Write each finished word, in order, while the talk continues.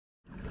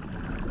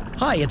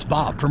Hi, it's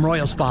Bob from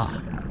Royal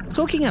Spa.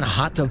 Soaking in a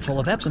hot tub full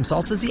of Epsom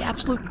salts is the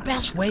absolute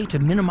best way to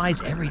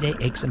minimize everyday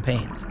aches and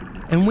pains.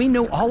 And we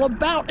know all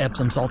about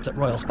Epsom salts at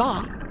Royal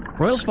Spa.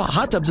 Royal Spa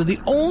hot tubs are the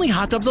only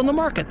hot tubs on the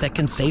market that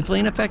can safely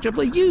and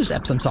effectively use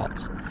Epsom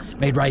salts.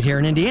 Made right here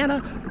in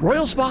Indiana,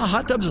 Royal Spa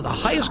hot tubs are the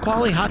highest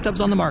quality hot tubs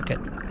on the market.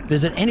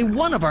 Visit any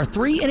one of our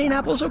 3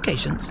 Indianapolis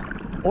locations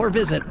or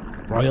visit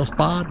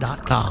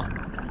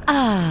royalspa.com.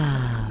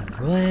 Ah,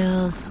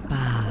 Royal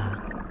Spa.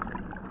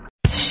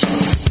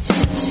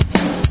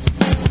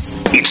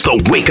 It's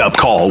the wake-up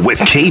call with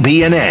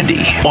KB and Andy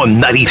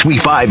on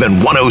 93.5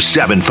 and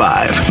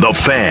 107.5. The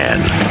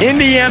Fan.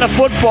 Indiana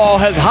football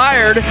has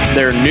hired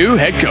their new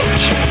head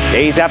coach.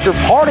 Days after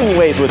parting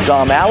ways with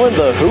Tom Allen,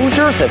 the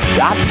Hoosiers have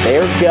got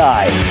their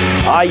guy.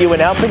 IU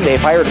announcing they've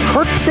hired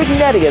Curt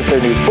Cignetti as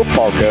their new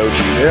football coach.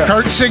 Yeah.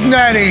 Curt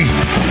Cignetti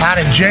out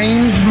of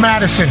James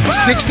Madison,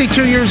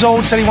 62 years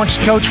old, said he wants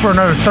to coach for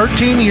another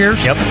 13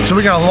 years. Yep. So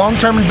we got a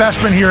long-term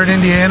investment here in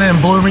Indiana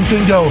and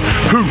Bloomington. Go,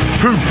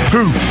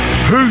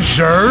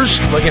 Hoosiers.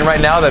 Looking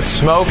right now, that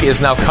smoke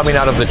is now coming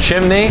out of the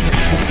chimney.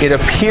 It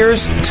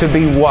appears to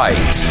be white.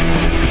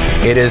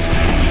 It is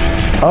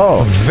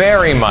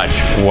very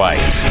much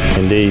white.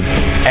 Indeed.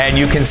 And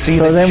you can see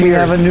the cheers. So then we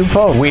have a new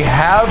pope. We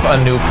have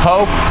a new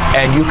pope,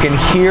 and you can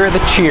hear the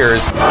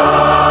cheers. Man,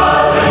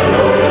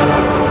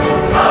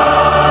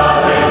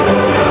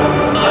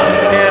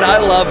 I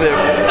love it.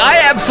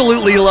 I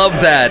absolutely love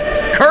that.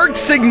 Curt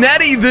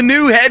Cignetti, the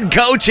new head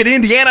coach at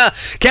Indiana.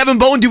 Kevin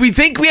Bowen, do we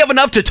think we have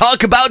enough to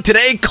talk about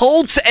today?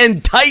 Colts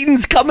and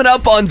Titans coming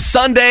up on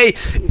Sunday.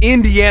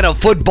 Indiana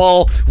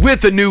football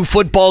with a new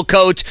football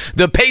coach.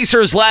 The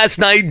Pacers last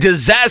night,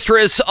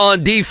 disastrous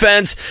on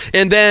defense.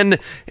 And then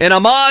an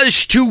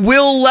homage to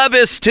Will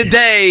Levis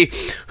today,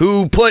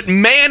 who put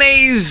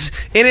mayonnaise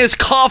in his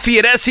coffee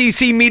at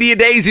SEC Media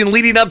Days in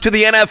leading up to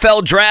the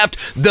NFL draft.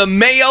 The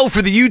Mayo,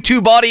 for the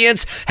YouTube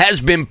audience, has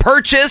been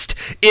purchased.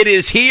 It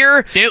is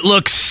here. It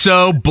looks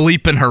so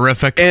bleeping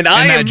horrific in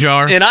that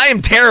jar. And I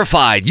am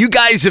terrified. You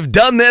guys have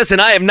done this, and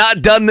I have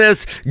not done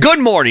this. Good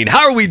morning.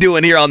 How are we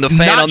doing here on The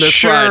Fan on this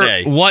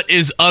Friday? What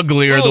is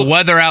uglier, the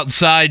weather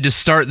outside to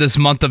start this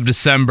month of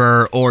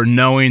December, or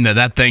knowing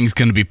that thing's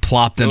going to be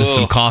plopped into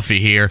some coffee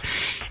here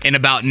in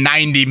about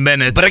 90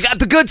 minutes? But I got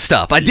the good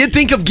stuff. I did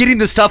think of getting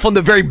the stuff on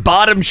the very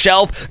bottom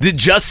shelf that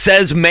just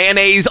says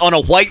mayonnaise on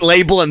a white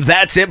label, and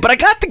that's it. But I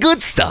got the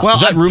good stuff. Well,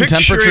 is that room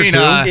temperature,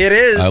 too? It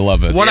is. I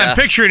love it. What I'm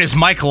picturing is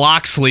Mike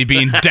Loxley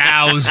being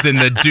doused in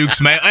the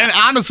Duke's Mayo. And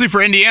honestly,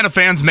 for Indiana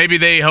fans, maybe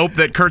they hope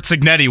that Curt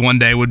Cignetti one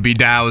day would be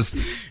doused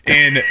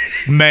in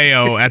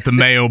Mayo at the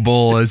Mayo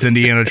Bowl as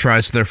Indiana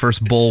tries for their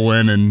first bowl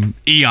win in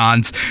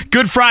eons.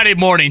 Good Friday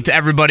morning to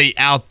everybody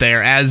out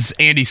there. As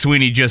Andy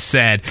Sweeney just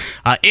said,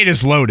 it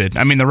is loaded.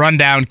 I mean, the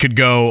rundown could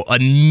go a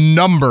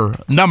number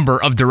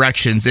of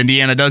directions.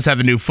 Indiana does have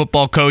a new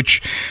football coach.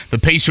 The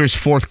Pacers'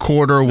 fourth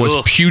quarter was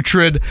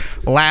putrid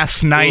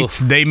last night.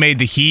 They made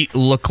the Heat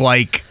look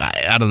like,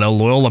 I don't know,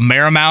 Loyola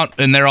Marymount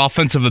in their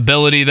offensive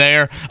ability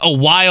there. A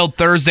wild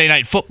Thursday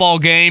night football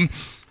game.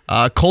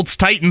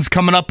 Colts-Titans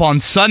coming up on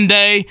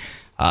Sunday.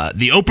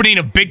 The opening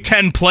of Big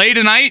Ten play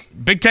tonight.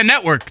 Big Ten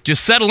Network,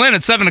 just settle in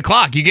at 7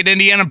 o'clock. You get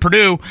Indiana and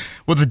Purdue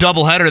with a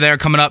doubleheader there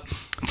coming up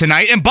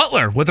tonight. And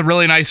Butler with a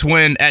really nice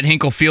win at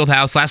Hinkle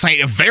Fieldhouse last night.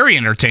 A very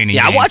entertaining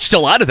game. I watched a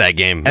lot of that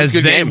game. As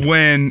they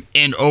win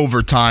in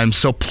overtime.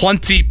 So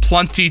plenty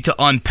to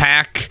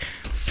unpack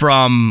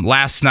from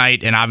last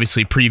night and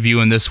obviously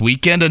previewing this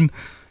weekend. And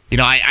you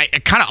know, I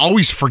kind of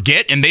always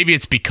forget, and maybe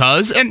it's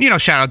because, and, you know,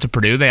 shout out to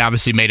Purdue. They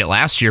obviously made it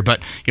last year,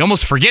 but you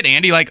almost forget,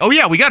 Andy, like, oh,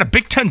 yeah, we got a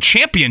Big Ten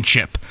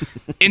championship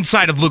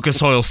inside of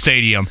Lucas Oil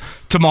Stadium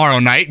tomorrow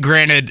night.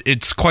 Granted,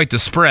 it's quite the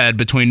spread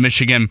between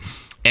Michigan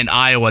and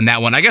Iowa in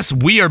that one. I guess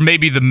we are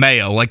maybe the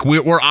Mayo. Like,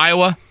 we're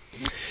Iowa.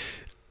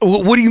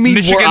 What do you mean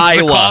Michigan's we're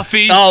Iowa? The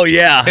coffee. Oh,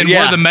 yeah. And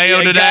we're the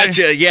Mayo today?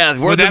 Gotcha. Yeah,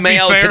 we're Would the that be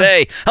Mayo fair?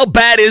 today. How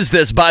bad is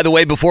this, by the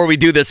way, before we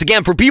do this?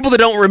 Again, for people that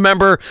don't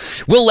remember,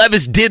 Will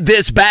Levis did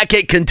this back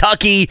at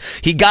Kentucky.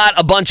 He got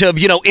a bunch of,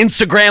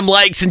 Instagram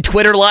likes and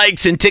Twitter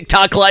likes and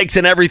TikTok likes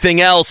and everything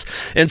else.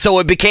 And so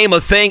it became a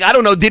thing. I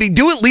don't know, did he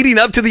do it leading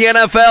up to the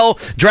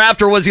NFL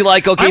draft, or was he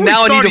like, okay,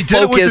 now I need to focus? He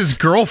did it with his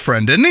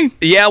girlfriend, didn't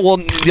he? Yeah, well,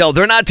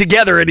 they're not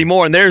together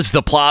anymore, and there's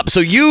the plop.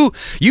 So you,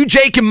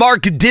 Jake, and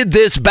Mark did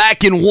this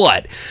back in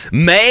what?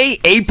 May?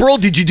 April?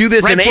 Did you do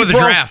this in April? Right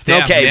before the draft,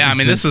 yeah. Okay. Yeah, I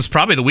mean, this was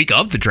probably the week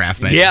of the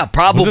draft, maybe. Yeah,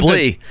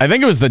 probably. I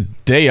think it was the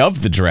day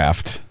of the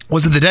draft.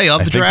 Was it the day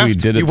of the draft? We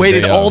did it. You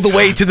waited all the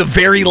way to the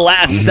very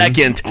last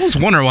second. I was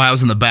wondering why I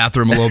was in the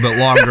bathroom a little bit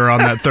longer on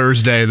that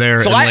Thursday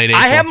there in late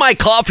April. I have my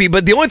coffee,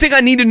 but the only thing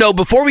I need to know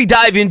before we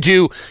dive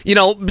into,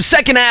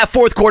 second half,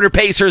 fourth quarter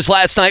Pacers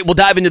last night, we'll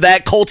dive into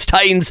that.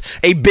 Colts-Titans,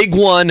 a big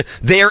one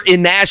there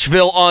in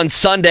Nashville on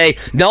Sunday.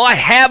 Now, I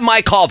have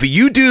my coffee.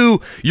 You do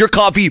your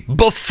coffee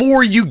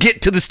before you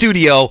get to the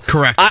studio.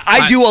 Correct.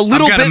 I do a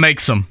little bit. I've got to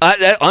make some.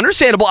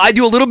 Understandable. I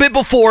do a little bit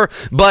before,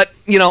 but,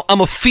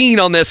 I'm a fiend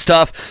on this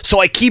stuff, so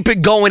I keep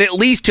it going at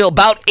least till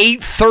about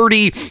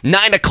 8:30,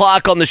 9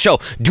 o'clock on the show.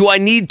 Do I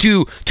need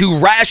to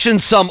ration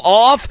some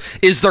off?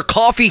 Is there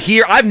coffee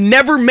here? I've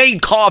never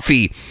made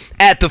coffee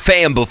at the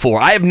Fan before.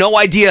 I have no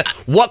idea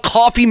what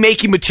coffee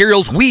making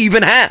materials we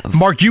even have.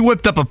 Mark, you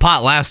whipped up a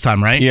pot last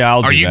time, right? Yeah,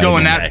 I'll do Are you that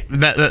going again.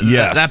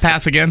 that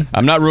path again?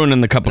 I'm not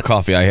ruining the cup of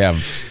coffee I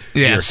have.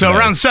 Yeah, so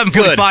around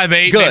 7:45,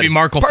 8, maybe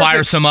Mark will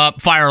fire some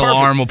up. Fire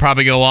alarm will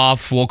probably go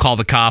off. We'll call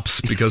the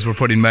cops because we're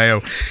putting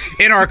mayo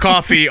in our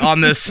coffee on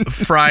this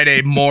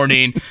Friday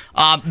morning.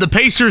 The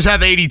Pacers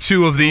have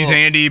 82 of these,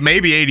 Andy.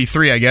 Maybe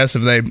 83, I guess,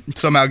 if they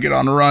somehow get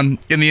on a run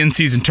in the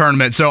in-season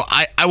tournament. So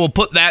I will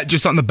put that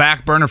just on the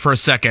back burner for a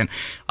second.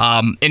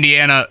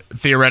 Indiana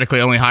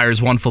theoretically only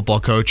hires one football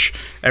coach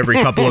every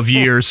couple of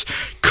years.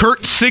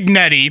 Curt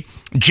Cignetti,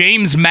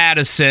 James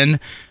Madison,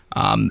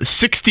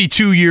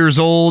 62 years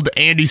old,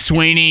 Andy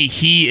Sweeney,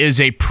 he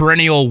is a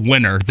perennial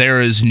winner.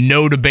 There is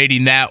no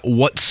debating that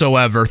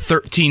whatsoever.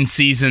 13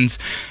 seasons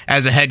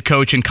as a head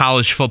coach in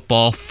college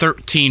football,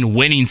 13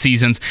 winning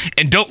seasons.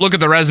 And don't look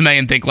at the resume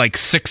and think like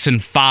 6-5,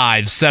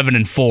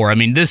 7-4. I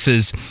mean, this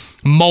is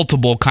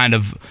multiple kind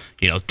of,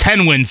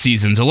 10-win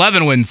seasons,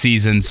 11-win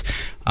seasons.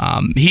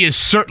 He is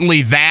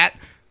certainly that.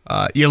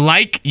 You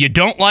like, you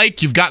don't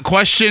like, you've got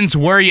questions.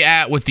 Where are you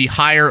at with the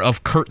hire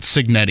of Curt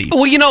Cignetti?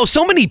 Well,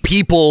 so many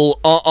people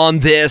on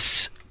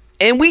this,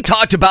 and we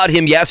talked about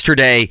him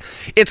yesterday.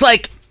 It's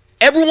like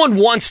everyone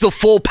wants the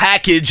full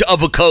package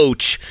of a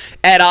coach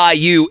at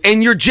IU,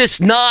 and you're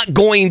just not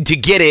going to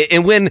get it.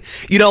 And when,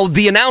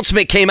 the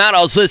announcement came out,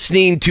 I was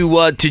listening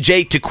to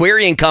Jake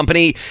Taquari and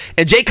company,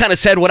 and Jake kind of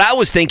said what I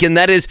was thinking,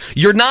 that is,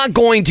 you're not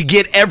going to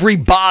get every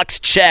box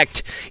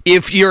checked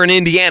if you're an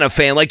Indiana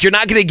fan. Like, you're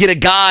not going to get a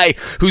guy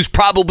who's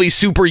probably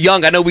super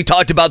young. I know we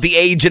talked about the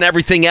age and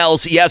everything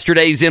else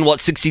yesterday's in,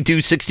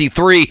 62,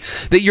 63,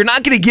 that you're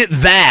not going to get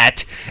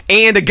that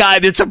and a guy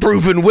that's a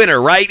proven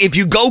winner, right? If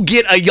you go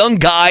get a young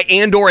guy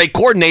and or a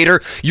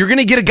coordinator, you're going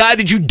to get a guy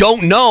that you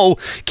don't know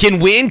can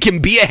win, can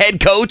be a head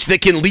coach,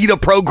 that can lead a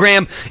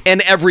program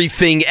and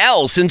everything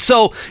else. And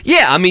so,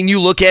 you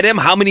look at him,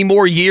 how many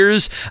more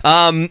years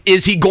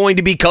is he going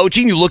to be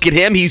coaching? You look at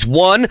him, he's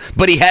won,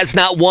 but he has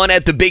not won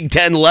at the Big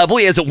Ten level.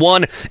 He hasn't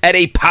won at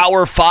a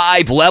Power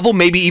 5 level,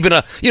 maybe even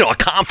a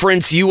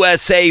Conference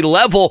USA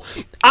level.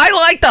 I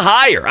like the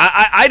hire.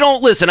 I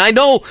don't listen. I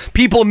know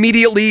people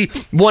immediately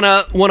want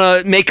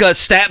to make a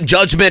snap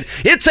judgment.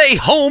 It's a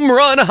home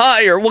run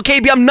hire. Well,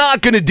 KB, I'm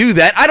not going to do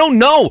that. I don't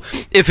know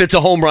if it's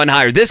a home run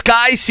hire. This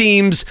guy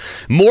seems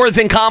more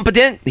than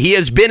competent. He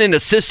has been an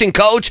assistant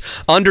coach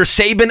under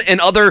Saban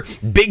and other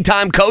big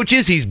time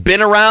coaches. He's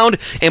been around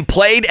and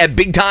played at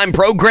big time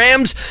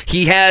programs.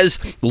 He has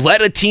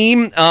led a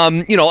team.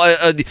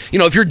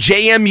 If you're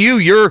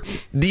JMU, you're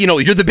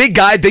the big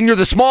guy. Then you're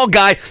the small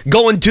guy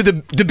going to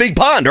the big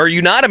pond. Are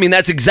you not? I mean,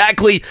 that's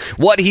exactly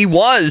what he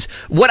was.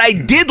 What I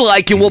did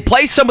like, and we'll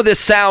play some of this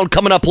sound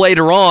coming up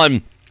later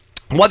on,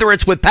 whether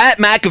it's with Pat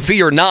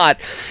McAfee or not,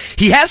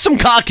 he has some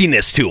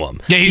cockiness to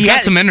him. Yeah, he's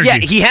got some energy. Yeah,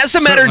 he has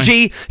some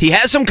energy. He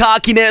has some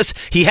cockiness.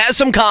 He has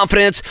some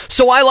confidence.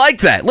 So I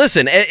like that.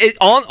 Listen,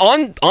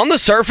 on the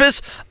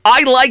surface,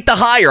 I like the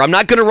hire. I'm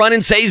not going to run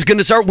and say he's going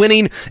to start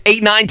winning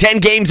 8, 9, 10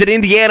 games at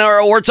Indiana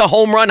or it's a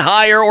home run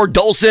hire or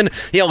Dolson.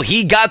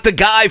 He got the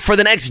guy for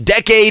the next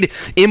decade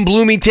in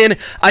Bloomington.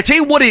 I tell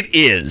you what it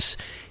is.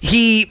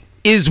 He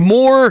is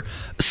more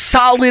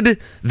solid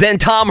than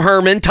Tom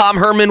Herman. Tom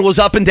Herman was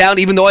up and down,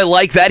 even though I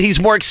like that. He's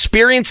more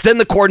experienced than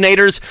the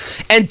coordinators.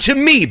 And to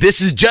me, this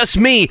is just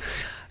me,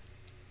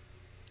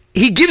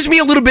 he gives me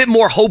a little bit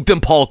more hope than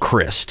Paul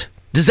Chryst.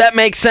 Does that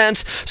make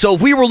sense? So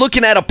if we were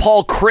looking at a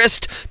Paul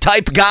Chryst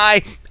type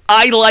guy,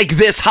 I like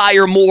this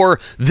hire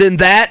more than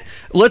that.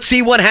 Let's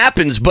see what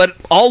happens. But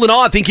all in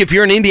all, I think if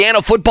you're an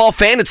Indiana football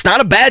fan, it's not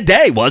a bad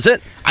day, was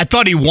it? I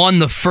thought he won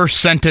the first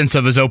sentence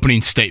of his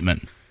opening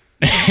statement.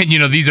 And,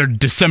 these are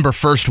December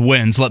 1st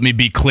wins. Let me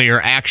be clear.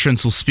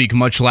 Actions will speak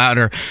much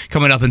louder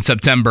coming up in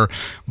September.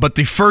 But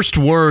the first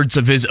words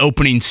of his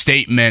opening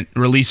statement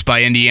released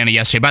by Indiana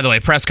yesterday. By the way,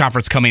 press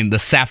conference coming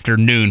this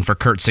afternoon for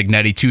Curt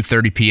Cignetti,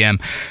 2:30 p.m.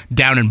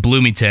 down in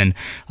Bloomington.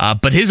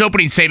 But his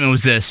opening statement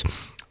was this: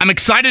 I'm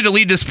excited to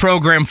lead this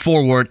program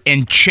forward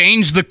and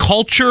change the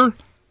culture,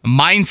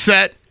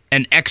 mindset,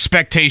 and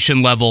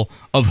expectation level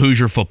of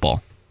Hoosier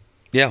football.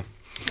 Yeah.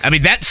 I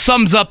mean, that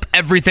sums up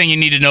everything you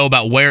need to know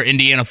about where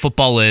Indiana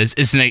football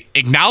is an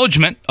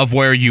acknowledgement of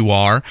where you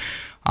are.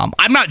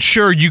 I'm not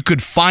sure you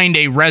could find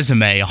a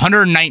resume,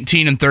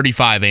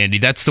 119-35, Andy.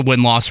 That's the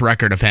win-loss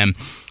record of him.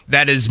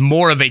 That is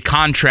more of a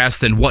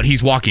contrast than what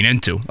he's walking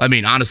into. I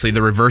mean, honestly,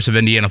 the reverse of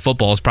Indiana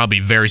football is probably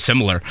very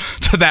similar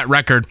to that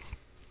record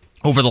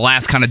over the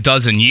last kind of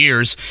dozen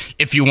years,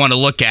 if you want to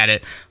look at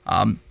it.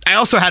 I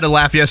also had to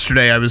laugh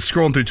yesterday. I was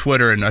scrolling through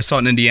Twitter, and I saw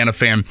an Indiana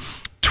fan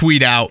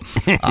tweet out.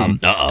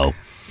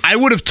 I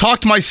would have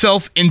talked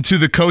myself into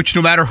the coach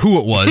no matter who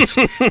it was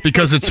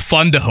because it's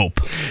fun to hope.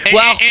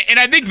 And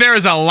I think there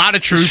is a lot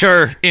of truth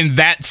in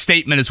that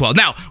statement as well.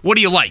 Now, what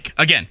do you like?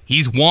 Again,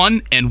 he's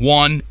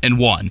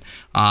 1-1-1.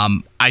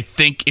 I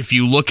think if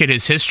you look at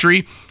his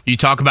history, you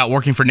talk about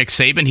working for Nick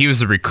Saban. He was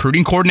the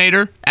recruiting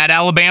coordinator at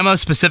Alabama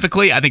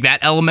specifically. I think that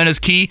element is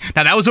key.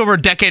 Now, that was over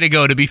a decade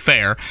ago, to be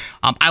fair.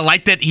 I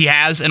like that he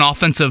has an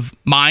offensive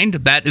mind.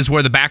 That is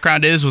where the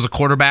background is, was a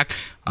quarterback.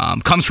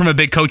 Comes from a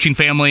big coaching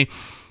family.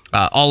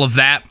 All of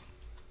that.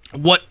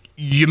 What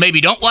you maybe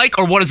don't like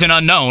or what is an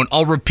unknown,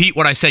 I'll repeat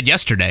what I said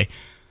yesterday.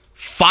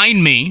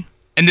 Find me,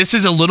 and this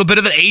is a little bit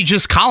of an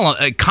ageist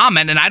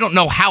comment, and I don't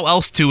know how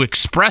else to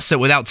express it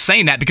without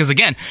saying that, because,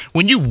 again,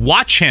 when you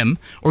watch him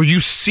or you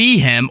see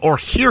him or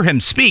hear him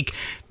speak,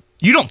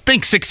 you don't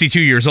think 62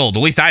 years old.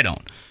 At least I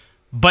don't.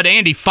 But,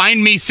 Andy,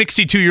 find me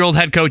 62-year-old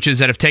head coaches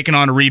that have taken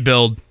on a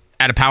rebuild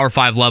at a Power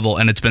 5 level,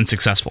 and it's been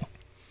successful.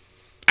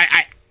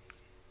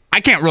 I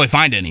can't really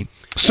find any.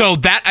 So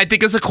that, I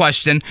think, is a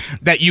question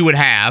that you would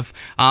have.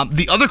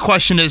 The other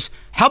question is,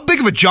 how big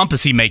of a jump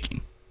is he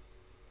making?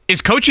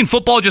 Is coaching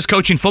football just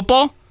coaching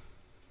football?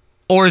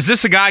 Or is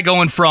this a guy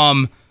going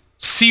from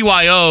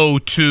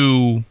CYO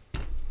to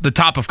the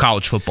top of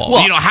college football?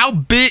 Well, how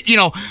big,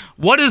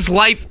 what is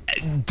life?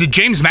 Did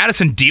James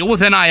Madison deal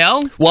with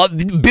NIL? Well,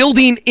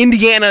 building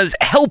Indiana's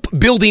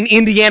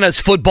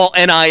football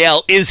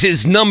NIL is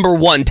his number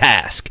one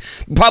task.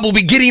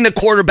 Probably getting a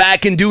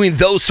quarterback and doing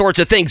those sorts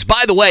of things.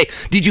 By the way,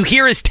 did you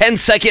hear his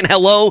 10-second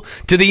hello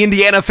to the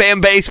Indiana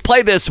fan base?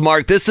 Play this,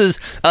 Mark. This is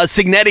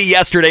Cignetti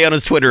yesterday on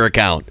his Twitter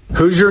account.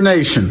 Hoosier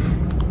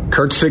Nation,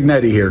 Curt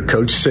Cignetti here,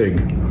 Coach Sig.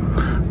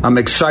 I'm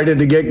excited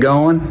to get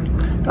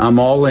going. I'm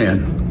all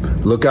in.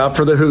 Look out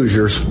for the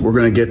Hoosiers. We're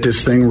going to get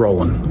this thing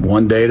rolling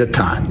one day at a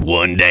time.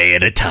 One day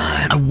at a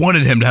time. I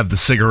wanted him to have the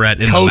cigarette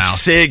in the mouth. Coach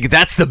Sig,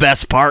 that's the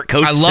best part.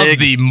 Coach Sig. I love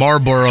the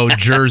Marlboro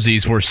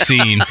jerseys we're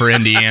seeing for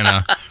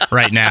Indiana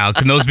right now.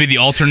 Can those be the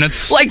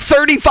alternates? Like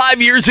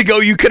 35 years ago,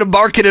 you could have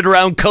marketed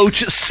around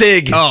Coach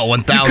Sig. Oh,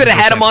 1,000%. You could have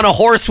had him on a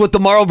horse with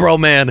the Marlboro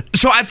Man.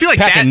 So I feel like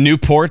packing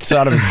Newports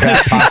out of his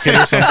back pocket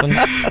or something.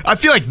 I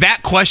feel like that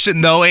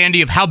question, though,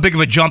 Andy, of how big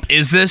of a jump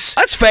is this?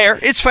 That's fair.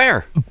 It's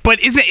fair. But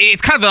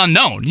it's kind of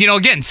unknown.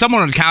 Again,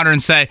 someone would counter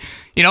and say,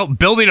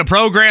 building a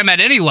program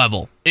at any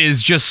level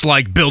is just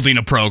like building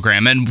a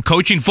program, and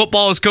coaching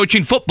football is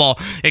coaching football,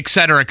 et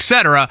cetera, et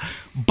cetera.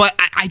 But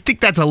I think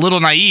that's a little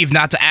naive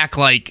not to act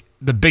like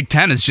the Big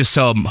Ten is just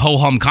some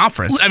ho-hum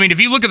conference. I mean, if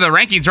you look at the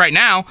rankings right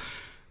now,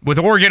 with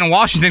Oregon and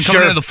Washington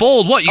coming into the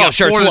fold, you got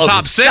 4 of the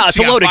top 6, no, it's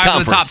you a loaded got 5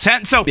 of the conference. top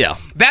 10. So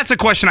that's a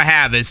question I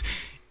have is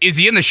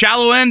he in the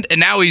shallow end and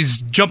now he's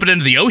jumping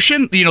into the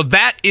ocean?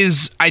 That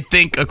is, I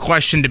think, a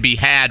question to be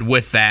had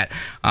with that.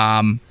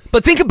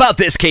 But think about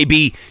this,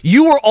 KB.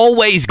 You were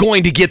always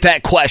going to get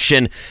that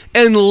question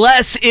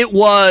unless it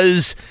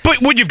was...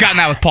 But would you have gotten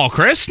that with Paul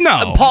Chryst?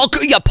 No. Paul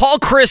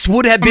Chryst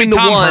would have been the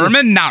one. Tom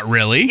Herman? Not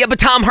really. Yeah, but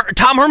Tom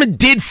Herman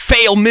did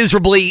fail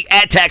miserably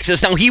at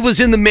Texas. Now, he was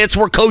in the midst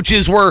where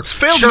coaches were...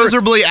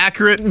 miserably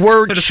accurate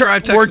to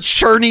describe Texas. Were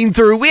churning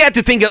through. We had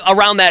to think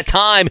around that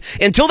time.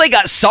 Until they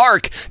got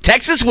Sark,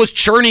 Texas was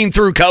churning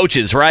through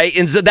coaches, right?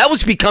 And so that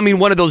was becoming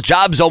one of those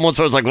jobs almost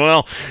where it's like,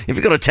 well, if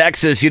you go to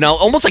Texas,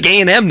 almost like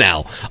A&M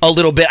now. A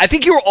little bit. I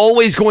think you were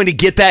always going to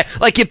get that.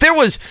 Like, if there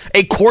was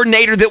a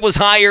coordinator that was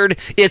hired,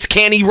 it's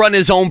can he run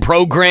his own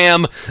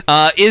program?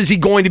 Is he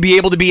going to be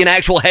able to be an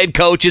actual head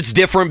coach? It's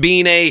different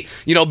being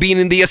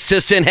being the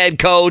assistant head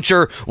coach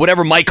or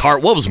whatever. Mike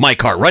Hart. What was Mike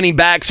Hart? Running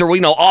backs or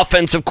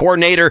offensive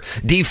coordinator,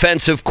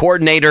 defensive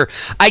coordinator.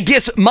 I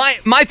guess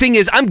my thing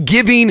is I'm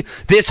giving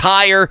this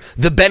hire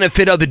the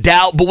benefit of the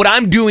doubt, but what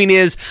I'm doing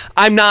is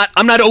I'm not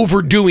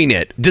overdoing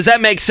it. Does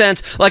that make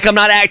sense? Like, I'm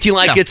not acting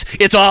like it's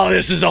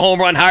this is a home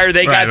run hire.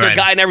 They got their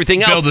guy and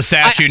everything else. Build the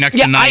statue next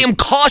to night. I am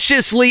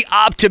cautiously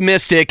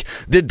optimistic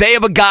that they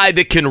have a guy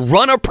that can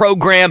run a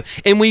program.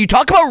 And when you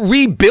talk about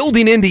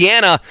rebuilding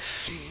Indiana,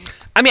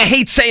 I mean, I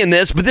hate saying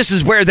this, but this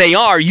is where they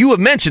are. You have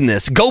mentioned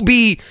this. Go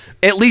be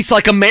at least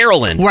like a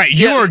Maryland. Right.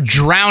 You are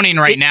drowning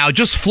right now.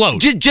 Just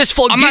float. Just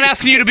float. I'm not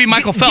asking you to be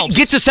Michael Phelps.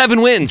 Get to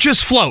 7 wins.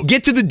 Just float.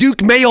 Get to the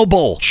Duke Mayo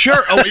Bowl.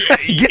 Sure.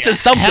 Get to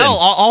something. Hell,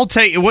 I'll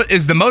take. What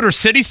is the Motor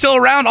City still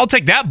around? I'll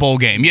take that bowl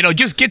game.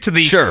 Just get to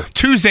the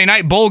Tuesday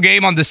night bowl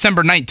game on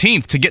December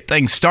 19th to get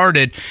things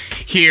started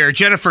here.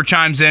 Jennifer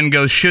chimes in,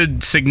 goes,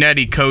 should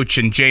Cignetti coach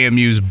in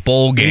JMU's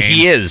bowl game?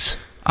 He is.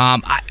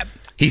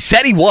 He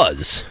said he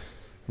was.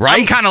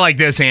 Right? I'm kind of like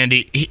this,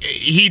 Andy.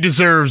 He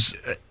deserves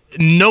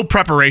no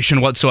preparation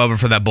whatsoever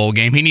for that bowl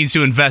game. He needs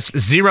to invest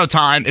 0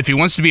 time. If he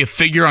wants to be a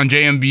figure on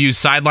JMU's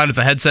sideline with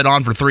the headset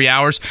on for 3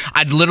 hours,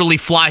 I'd literally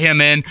fly him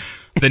in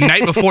the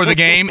night before the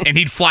game, and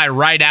he'd fly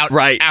right out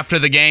after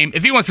the game.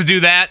 If he wants to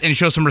do that and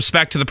show some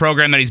respect to the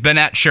program that he's been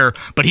at, sure.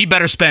 But he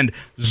better spend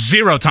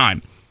 0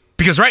 time.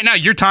 Because right now,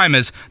 your time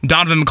is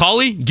Donovan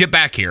McCauley, get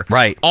back here.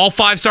 Right. All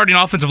 5 starting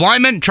offensive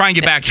linemen, try and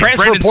get back here.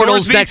 Transfer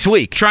portals next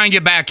week. Try and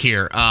get back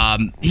here.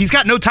 He's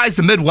got no ties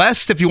to the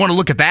Midwest, if you want to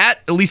look at that,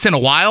 at least in a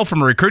while,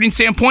 from a recruiting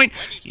standpoint.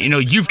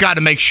 You've got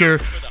to make sure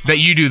that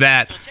you do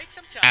that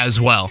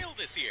as well.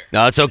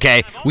 No, it's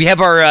okay. We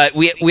have our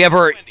we have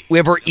our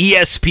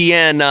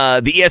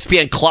ESPN. The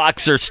ESPN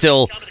clocks are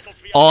still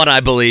on, I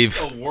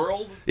believe. A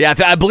world? Yeah,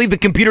 I believe the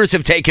computers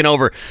have taken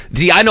over.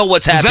 See, I know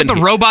what's happened. Is that the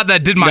robot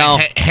that did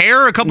my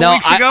hair a couple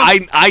weeks ago?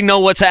 I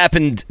know what's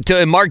happened.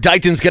 Mark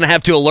Dighton's going to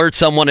have to alert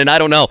someone, and I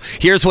don't know.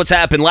 Here's what's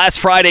happened. Last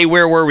Friday,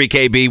 where were we,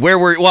 KB? We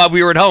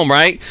were at home,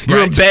 right? You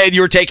were in bed.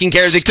 You were taking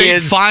care of the State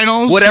kids.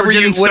 Finals. Whatever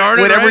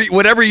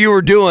Whatever you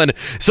were doing.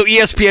 So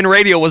ESPN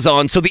Radio was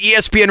on. So the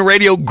ESPN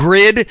Radio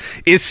grid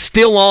is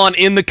still on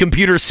in the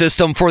computer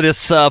system for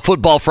this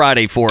Football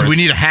Friday for us. Do we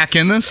need to hack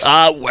in this?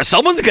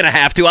 Someone's going to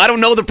have to. I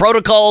don't know the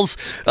protocols.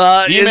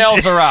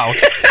 Emails are out.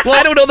 Well,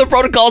 I don't know the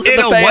protocols in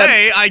the a fan.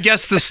 way, I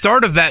guess the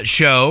start of that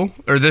show,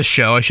 or this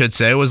show, I should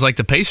say, was like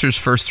the Pacers'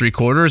 first 3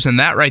 quarters, and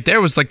that right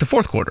there was like the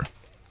 4th quarter.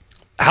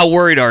 How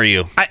worried are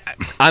you?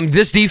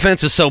 This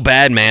defense is so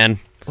bad, man.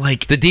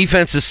 Like, the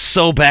defense is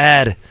so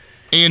bad.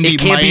 Andy, it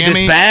can't be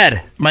this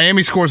bad.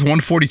 Miami scores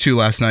 142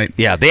 last night.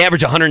 Yeah, they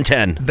average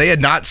 110. They had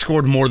not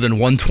scored more than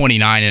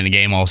 129 in a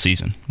game all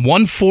season.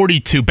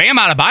 142. Bam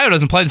Adebayo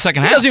doesn't play the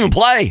second half. He doesn't even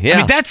play. Yeah. I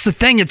mean, that's the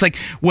thing. It's like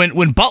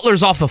when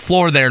Butler's off the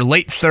floor there,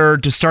 late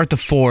third to start the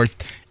 4th,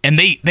 and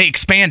they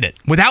expand it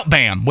without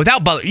Bam,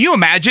 without Butler. You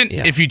imagine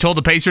if you told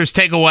the Pacers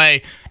take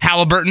away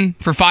Halliburton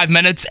for 5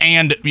 minutes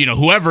and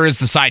whoever is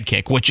the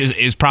sidekick, which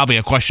is probably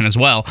a question as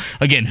well.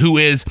 Again, who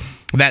is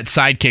that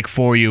sidekick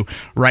for you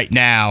right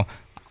now?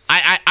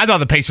 I thought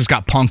the Pacers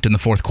got punked in the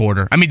 4th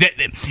quarter. I mean,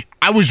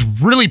 I was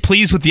really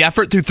pleased with the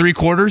effort through 3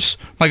 quarters.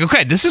 Like,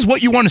 okay, this is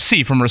what you want to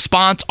see from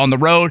response on the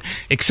road,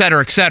 et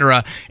cetera, et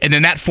cetera. And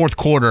then that 4th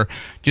quarter,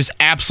 just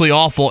absolutely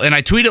awful. And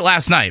I tweeted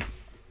last night,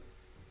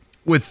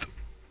 with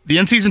the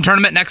in-season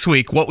tournament next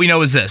week, what we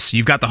know is this.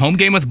 You've got the home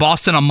game with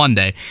Boston on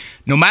Monday.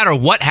 No matter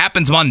what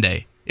happens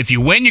Monday, if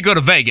you win, you go to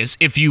Vegas.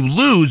 If you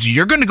lose,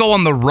 you're going to go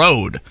on the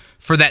road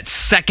for that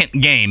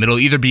second game. It'll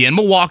either be in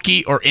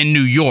Milwaukee or in New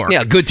York.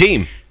 Yeah, good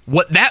team.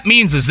 What that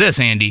means is this,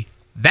 Andy.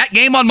 That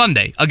game on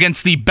Monday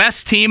against the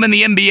best team in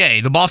the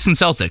NBA, the Boston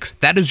Celtics,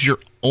 that is your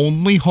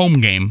only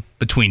home game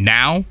between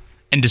now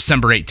and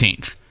December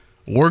 18th.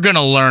 We're going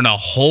to learn a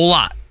whole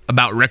lot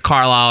about Rick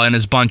Carlisle and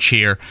his bunch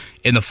here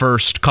in the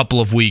first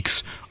couple of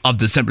weeks of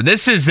December.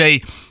 I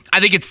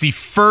think it's the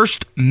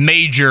first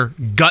major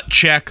gut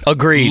check,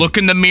 look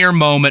in the mirror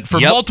moment for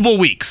multiple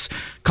weeks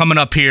coming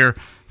up here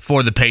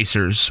for the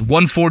Pacers.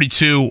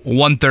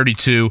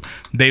 142-132.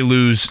 They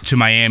lose to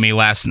Miami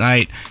last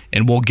night,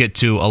 and we'll get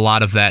to a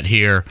lot of that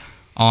here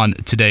on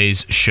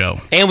today's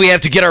show. And we have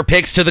to get our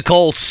picks to the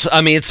Colts.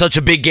 I mean, it's such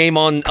a big game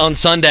on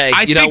Sunday.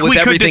 I think with we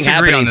everything could disagree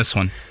happening on this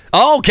one.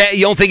 Oh, okay.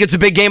 You don't think it's a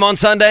big game on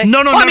Sunday?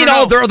 No.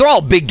 They're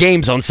all big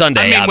games on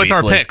Sunday. I mean, obviously.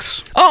 with our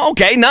picks. Oh,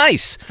 okay,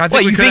 nice. I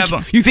think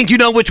you think you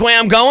know which way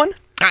I'm going?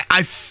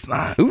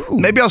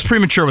 Maybe I was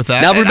premature with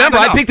that. Now remember,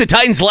 I picked the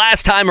Titans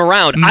last time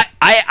around.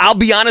 I'll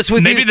be honest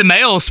with you. Maybe the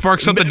mail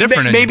sparked something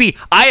different. Maybe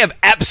I have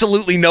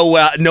absolutely no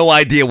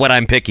idea what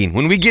I'm picking.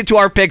 When we get to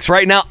our picks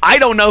right now, I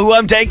don't know who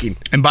I'm taking.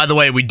 And by the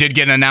way, we did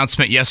get an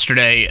announcement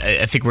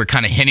yesterday. I think we're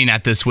kind of hinting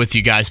at this with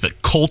you guys,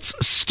 but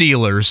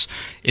Colts-Steelers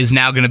is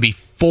now going to be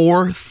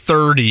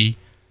 4:30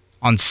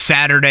 on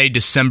Saturday,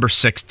 December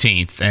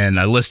 16th. And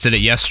I listed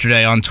it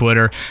yesterday on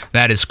Twitter.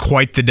 That is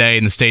quite the day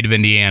in the state of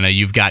Indiana.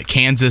 You've got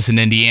Kansas and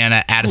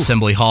Indiana at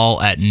Assembly Hall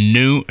at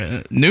noon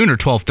or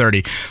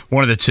 12:30,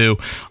 one of the two,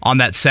 on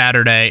that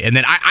Saturday. And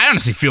then I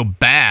honestly feel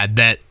bad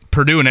that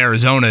Purdue and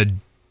Arizona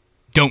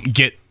don't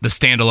get the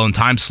standalone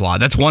time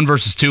slot. That's 1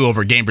 versus 2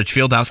 over at Gainbridge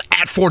Fieldhouse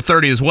at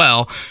 4:30 as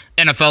well.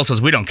 NFL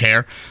says we don't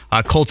care.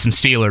 Colts and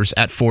Steelers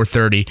at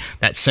 4:30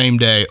 that same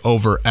day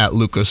over at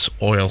Lucas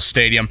Oil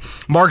Stadium.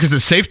 Mark, is it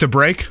safe to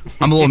break?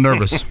 I'm a little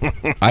nervous.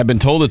 I've been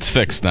told it's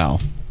fixed now.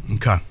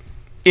 Okay.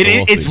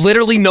 It's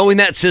literally knowing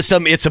that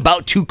system. It's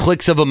about 2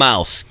 clicks of a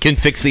mouse can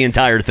fix the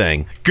entire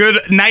thing. Good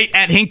night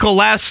at Hinkle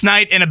last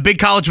night, and a big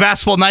college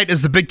basketball night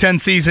as the Big Ten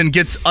season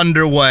gets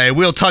underway.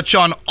 We'll touch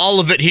on all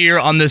of it here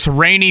on this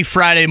rainy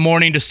Friday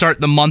morning to start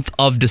the month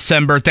of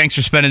December. Thanks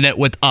for spending it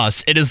with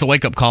us. It is the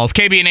Wake Up Call of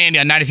KB and Andy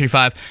on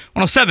 93.5,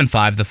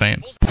 107.5 The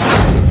Fan.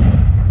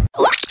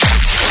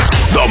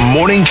 The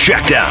Morning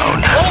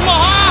Checkdown.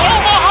 Omaha!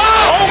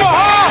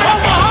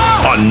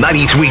 On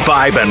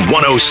 93.5 and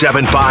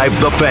 107.5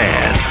 The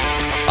Fan.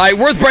 All right,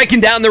 worth breaking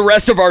down the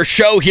rest of our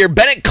show here.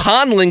 Bennett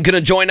Conlin going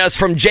to join us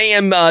from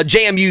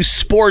JMU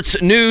Sports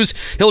News.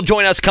 He'll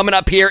join us coming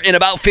up here in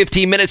about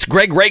 15 minutes.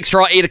 Greg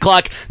Rakestraw, 8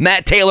 o'clock.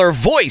 Matt Taylor,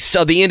 voice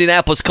of the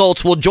Indianapolis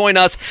Colts, will join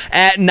us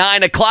at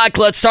 9 o'clock.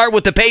 Let's start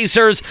with the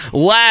Pacers.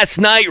 Last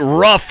night,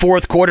 rough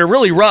 4th quarter.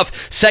 Really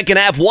rough second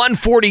half.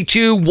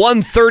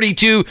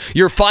 142-132.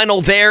 Your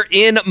final there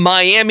in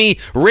Miami.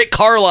 Rick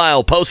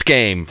Carlisle,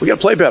 postgame. We got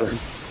to play better.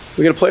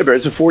 We got to play better.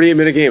 It's a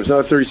 48-minute game. It's not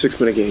a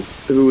 36-minute game.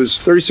 If it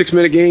was a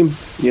 36-minute game,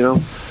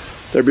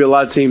 there'd be a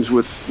lot of teams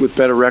with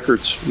better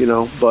records,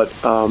 But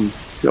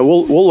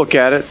we'll look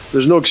at it.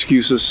 There's no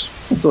excuses.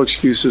 No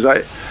excuses.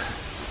 I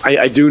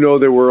do know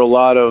there were a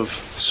lot of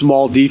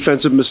small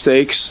defensive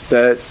mistakes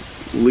that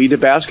lead to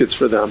baskets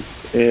for them,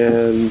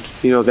 and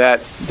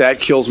that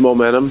kills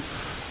momentum.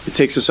 It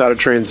takes us out of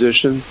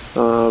transition,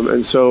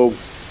 and so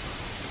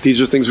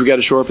these are things we got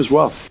to shore up as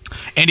well.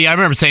 Andy, I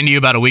remember saying to you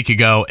about a week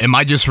ago, am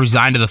I just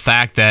resigned to the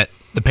fact that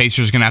the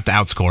Pacers are going to have to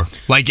outscore?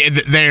 Like,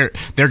 they're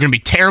going to be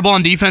terrible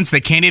on defense.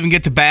 They can't even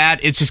get to bad.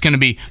 It's just going to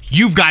be,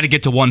 you've got to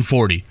get to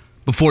 140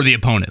 before the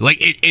opponent.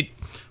 Like,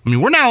 I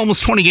mean, we're now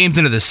almost 20 games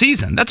into the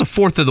season. That's a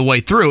fourth of the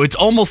way through. It's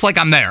almost like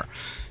I'm there.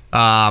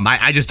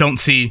 I just don't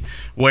see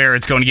where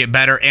it's going to get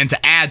better. And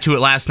to add to it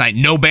last night,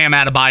 no Bam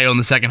Adebayo in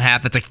the second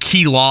half. That's a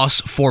key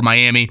loss for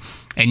Miami.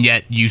 And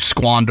yet you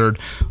squandered,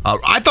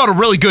 I thought, a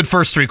really good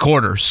first three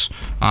quarters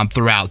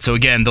throughout. So,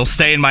 again, they'll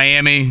stay in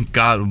Miami.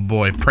 God,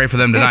 boy, pray for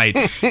them tonight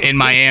in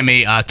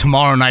Miami.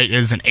 Tomorrow night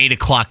is an 8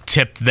 o'clock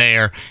tip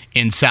there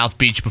in South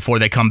Beach before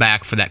they come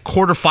back for that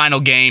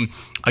quarterfinal game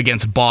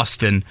against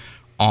Boston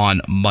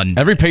on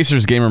Monday. Every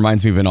Pacers game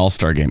reminds me of an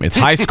all-star game. It's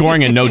high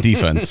scoring and no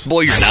defense.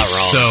 Boy, you're not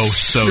wrong.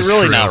 So you're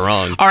really true. not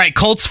wrong. All right,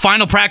 Colts'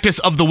 final practice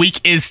of the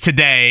week is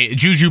today.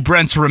 Juju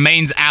Brents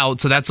remains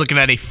out, so that's looking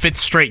at a fifth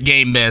straight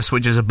game miss,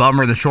 which is a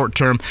bummer in the short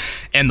term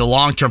and the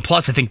long term.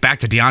 Plus, I think back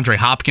to DeAndre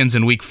Hopkins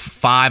in week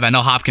 5. I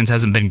know Hopkins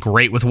hasn't been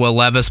great with Will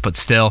Levis, but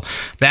still,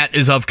 that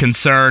is of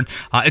concern.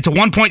 It's a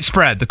 1-point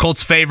spread. The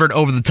Colts favored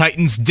over the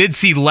Titans. Did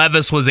see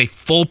Levis was a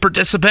full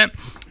participant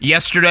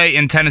yesterday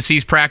in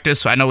Tennessee's practice,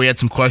 so I know we had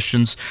some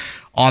questions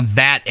on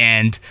that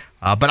end.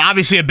 But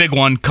obviously a big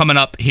one coming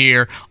up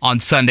here on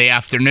Sunday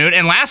afternoon.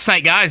 And last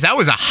night, guys, that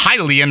was a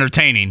highly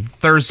entertaining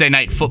Thursday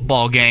night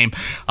football game.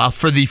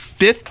 For the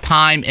 5th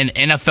time in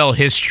NFL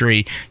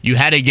history, you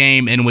had a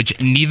game in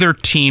which neither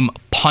team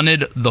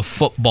punted the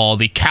football.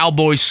 The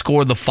Cowboys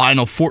scored the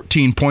final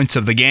 14 points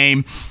of the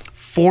game.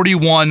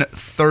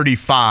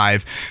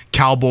 41-35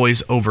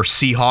 Cowboys over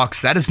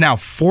Seahawks. That is now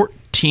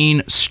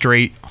 14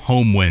 straight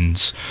home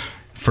wins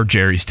for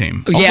Jerry's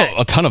team. Also,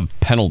 a ton of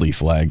penalty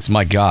flags.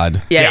 My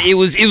God. Yeah, it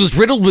was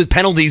riddled with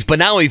penalties, but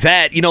not only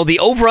that, the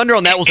over-under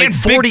on that was like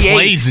 48. Big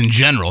plays in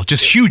general,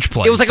 just huge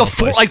plays. It was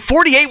like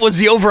 48 was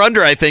the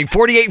over-under, I think.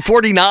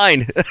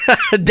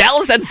 48-49.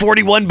 Dallas had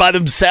 41 by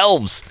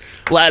themselves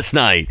last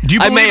night. Do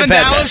you believe in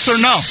Dallas or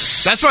no?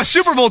 That's my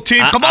Super Bowl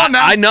team. Come on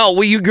now. I know.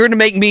 Well, you're going to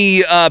make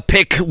me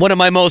pick one of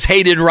my most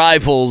hated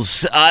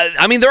rivals.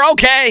 I mean, they're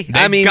okay.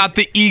 They've got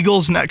the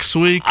Eagles next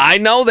week. I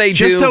know they do.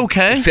 Just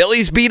okay.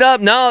 Philly's beat up.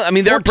 No, I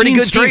mean, they're a pretty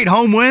good straight team.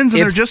 Home wins,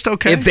 and they're just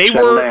okay. If they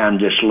Settle down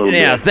just a little bit.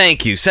 Yeah,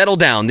 thank you. Settle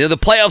down. The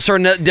playoffs are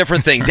a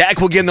different thing. Dak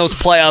will get in those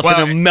playoffs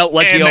and he'll melt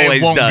like he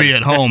always does. And they won't be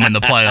at home in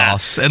the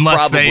playoffs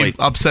unless they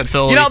upset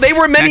Philly. They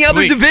were in many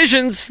other week.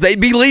 divisions. They'd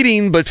be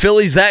leading, but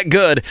Philly's that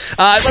good.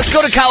 Let's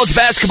go to college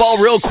basketball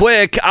real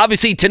quick.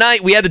 Obviously,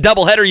 tonight we had the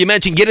doubleheader. You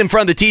mentioned get in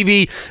front of the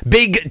TV.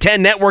 Big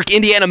Ten Network,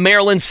 Indiana,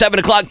 Maryland, 7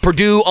 o'clock.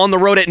 Purdue on the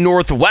road at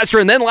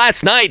Northwestern. And then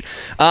last night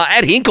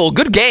at Hinkle,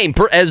 good game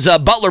as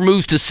Butler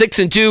moves to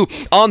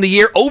 6-2 on the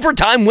year.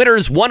 Overtime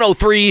winners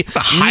 103. It's a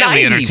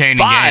highly entertaining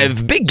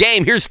game. Big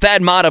game. Here's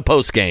Thad Matta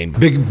post game.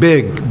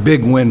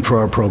 Big win for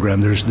our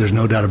program. There's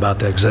no doubt about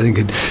that, because I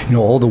think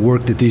all the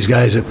work that these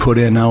guys have put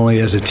in, not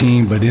only as a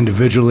team but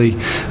individually,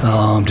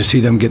 to see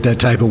them get that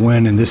type of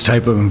win in this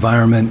type of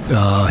environment.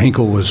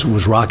 Hinkle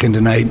was rocking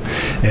tonight,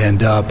 and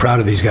proud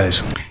of these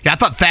guys. Yeah, I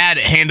thought Thad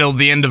handled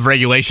the end of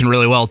regulation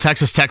really well.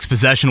 Texas Tech's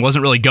possession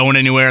wasn't really going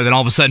anywhere. Then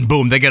all of a sudden,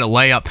 boom, they get a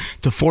layup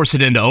to force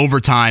it into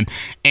overtime,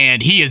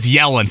 and he is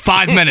yelling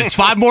 5 minutes,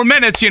 5 more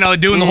minutes,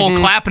 doing the whole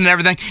clapping and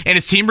everything, and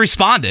his team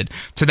responded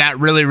to that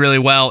really, really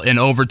well in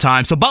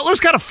overtime. So Butler's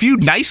got a few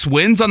nice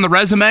wins on the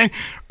resume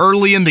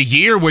early in the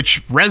year,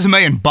 which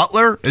resume and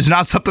Butler is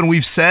not something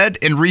we've said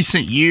in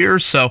recent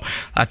years. So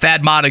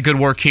Thad Matta, good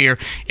work here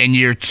in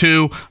year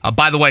 2.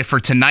 By the way,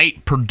 for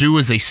tonight, Purdue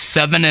is a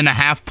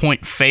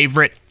 7.5-point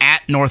favorite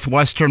at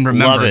Northwestern.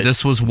 Remember,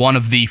 this was one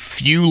of the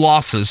few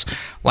losses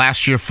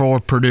last year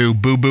for Purdue.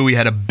 Boo Boo, he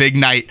had a big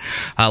night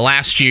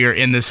last year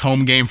in this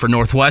home game for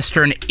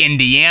Northwestern.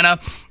 Indiana,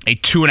 a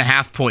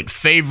 2.5-point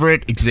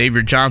favorite.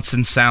 Xavier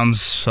Johnson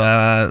sounds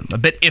a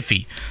bit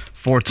iffy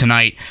for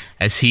tonight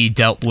as he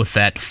dealt with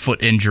that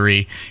foot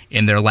injury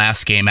in their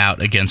last game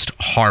out against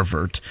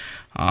Harvard.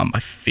 I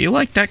feel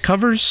like that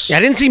covers. Yeah, I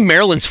didn't see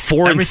Maryland's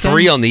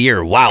 4-3 on the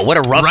year. Wow, what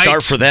a rough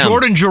start for them.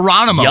 Jordan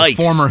Geronimo, Yikes.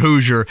 former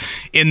Hoosier,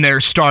 in their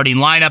starting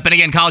lineup. And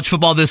again, college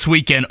football this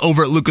weekend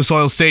over at Lucas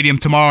Oil Stadium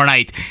tomorrow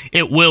night.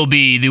 It will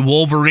be the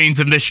Wolverines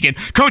of Michigan.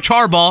 Coach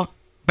Harbaugh,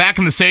 back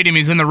in the stadium,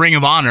 he's in the Ring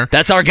of Honor.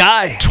 That's our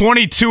guy.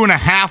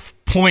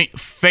 22.5-point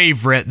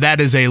favorite. That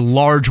is a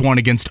large one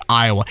against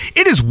Iowa.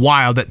 It is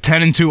wild that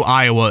 10-2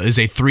 Iowa is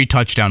a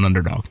 3-touchdown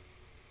underdog.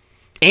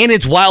 And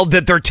it's wild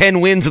that they're 10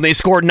 wins and they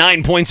scored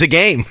 9 points a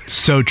game.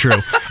 So true.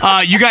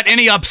 You got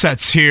any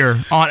upsets here?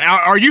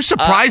 Are you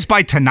surprised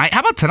by tonight?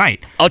 How about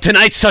tonight? Oh,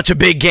 tonight's such a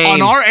big game.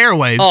 On our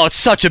airwaves. Oh, it's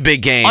such a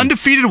big game.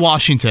 Undefeated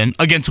Washington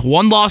against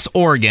one-loss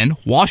Oregon.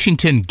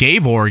 Washington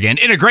gave Oregon,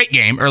 in a great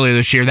game earlier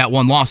this year, that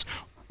one loss.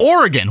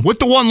 Oregon, with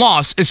the one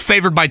loss, is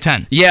favored by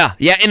 10. Yeah,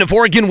 and if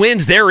Oregon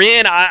wins, they're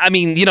in. I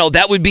mean,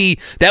 that would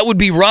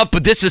be rough,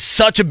 but this is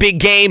such a big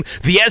game.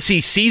 The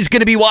SEC is going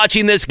to be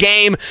watching this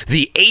game.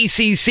 The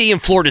ACC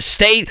and Florida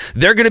State,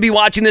 they're going to be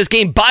watching this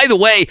game. By the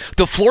way,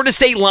 the Florida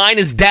State line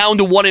is down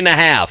to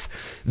 1.5.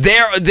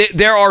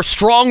 There are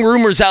strong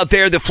rumors out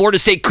there that Florida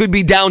State could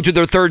be down to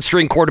their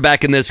third-string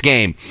quarterback in this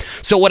game.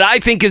 So what I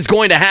think is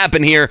going to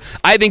happen here,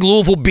 I think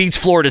Louisville beats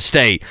Florida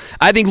State.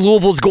 I think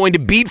Louisville is going to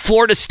beat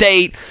Florida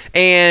State,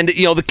 and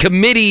the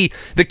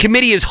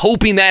committee is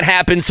hoping that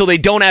happens so they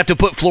don't have to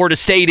put Florida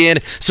State in,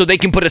 so they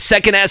can put a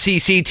second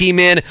SEC team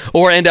in,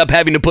 or end up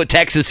having to put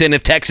Texas in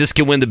if Texas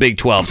can win the Big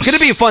 12. It's going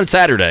to be a fun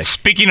Saturday.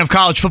 Speaking of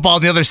college football,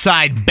 on the other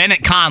side,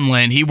 Bennett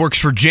Conlin, he works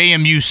for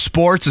JMU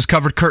Sports, has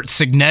covered Curt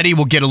Cignetti.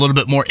 We'll get a little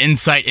bit more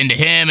insight into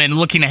him, and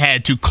looking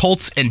ahead to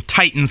Colts and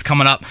Titans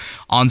coming up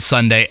on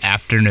Sunday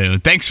afternoon.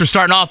 Thanks for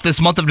starting off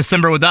this month of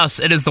December with us.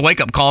 It is the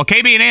Wake Up Call.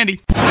 KB and Andy.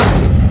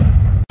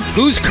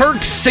 Who's Curt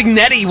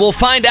Cignetti? We'll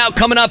find out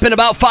coming up in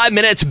about 5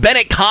 minutes.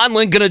 Bennett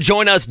Conlin going to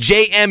join us,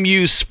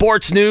 JMU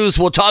Sports News.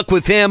 We'll talk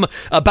with him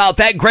about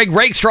that. Greg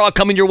Rakestraw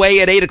coming your way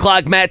at 8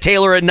 o'clock, Matt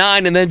Taylor at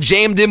 9, and then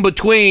jammed in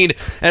between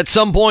at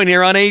some point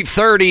here on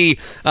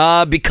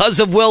 8:30 because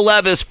of Will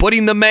Levis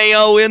putting the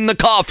mayo in the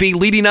coffee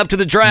leading up to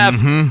the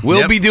draft.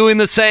 We'll be doing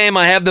the same.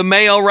 I have the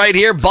mayo right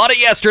here. Bought it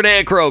yesterday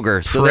at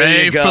Kroger. So pray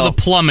there you go. for the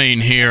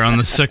plumbing here on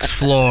the 6th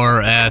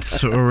floor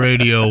at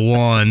Radio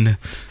 1.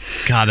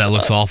 God, that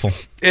looks awful.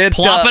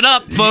 Plop it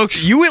up,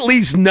 folks. You at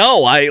least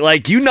know.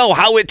 You know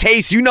how it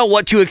tastes. You know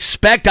what to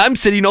expect. I'm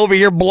sitting over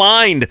here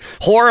blind,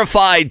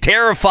 horrified,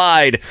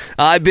 terrified.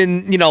 I've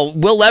been,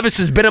 Will Levis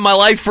has been in my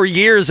life for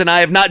years, and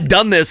I have not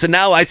done this, and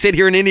now I sit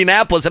here in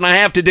Indianapolis, and I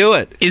have to do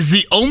it. Is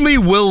the only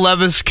Will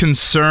Levis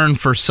concern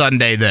for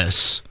Sunday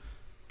this?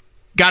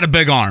 Got a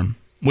big arm.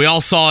 We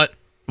all saw it,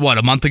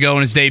 a month ago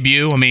in his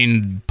debut? I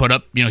mean, put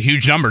up,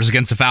 huge numbers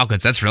against the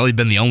Falcons. That's really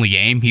been the only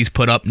game he's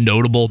put up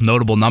notable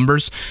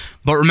numbers.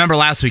 But remember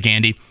last week,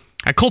 Andy,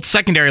 Colts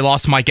secondary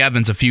lost Mike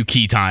Evans a few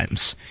key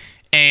times.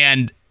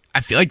 And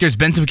I feel like there's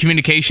been some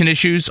communication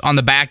issues on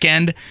the back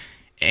end.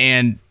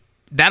 And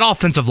that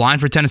offensive line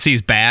for Tennessee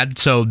is bad.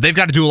 So they've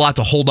got to do a lot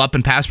to hold up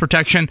in pass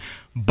protection.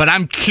 But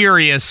I'm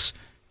curious,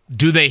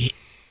 they're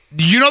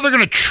going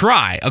to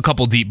try a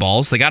couple deep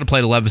balls. They got to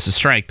play to Levis'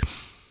 strength.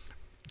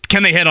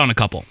 Can they hit on a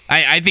couple?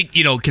 I think,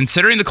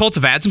 considering the Colts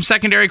have had some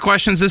secondary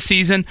questions this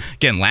season,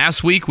 again,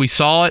 last week we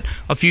saw it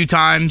a few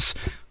times.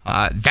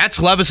 That's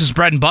Levis's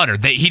bread and butter.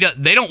 They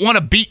don't want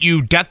to beat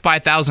you death by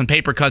 1,000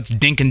 paper cuts,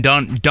 dunking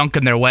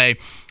their way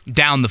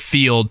down the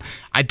field.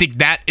 I think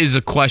that is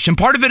a question.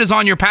 Part of it is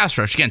on your pass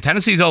rush. Again,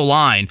 Tennessee's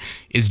O-line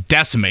is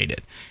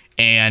decimated.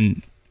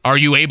 And are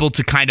you able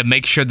to kind of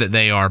make sure that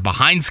they are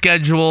behind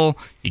schedule?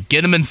 You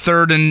get them in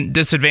third and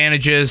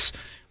disadvantages.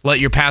 Let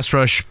your pass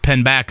rush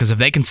pin back, because if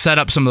they can set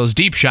up some of those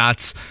deep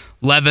shots,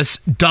 Levis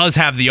does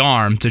have the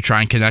arm to try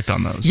and connect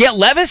on those. Yeah,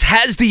 Levis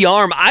has the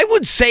arm. I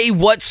would say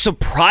what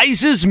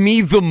surprises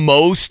me the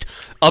most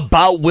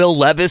about Will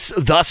Levis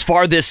thus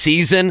far this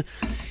season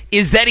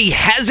is that he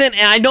hasn't,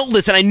 and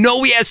I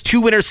know he has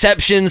 2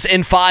 interceptions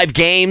in 5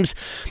 games,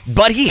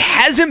 but he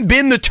hasn't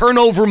been the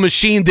turnover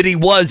machine that he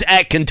was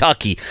at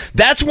Kentucky.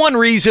 That's one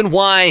reason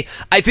why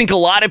I think a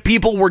lot of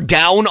people were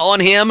down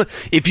on him.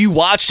 If you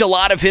watched a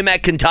lot of him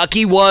at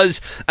Kentucky,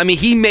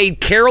 he made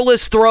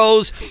careless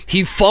throws,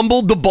 he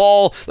fumbled the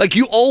ball, like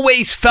you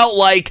always felt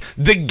like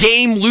the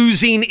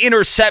game-losing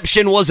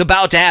interception was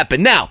about to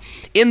happen. Now,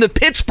 in the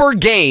Pittsburgh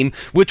game,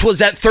 which was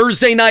that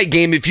Thursday night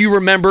game, if you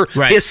remember,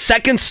 his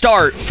second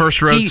start.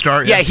 First road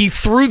start. Yeah, he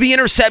threw the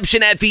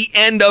interception at the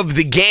end of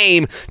the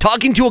game.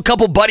 Talking to a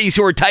couple buddies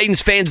who are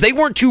Titans fans, they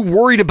weren't too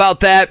worried about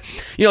that.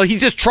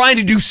 He's just trying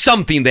to do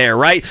something there,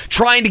 right?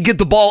 Trying to get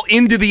the ball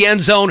into the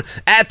end zone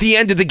at the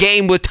end of the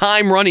game with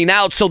time running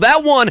out. So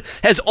that one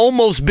has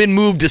almost been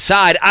moved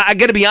aside. I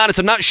got to be honest,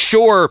 I'm not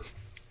sure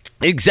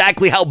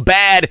exactly how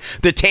bad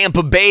the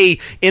Tampa Bay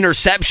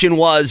interception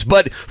was.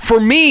 But for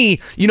me,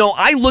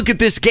 I look at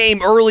this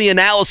game early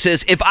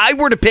analysis. If I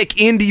were to pick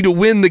Indy to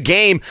win the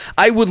game,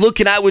 I would look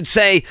and I would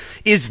say,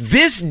 is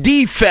this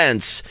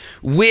defense,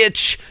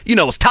 which,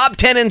 is top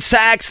 10 in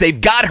sacks,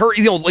 they've got her,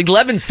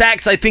 11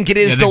 sacks, I think it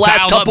is, the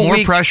last couple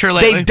weeks.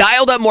 They've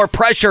dialed up more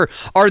pressure.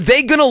 Are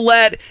they going to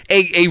let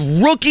a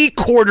rookie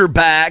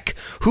quarterback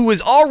who is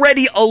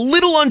already a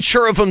little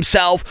unsure of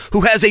himself,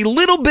 who has a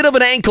little bit of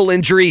an ankle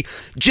injury,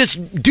 just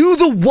do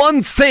the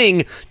one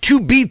thing to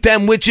beat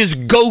them, which is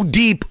go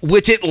deep,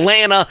 which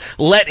Atlanta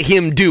let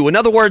him do? In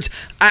other words,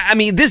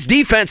 this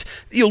defense,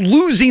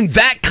 losing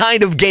that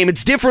kind of game,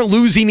 it's different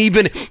losing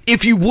even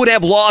if you would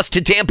have lost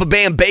to Tampa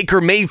Bay and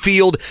Baker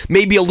Mayfield,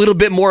 maybe a little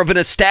bit more of an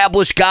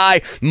established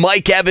guy.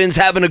 Mike Evans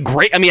having a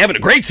great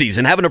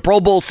season, having a Pro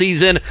Bowl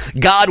season.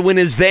 Godwin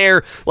is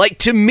there.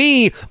 To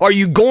me, are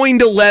you going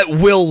to let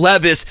Will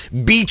Levis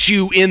beat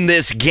you in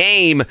this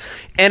game?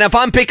 And if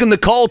I'm picking the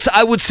Colts,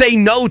 I would say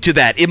no to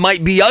that. It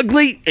might be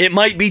ugly, it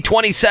might be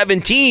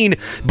 2017,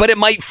 but it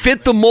might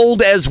fit the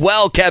mold as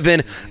well,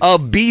 Kevin,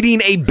 of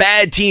beating a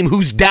bad team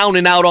who's down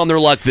and out on their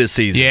luck this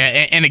season.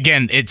 Yeah, and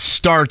again, it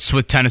starts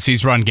with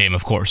Tennessee's run game,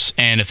 of course.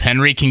 And if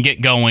Henry can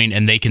get going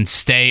and they can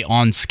stay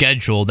on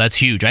schedule, that's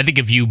huge. I think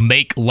if you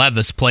make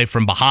Levis play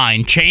from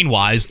behind,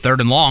 chain-wise,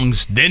 third and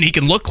longs, then he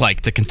can look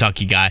like the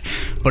Kentucky guy.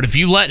 But if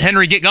you let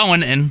Henry get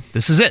going, and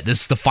this is it.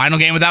 This is the final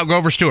game without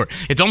Grover Stewart.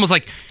 It's almost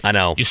like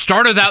you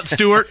started without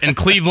Stewart and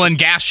Cleveland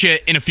gassed you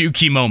in a few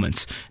key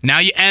moments. Now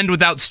you end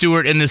without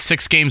Stewart in this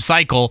 6-game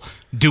cycle.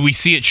 Do we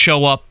see it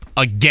show up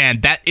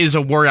again? That is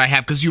a worry I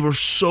have because you were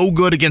so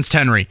good against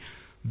Henry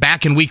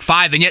back in week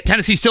 5, and yet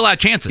Tennessee still had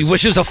chances. You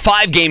wish it was a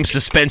 5-game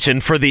suspension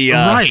for the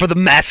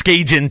mask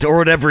agent or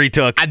whatever he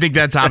took. I think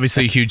that's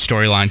obviously a huge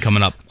storyline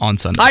coming up on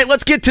Sunday. All right,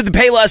 let's get to the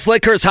Payless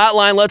Liquors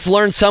hotline. Let's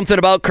learn something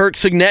about Curt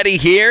Cignetti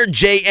here.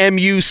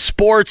 JMU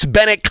Sports.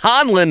 Bennett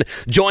Conlon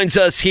joins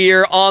us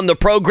here on the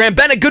program.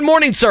 Bennett, good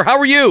morning, sir. How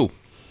are you?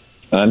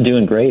 I'm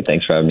doing great.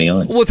 Thanks for having me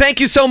on. Well,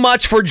 thank you so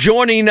much for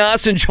joining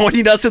us in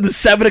the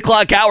 7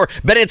 o'clock hour.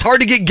 But it's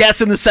hard to get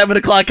guests in the 7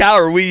 o'clock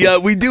hour.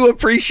 We do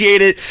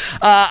appreciate it.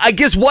 I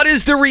guess, what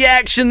is the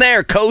reaction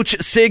there? Coach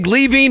Sig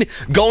leaving,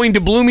 going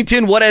to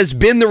Bloomington. What has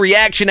been the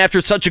reaction after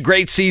such a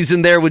great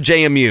season there with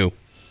JMU?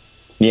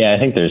 Yeah, I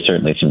think there's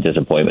certainly some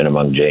disappointment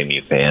among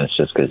JMU fans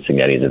just because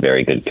Cignetti is a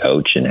very good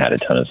coach and had a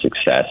ton of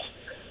success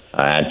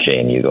at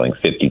JMU, going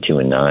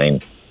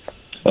 52-9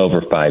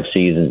 over 5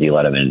 seasons. He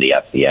led them into the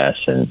FBS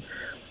and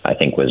I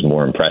think was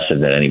more impressive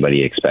than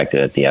anybody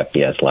expected at the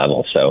FBS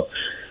level. So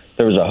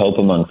there was a hope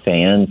among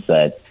fans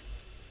that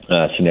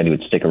Cignetti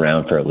would stick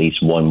around for at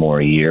least one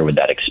more year with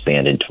that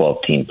expanded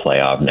 12-team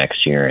playoff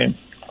next year and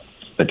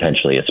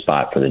potentially a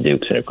spot for the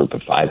Dukes in a group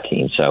of 5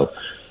 teams. So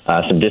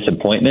some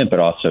disappointment, but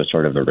also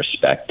sort of a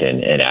respect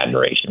and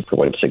admiration for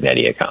what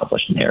Cignetti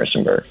accomplished in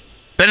Harrisonburg.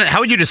 Bennett,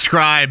 how would you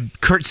describe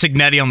Curt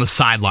Cignetti on the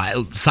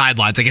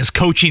sidelines? I guess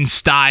coaching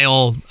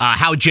style,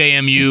 how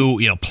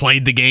JMU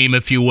played the game,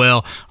 if you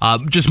will,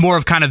 just more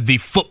of kind of the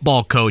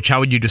football coach.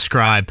 How would you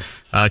describe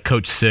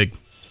Coach Sig?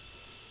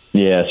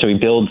 Yeah, so he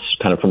builds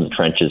kind of from the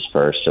trenches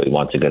first. So he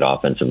wants a good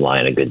offensive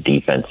line, a good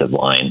defensive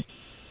line.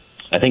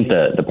 I think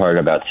the part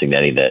about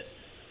Cignetti that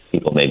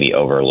people maybe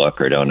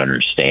overlook or don't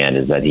understand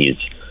is that he's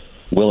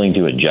willing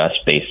to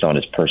adjust based on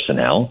his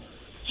personnel.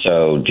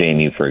 So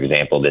JMU, for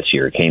example, this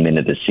year came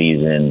into the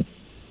season,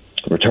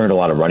 returned a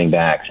lot of running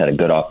backs, had a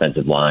good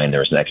offensive line.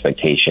 There was an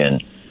expectation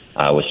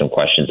with some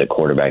questions at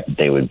quarterback that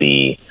they would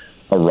be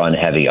a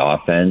run-heavy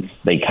offense.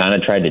 They kind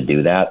of tried to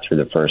do that through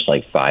the first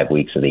 5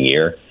 weeks of the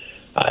year.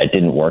 It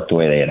didn't work the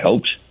way they had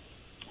hoped.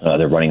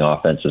 Their running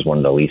offense is one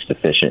of the least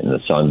efficient in the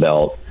Sun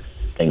Belt.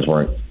 They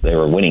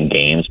were winning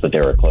games, but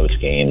they were close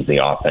games. The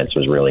offense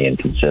was really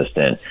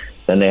inconsistent.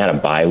 Then they had a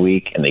bye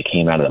week, and they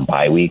came out of the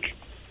bye week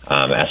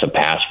as a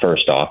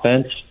pass-first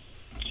offense.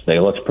 They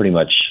looked pretty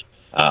much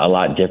a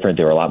lot different.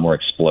 They were a lot more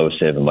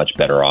explosive, a much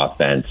better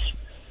offense.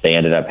 They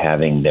ended up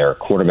having their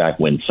quarterback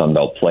win Sun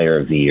Belt Player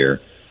of the Year,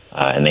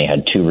 and they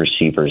had 2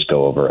 receivers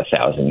go over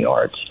 1,000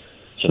 yards.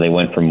 So they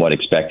went from what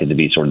expected to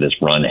be sort of this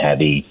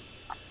run-heavy,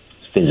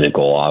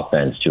 physical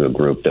offense to a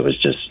group that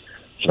was just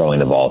throwing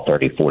the ball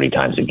 30, 40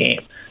 times a game.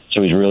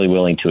 So he's really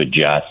willing to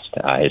adjust.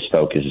 His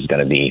focus is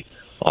going to be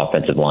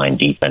offensive line,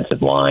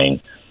 defensive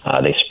line.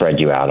 They spread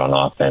you out on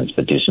offense,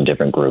 but do some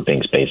different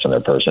groupings based on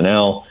their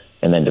personnel.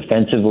 And then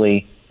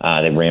defensively,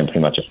 they ran pretty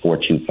much a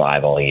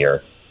 4-2-5 all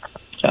year.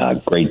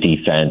 Great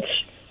defense.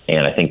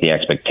 And I think the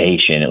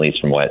expectation, at least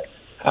from what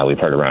we've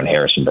heard around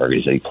Harrisonburg,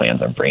 is that he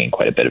plans on bringing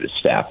quite a bit of his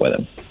staff with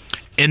him.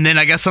 And then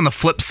I guess on the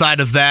flip side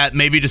of that,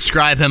 maybe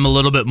describe him a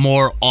little bit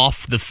more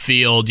off the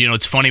field.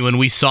 It's funny when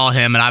we saw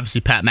him, and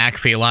obviously Pat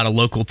McAfee, a lot of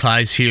local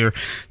ties here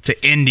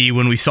to Indy,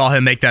 when we saw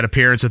him make that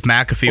appearance with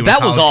McAfee when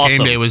that was College awesome.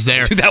 Game Day was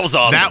there. Dude, that was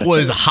awesome. That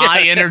was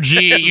high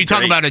energy. You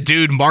talk about a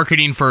dude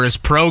marketing for his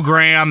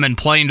program and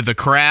playing to the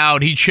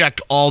crowd. He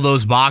checked all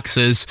those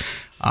boxes.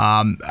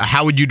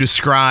 How would you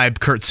describe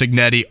Curt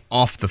Cignetti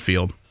off the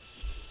field?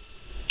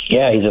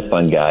 Yeah, he's a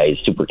fun guy. He's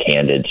super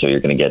candid, so you're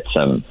going to get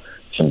some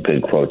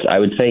good quotes. I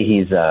would say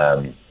he's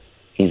a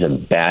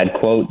bad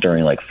quote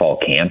during fall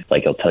camp.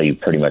 He'll tell you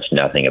pretty much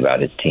nothing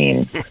about his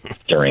team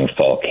during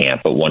fall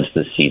camp. But once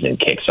the season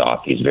kicks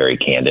off, he's very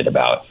candid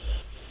about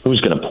who's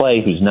going to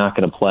play, who's not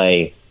going to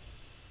play,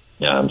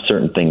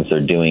 certain things they're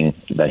doing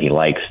that he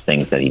likes,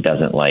 things that he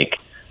doesn't like.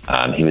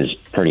 He was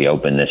pretty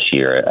open this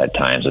year at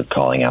times with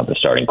calling out the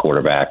starting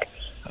quarterback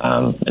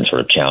and sort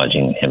of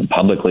challenging him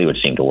publicly,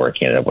 which seemed to work.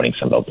 He ended up winning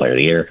Sun Belt Player of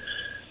the Year.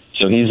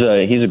 So he's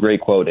a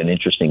great quote, an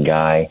interesting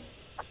guy.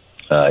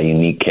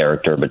 Unique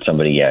character, but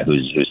somebody,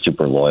 who's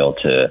super loyal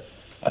to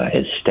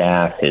his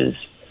staff,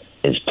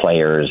 his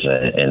players,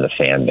 and the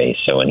fan base.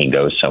 So when he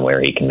goes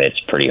somewhere, he commits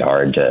pretty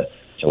hard to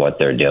what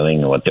they're doing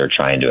and what they're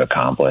trying to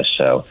accomplish.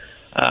 So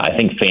I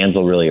think fans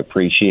will really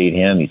appreciate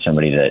him. He's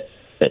somebody that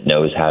that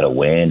knows how to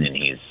win, and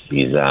he's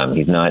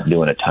not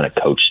doing a ton of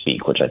coach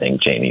speak, which I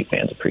think JMU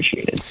fans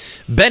appreciated.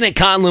 Bennett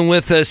Conlon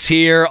with us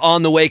here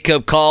on the Wake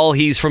Up Call.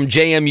 He's from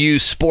JMU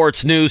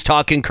Sports News,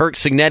 talking Curt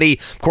Cignetti,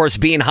 of course,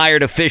 being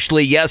hired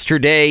officially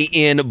yesterday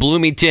in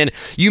Bloomington.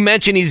 You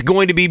mentioned he's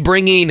going to be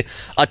bringing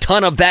a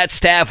ton of that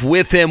staff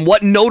with him.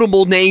 What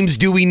notable names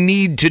do we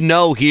need to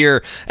know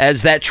here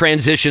as that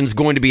transition is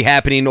going to be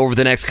happening over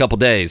the next couple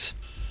days?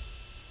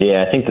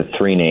 Yeah, I think the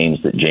three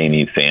names that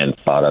JMU fans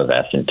thought of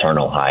as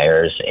internal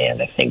hires, and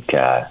I think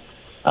the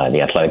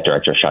athletic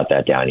director shot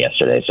that down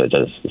yesterday, so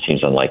it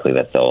seems unlikely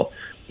that they'll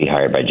be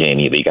hired by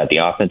JMU. But you got the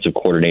offensive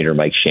coordinator,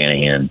 Mike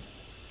Shanahan,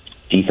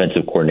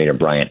 defensive coordinator,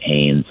 Bryant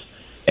Haynes,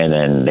 and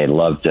then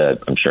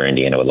I'm sure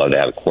Indiana would love to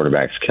have a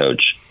quarterbacks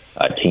coach,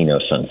 Tino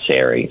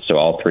Sunseri. So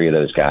all three of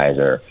those guys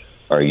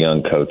are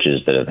young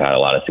coaches that have had a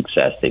lot of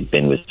success. They've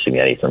been with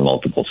Cignetti for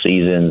multiple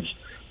seasons.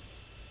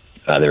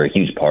 They're a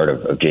huge part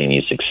of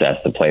JMU's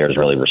success. The players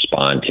really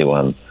respond to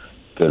them.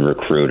 Good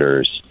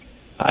recruiters.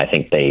 I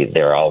think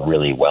they're all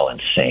really well in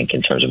sync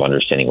in terms of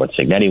understanding what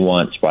Cignetti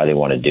wants, why they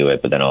want to do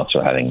it, but then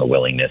also having a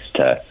willingness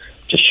to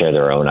share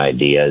their own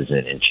ideas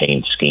and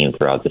change scheme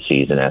throughout the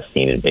season as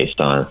needed based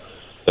on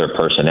their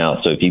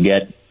personnel. So if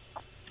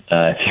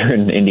you're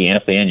an Indiana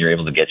fan, you're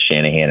able to get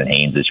Shanahan and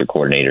Haynes as your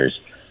coordinators,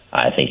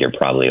 I think you're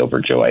probably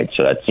overjoyed.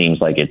 So that seems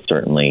like it's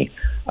certainly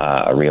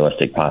a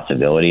realistic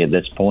possibility at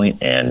this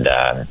point. And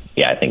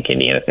I think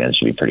Indiana fans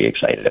should be pretty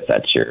excited if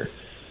that's your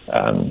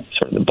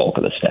sort of the bulk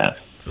of the staff.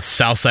 The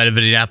south side of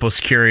Indianapolis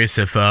curious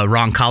if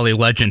Roncalli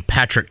legend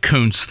Patrick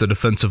Kuntz, the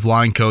defensive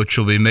line coach,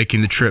 will be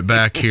making the trip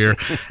back here.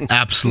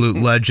 Absolute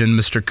legend,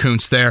 Mr.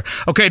 Kuntz there.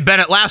 Okay,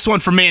 Bennett, last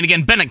one for me. And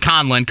again, Bennett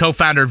Conlon,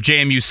 co-founder of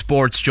JMU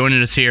Sports,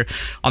 joining us here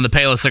on the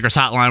Payless Liquors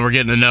Hotline. We're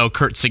getting to know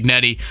Curt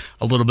Cignetti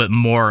a little bit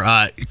more.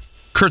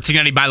 Curt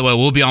Cignetti, by the way,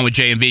 will be on with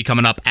JMV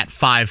coming up at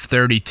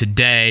 5:30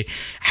 today.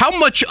 How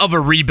much of a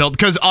rebuild,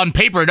 because on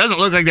paper it doesn't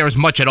look like there was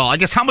much at all, I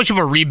guess how much of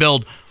a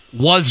rebuild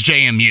was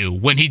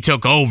JMU when he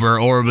took over?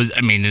 Or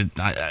it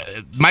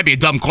might be a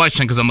dumb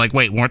question because I'm like,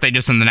 wait, weren't they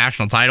just in the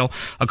national title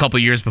a couple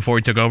of years before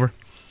he took over?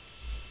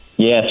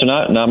 Yeah, so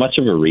not much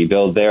of a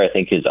rebuild there. I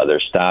think his other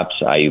stops,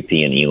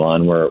 IUP and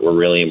Elon, were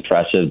really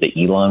impressive. The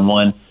Elon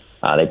one,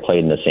 they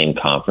played in the same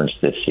conference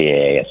this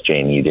CAA as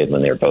JMU did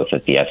when they were both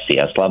at the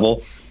FCS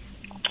level.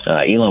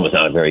 Elon was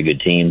not a very good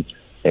team.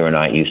 They were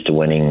not used to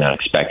winning, not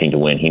expecting to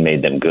win. He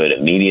made them good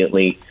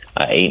immediately.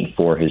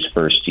 8-4 his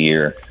first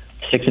year.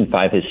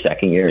 6-5 his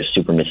second year is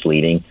super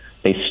misleading.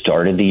 They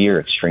started the year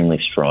extremely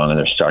strong, and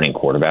their starting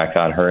quarterback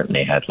got hurt, and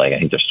they had I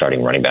think their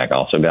starting running back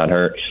also got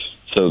hurt.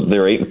 So they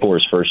were 8-4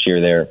 his first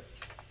year there,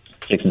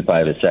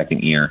 6-5 his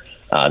second year.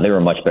 They were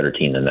a much better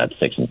team than that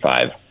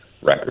 6-5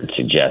 record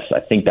suggests. I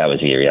think that was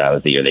the year. That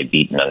was the year they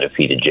beat an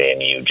undefeated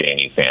JMU.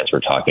 JMU fans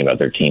were talking about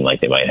their team like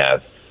they might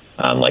have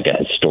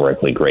a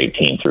historically great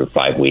team through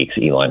 5 weeks.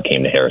 Elon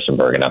came to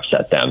Harrisonburg and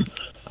upset them.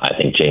 I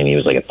think JMU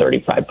was like a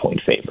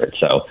 35-point favorite.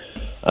 So,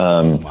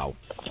 wow.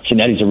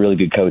 Cignetti's a really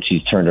good coach.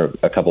 He's turned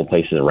a couple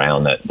places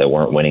around that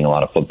weren't winning a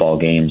lot of football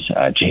games.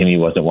 JMU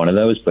wasn't one of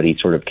those, but he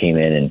sort of came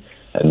in and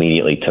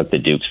immediately took the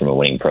Dukes from a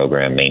winning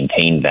program,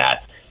 maintained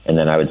that. And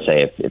then I would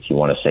say if you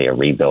want to say a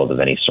rebuild of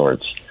any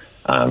sorts,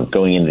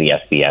 going into the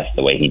FBS,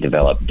 the way he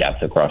developed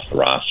depth across the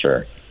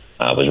roster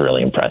was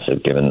really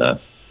impressive given the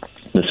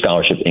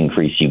scholarship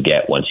increase you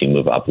get once you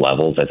move up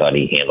levels. I thought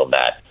he handled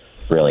that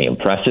really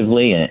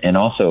impressively and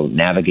also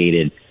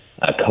navigated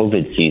a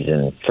COVID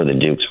season for the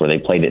Dukes where they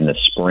played it in the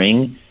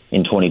spring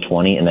in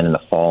 2020 and then in the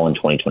fall in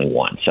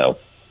 2021. So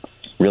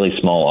really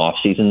small off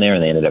season there,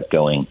 and they ended up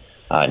going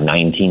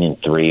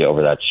 19-3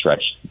 over that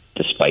stretch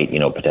despite,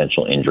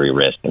 potential injury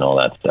risk and all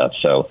that stuff.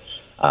 So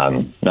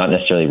not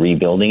necessarily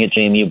rebuilding at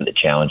JMU, but the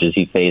challenges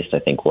he faced, I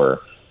think,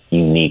 were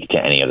unique to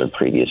any other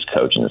previous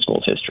coach in the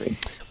school's history.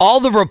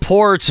 All the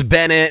reports,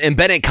 Bennett, and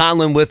Bennett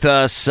Conlon with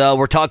us,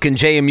 we're talking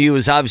JMU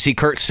as obviously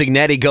Curt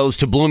Cignetti goes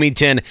to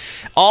Bloomington.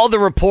 All the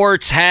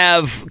reports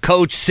have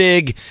Coach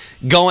Sig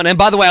going, and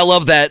by the way, I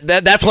love that.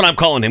 That's what I'm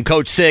calling him,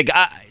 Coach Sig.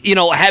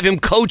 Have him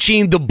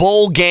coaching the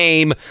bowl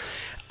game.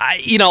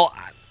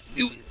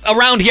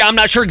 Around here, I'm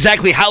not sure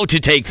exactly how to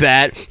take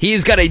that.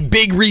 He's got a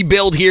big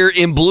rebuild here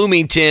in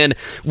Bloomington.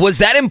 Was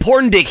that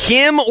important to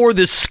him or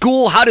the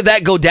school? How did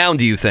that go down,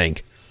 do you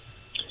think?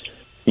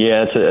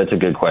 Yeah, that's a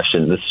good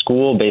question. The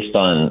school, based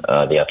on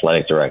the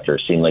athletic director,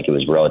 seemed like it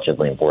was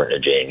relatively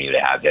important to JMU to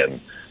have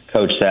him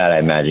coach that. I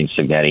imagine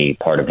Cignetti,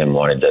 part of him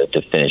wanted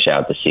to finish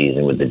out the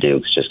season with the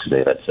Dukes just because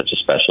they've had such a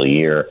special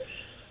year.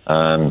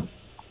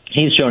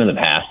 He's shown in the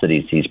past that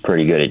he's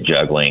pretty good at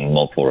juggling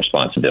multiple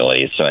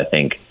responsibilities. So I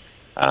think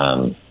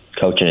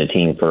coaching a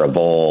team for a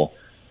bowl,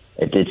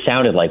 it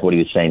sounded like what he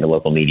was saying to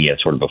local media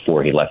sort of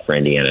before he left for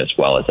Indiana as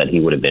well, is that he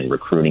would have been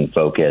recruiting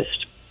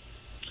focused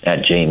at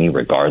JMU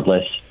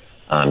regardless.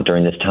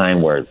 During this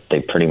time where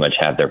they pretty much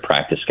have their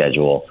practice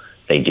schedule,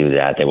 they do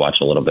that. They watch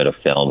a little bit of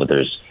film, but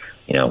there's,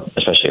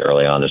 especially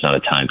early on, there's not a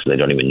time because they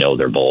don't even know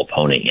their bowl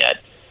opponent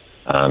yet.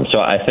 So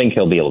I think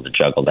he'll be able to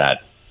juggle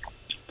that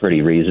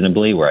pretty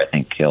reasonably, where I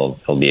think he'll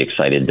be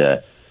excited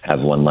to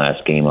have one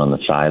last game on the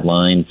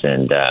sidelines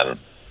and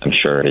I'm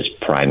sure his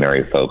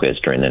primary focus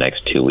during the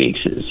next 2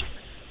 weeks is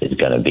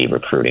going to be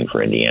recruiting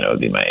for Indiana, would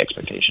be my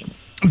expectation.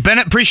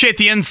 Bennett, appreciate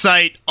the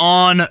insight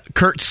on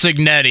Curt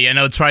Cignetti. I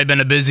know it's probably been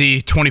a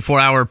busy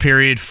 24-hour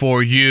period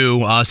for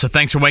you, so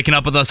thanks for waking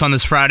up with us on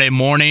this Friday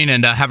morning,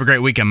 and have a great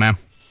weekend, man.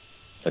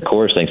 Of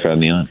course. Thanks for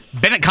having me on.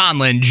 Bennett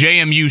Conlin,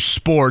 JMU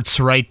Sports,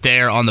 right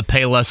there on the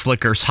Payless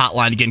Liquors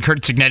hotline. Again,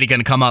 Curt Cignetti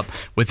going to come up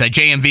with a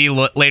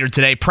JMV later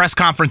today. Press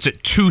conference at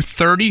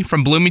 2:30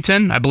 from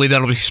Bloomington. I believe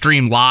that'll be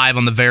streamed live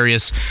on the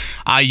various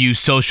IU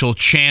social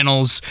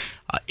channels.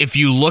 If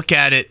you look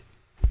at it,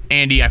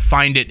 Andy, I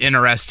find it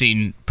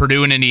interesting.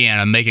 Purdue and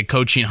Indiana make a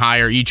coaching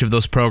hire each of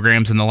those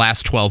programs in the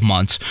last 12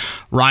 months.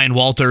 Ryan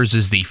Walters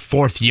is the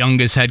fourth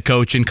youngest head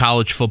coach in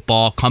college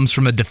football, comes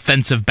from a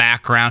defensive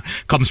background,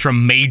 comes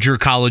from major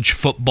college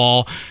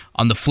football.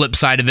 On the flip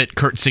side of it,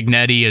 Curt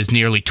Cignetti is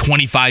nearly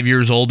 25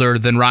 years older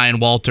than Ryan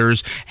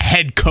Walters,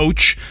 head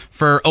coach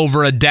for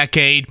over a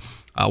decade.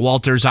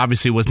 Walters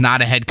obviously was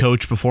not a head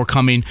coach before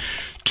coming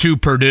to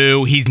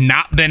Purdue. He's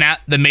not been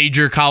at the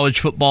major college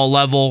football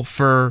level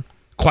for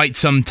quite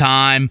some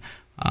time.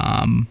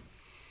 I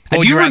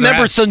do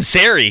remember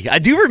Sunseri. I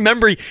do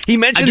remember he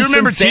mentioned I do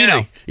remember Sunseri.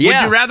 Tino.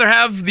 Yeah. Would you rather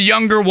have the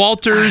younger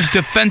Walters,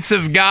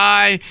 defensive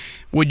guy?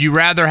 Would you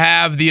rather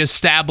have the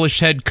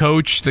established head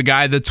coach, the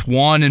guy that's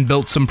won and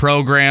built some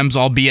programs,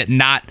 albeit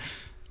not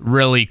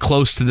really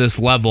close to this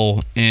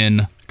level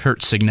in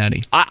Curt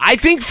Cignetti? I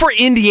think for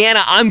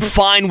Indiana, I'm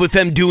fine with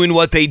them doing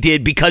what they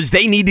did because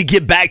they need to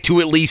get back to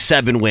at least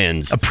 7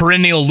 wins. A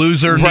perennial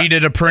loser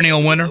needed a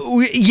perennial winner?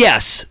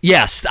 Yes.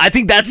 I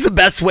think that's the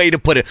best way to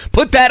put it.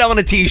 Put that on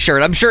a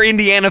T-shirt. I'm sure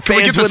Indiana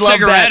fans would love that. Can we get the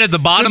cigarette at the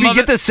bottom of it?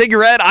 Get the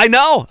cigarette. I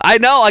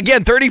know.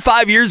 Again,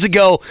 35 years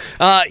ago,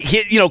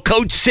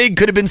 Coach Sig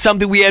could have been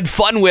something we had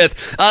fun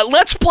with.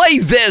 Let's play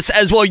this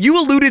as well. You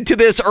alluded to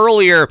this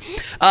earlier.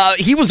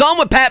 He was on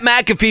with Pat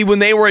McAfee when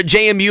they were at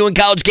JMU and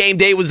College Game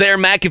Day was there.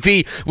 McAfee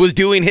was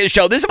doing his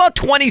show. This is about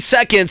 20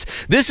 seconds.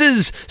 This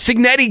is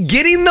Cignetti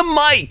getting the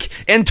mic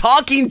and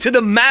talking to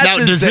the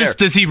masses. Now,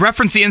 does he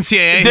reference the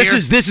NCAA This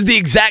here? is the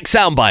exact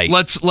soundbite.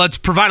 Let's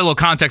provide a little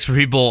context for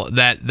people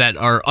that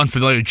are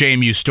unfamiliar with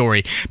JMU's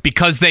story.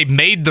 Because they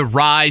made the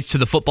rise to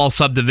the football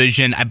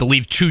subdivision, I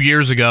believe 2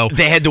 years ago.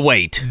 They had to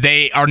wait.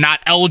 They are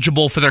not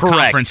eligible for their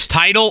conference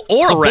title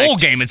or a bowl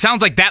game. It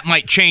sounds like that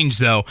might change,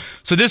 though.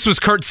 So this was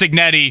Curt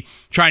Cignetti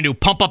trying to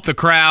pump up the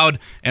crowd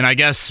and I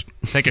guess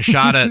take a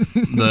shot at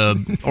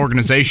the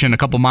organization a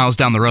couple miles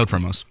down the road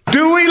from us.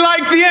 Do we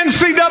like the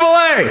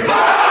NCAA?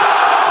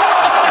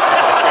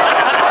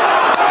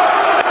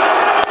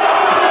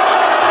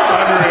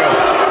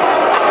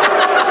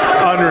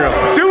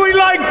 Unreal. Do we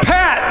like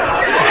Pat?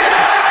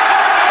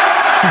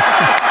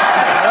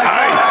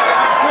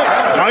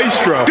 Nice.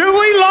 Maestro. Do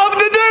we love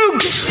the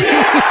Dukes? Do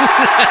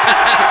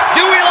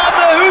we love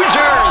the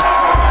Hoosiers?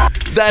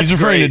 That's He's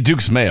referring to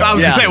Duke's Mayo. I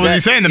was going to say, was he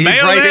saying the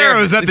Mayo right there, there. or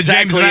was that the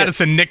Exactly James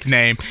Madison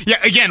nickname? Yeah,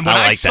 again, when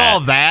I saw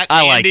that,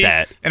 I like Andy,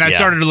 that. And I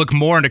started to look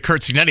more into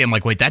Curt Cignetti, I'm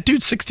like, wait, that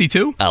dude's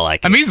 62? I like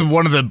it. I mean, he's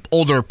one of the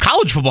older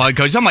college football head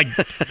coaches. I'm like,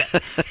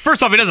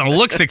 first off, he doesn't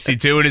look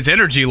 62, and his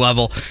energy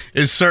level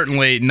is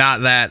certainly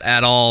not that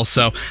at all.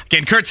 So,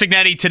 again, Curt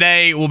Cignetti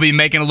today will be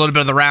making a little bit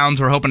of the rounds.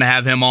 We're hoping to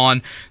have him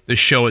on the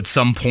show at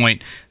some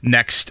point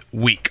next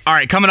week. All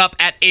right, coming up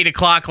at 8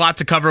 o'clock, lot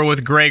to cover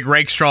with Greg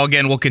Rakestraw.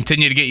 Again, we'll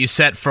continue to get you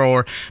set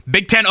for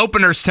Big Ten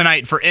openers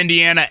tonight for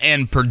Indiana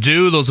and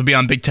Purdue. Those will be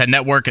on Big Ten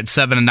Network at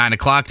 7 and 9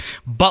 o'clock.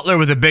 Butler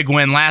with a big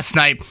win last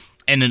night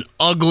and an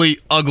ugly,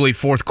 ugly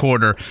fourth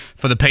quarter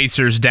for the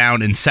Pacers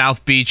down in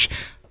South Beach.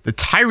 The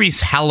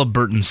Tyrese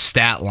Halliburton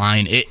stat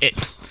line,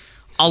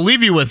 I'll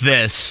leave you with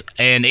this,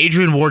 and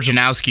Adrian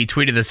Wojnarowski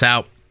tweeted this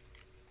out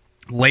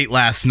late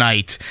last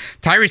night.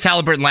 Tyrese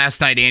Halliburton last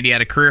night, Andy,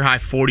 had a career-high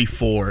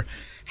 44.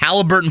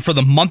 Halliburton for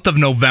the month of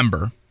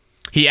November,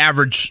 he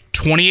averaged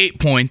 28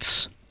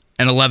 points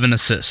and 11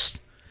 assists.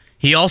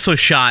 He also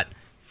shot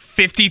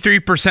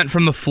 53%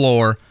 from the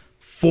floor,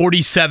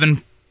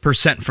 47%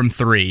 from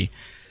three.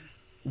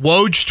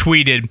 Woj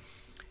tweeted,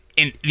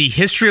 in the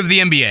history of the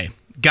NBA,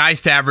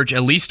 guys to average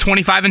at least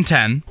 25 and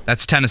 10,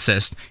 that's 10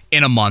 assists,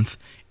 in a month,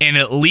 and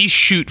at least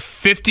shoot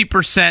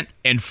 50%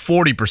 and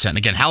 40%.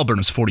 Again, Halliburton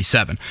was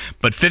 47,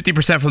 but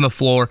 50% from the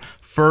floor,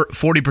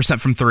 40%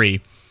 from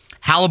three.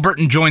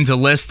 Halliburton joins a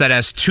list that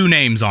has 2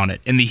 names on it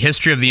in the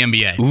history of the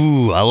NBA.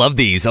 Ooh, I love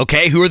these.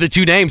 Okay, who are the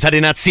 2 names? I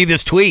did not see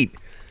this tweet.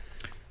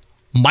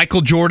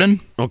 Michael Jordan.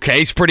 Okay,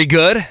 he's pretty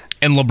good.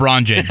 And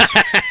LeBron James.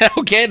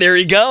 Okay, there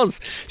he goes.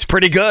 He's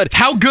pretty good.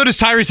 How good is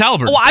Tyrese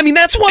Halliburton? Well, I mean,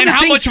 that's one of the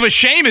things. And how much of a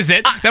shame is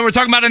it that we're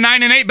talking about a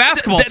 9-8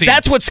 basketball team?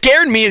 That's what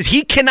scared me is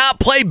he cannot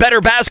play better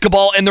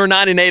basketball, and they're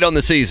 9-8 on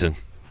the season.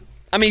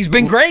 I mean, he's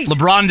been great.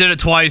 LeBron did it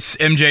twice.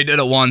 MJ did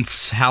it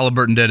once.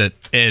 Halliburton did it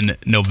in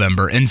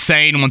November.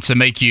 Insane wants to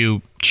make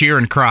you cheer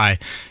and cry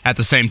at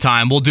the same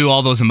time. We'll do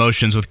all those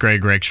emotions with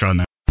Greg Rakestraw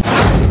now.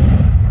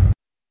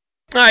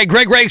 All right,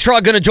 Greg Rakestraw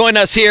going to join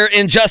us here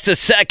in just a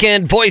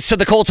second. Voice of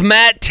the Colts,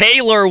 Matt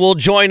Taylor, will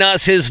join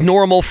us his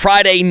normal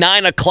Friday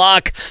 9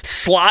 o'clock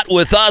slot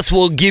with us.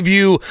 We'll give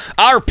you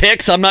our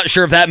picks. I'm not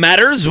sure if that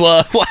matters.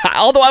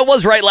 Although I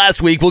was right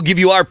last week, we'll give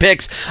you our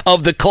picks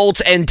of the Colts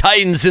and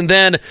Titans. And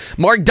then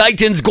Mark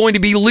Dighton's going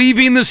to be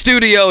leaving the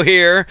studio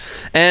here,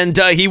 and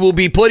he will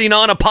be putting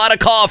on a pot of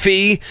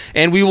coffee,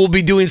 and we will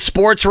be doing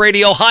sports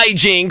radio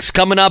hijinks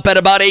coming up at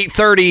about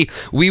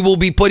 8:30. We will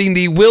be putting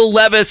the Will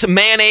Levis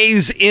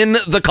mayonnaise in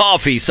the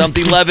coffee,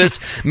 something Levis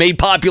made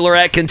popular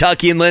at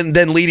Kentucky and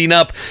then leading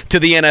up to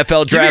the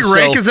NFL draft. You think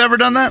Rake has ever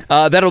done that?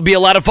 That'll be a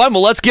lot of fun.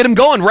 Well, let's get him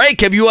going. Rake,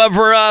 have you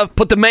ever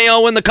put the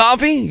mayo in the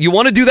coffee? You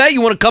want to do that?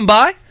 You want to come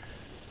by?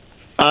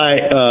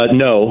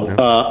 No.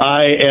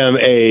 I am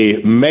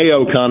a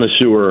mayo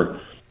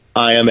connoisseur.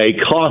 I am a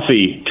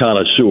coffee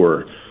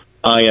connoisseur.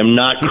 I am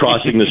not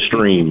crossing the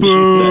streams. That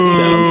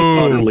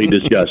sounds utterly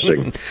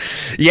disgusting.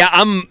 Yeah,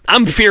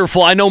 I'm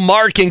fearful. I know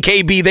Mark and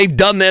KB, they've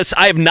done this.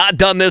 I have not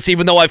done this,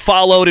 even though I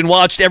followed and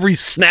watched every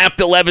snap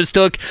that Levis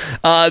took there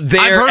I've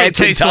heard at it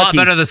tastes Kentucky. a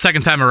lot better the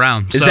second time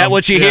around. Is that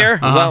what you hear?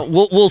 Uh-huh.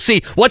 Well, we'll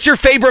see. What's your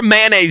favorite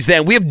mayonnaise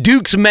then? We have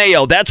Duke's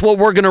Mayo. That's what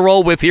we're going to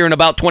roll with here in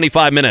about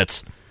 25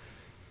 minutes.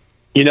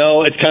 You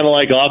know, it's kind of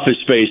like Office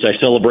Space. I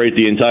celebrate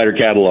the entire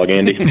catalog,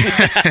 Andy. That's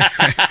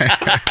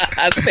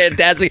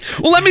fantastic.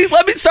 Well, let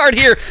me start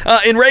here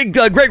in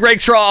Greg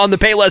Rakestraw on the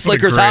Payless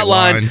Liquors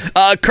hotline.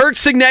 Curt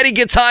Cignetti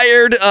gets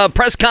hired.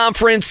 Press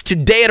conference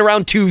today at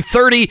around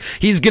 2:30.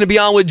 He's going to be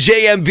on with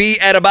JMV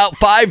at about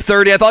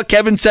 5:30. I thought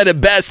Kevin said it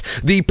best.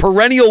 The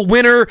perennial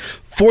winner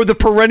for the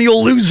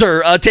perennial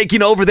loser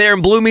taking over there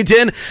in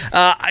Bloomington.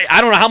 I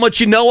don't know how much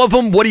you know of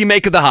him. What do you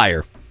make of the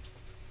hire?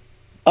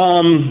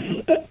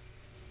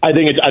 I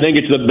think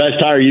it's the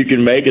best hire you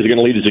can make. Is it going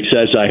to lead to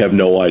success? I have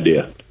no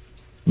idea,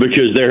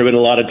 because there have been a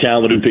lot of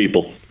talented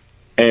people,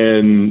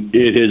 and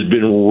it has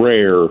been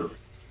rare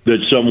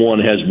that someone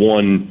has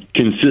won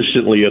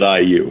consistently at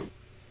IU.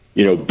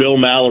 You know, Bill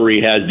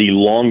Mallory has the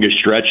longest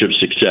stretch of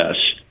success.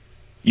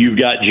 You've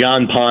got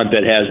John Pont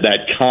that has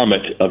that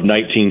comet of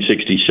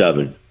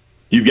 1967.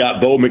 You've got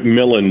Bo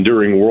McMillan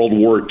during World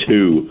War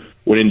II,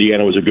 when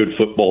Indiana was a good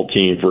football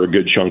team for a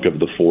good chunk of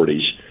the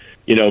 40s.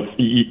 You know,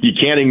 you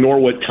can't ignore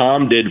what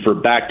Tom did for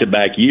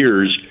back-to-back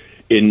years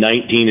in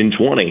 19 and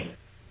 20.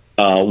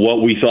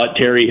 What we thought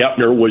Terry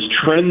Hepner was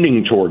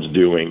trending towards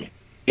doing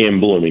in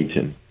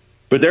Bloomington.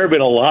 But there have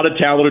been a lot of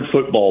talented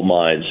football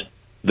minds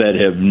that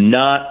have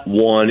not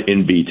won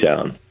in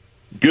B-Town.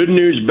 Good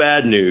news,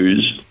 bad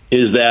news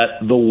is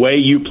that the way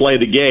you play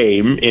the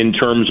game in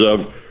terms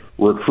of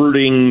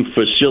recruiting,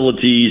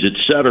 facilities,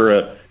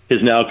 etc.,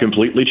 has now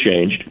completely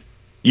changed.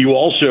 You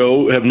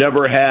also have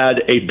never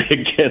had a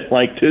Big Ten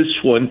like this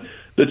one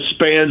that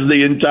spans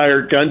the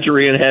entire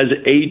country and has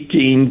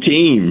 18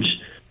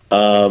 teams.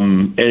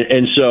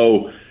 And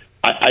so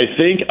I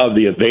think of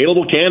the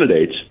available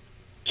candidates,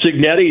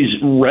 Cignetti's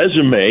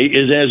resume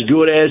is as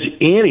good as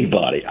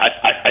anybody.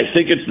 I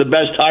think it's the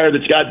best hire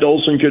that Scott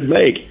Dolson could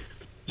make.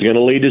 It's going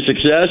to lead to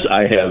success.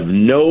 I have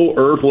no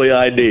earthly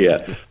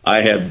idea.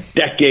 I have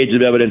decades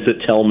of evidence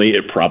that tell me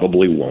it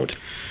probably won't.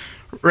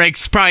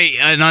 Rake's probably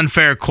an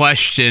unfair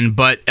question,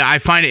 but I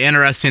find it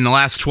interesting. The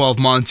last 12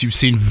 months, you've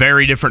seen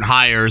very different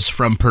hires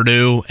from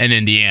Purdue and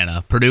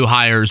Indiana. Purdue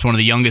hires one of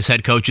the youngest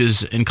head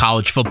coaches in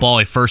college football,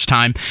 a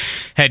first-time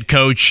head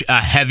coach, a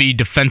heavy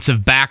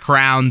defensive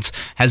background,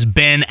 has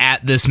been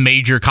at this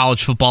major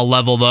college football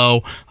level,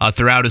 though,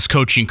 throughout his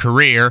coaching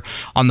career.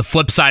 On the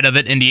flip side of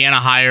it, Indiana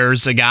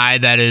hires a guy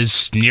that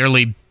is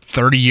nearly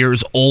 30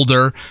 years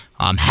older,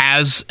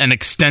 has an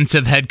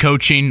extensive head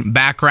coaching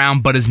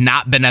background, but has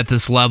not been at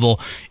this level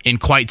in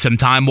quite some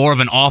time. More of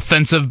an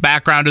offensive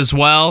background as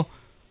well.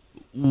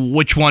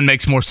 Which one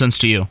makes more sense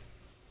to you?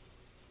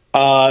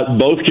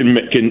 Both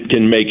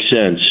can make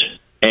sense.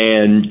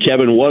 And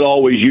Kevin, what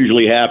always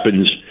usually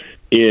happens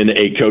in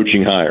a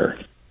coaching hire?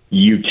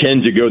 You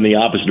tend to go in the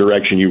opposite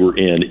direction you were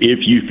in if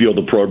you feel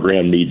the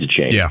program needs a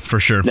change. Yeah,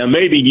 for sure. Now,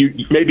 maybe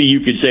you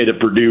could say that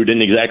Purdue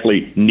didn't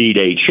exactly need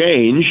a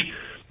change.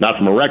 Not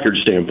from a record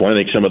standpoint. I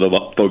think some of the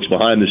folks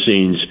behind the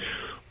scenes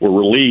were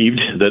relieved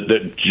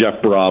that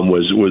Jeff Brom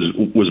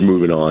was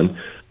moving on,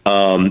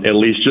 at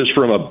least just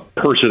from a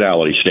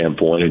personality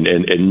standpoint,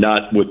 and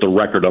not with the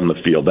record on the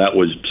field. That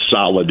was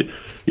solid,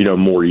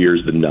 more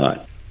years than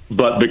not.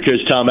 But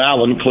because Tom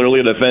Allen, clearly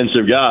a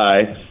defensive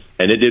guy,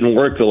 and it didn't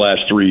work the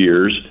last 3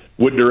 years,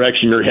 what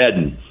direction you're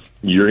heading?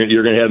 You're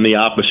going to head in the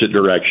opposite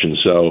direction.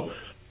 So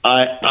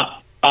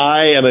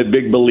I am a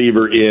big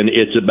believer in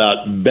it's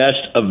about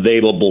best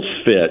available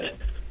fit.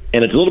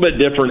 And it's a little bit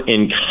different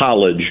in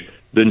college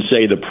than,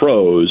 say, the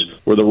pros,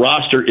 where the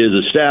roster is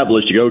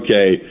established. You go,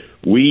 okay,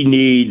 we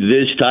need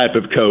this type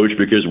of coach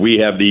because we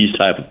have these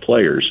type of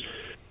players.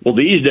 Well,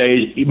 these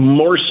days,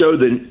 more so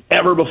than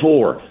ever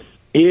before,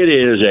 it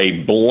is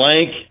a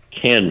blank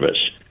canvas.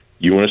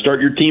 You want to start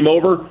your team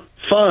over?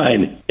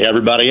 Fine.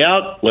 Everybody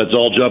out. Let's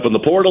all jump in the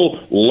portal.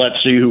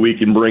 Let's see who we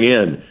can bring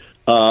in.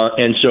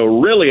 And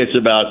so really it's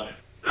about,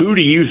 who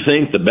do you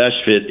think the best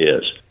fit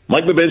is?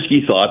 Mike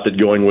Babinski thought that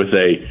going with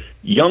a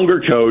younger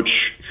coach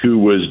who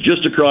was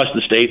just across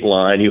the state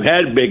line, who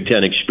had Big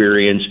Ten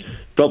experience,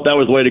 felt that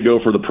was the way to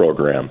go for the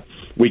program.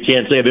 We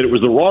can't say that it was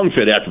the wrong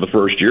fit after the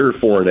first year,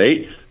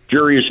 4-8.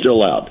 Jury is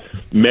still out.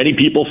 Many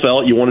people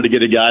felt you wanted to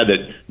get a guy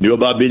that knew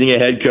about being a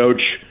head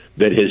coach,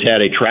 that has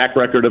had a track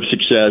record of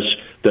success,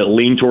 that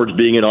leaned towards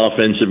being an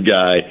offensive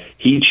guy.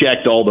 He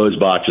checked all those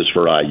boxes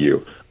for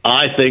IU.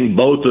 I think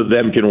both of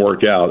them can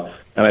work out,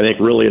 and I think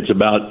really it's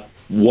about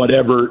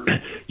whatever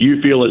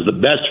you feel is the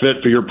best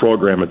fit for your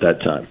program at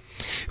that time.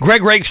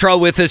 Greg Rakestraw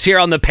with us here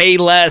on the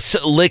Payless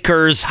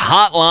Liquors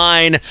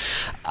hotline.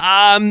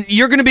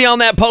 You're going to be on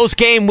that post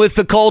game with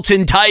the Colts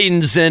and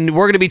Titans, and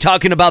we're going to be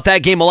talking about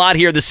that game a lot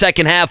here the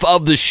second half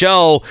of the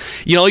show.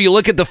 You know, you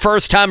look at the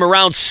first time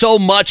around, so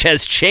much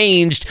has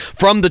changed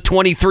from the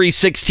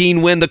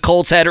 23-16 win the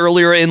Colts had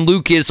earlier in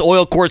Lucas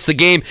Oil. Of course, the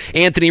game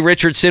Anthony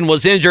Richardson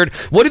was injured.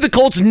 What do the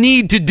Colts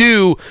need to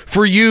do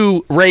for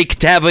you, Rake,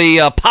 to have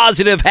a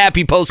positive,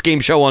 happy post game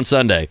show on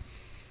Sunday?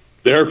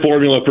 Their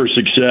formula for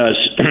success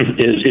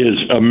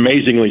is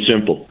amazingly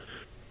simple.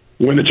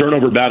 Win the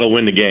turnover battle,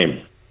 win the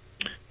game.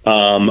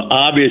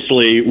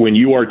 Obviously, when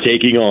you are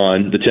taking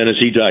on the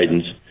Tennessee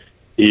Titans,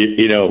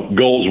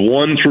 goals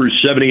 1 through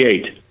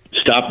 78,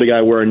 stop the guy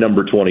wearing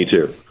number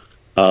 22.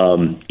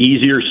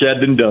 Easier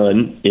said than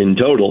done in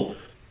total,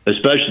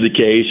 especially the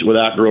case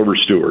without Grover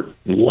Stewart.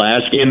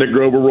 Last game that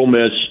Grover will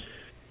miss,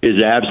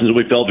 his absence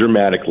we felt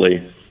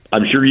dramatically.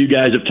 I'm sure you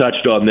guys have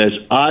touched on this.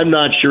 I'm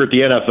not sure at the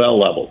NFL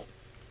level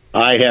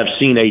I have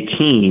seen a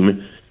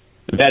team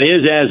that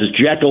is as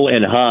Jekyll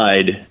and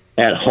Hyde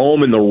at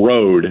home and the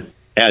road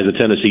as the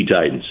Tennessee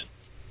Titans.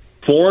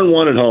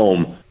 4-1 at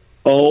home,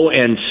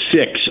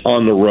 0-6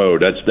 on the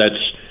road.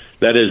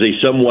 That is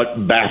a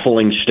somewhat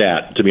baffling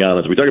stat, to be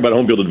honest. We talk about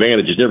home field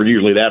advantage; it's never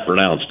usually that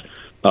pronounced.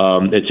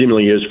 It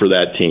seemingly is for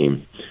that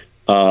team,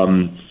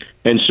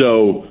 and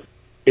so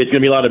it's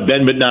going to be a lot of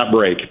bend but not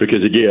break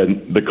because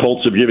again, the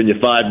Colts have given you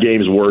 5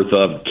 games worth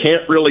of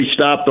can't really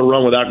stop the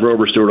run without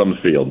Grover Stewart on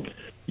the field.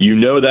 You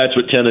know that's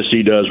what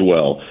Tennessee does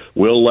well.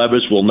 Will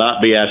Levis will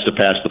not be asked to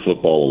pass the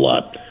football a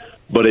lot.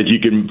 But if you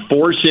can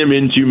force him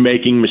into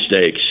making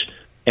mistakes,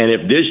 and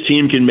if this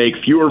team can make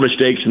fewer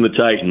mistakes than the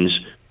Titans,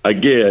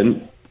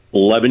 again,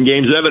 11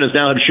 games of evidence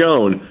now have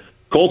shown,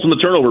 Colts in the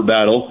turnover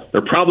battle,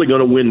 they're probably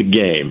going to win the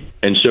game.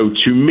 And so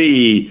to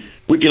me,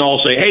 we can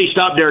all say, hey,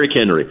 stop Derrick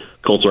Henry.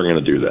 Colts aren't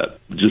going to do that.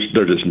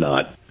 They're just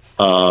not.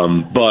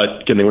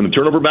 But can they win the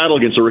turnover battle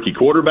against a rookie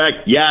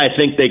quarterback? Yeah, I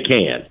think they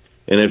can.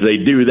 And if they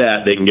do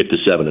that, they can get to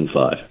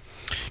 7-5.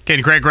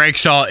 Okay, Greg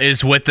Rakestraw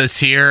is with us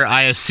here,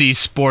 ISC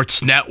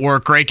Sports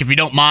Network. Greg, if you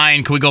don't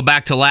mind, can we go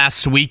back to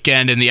last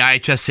weekend in the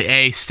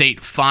IHSAA state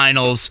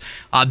finals?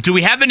 Do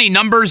we have any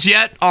numbers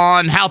yet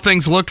on how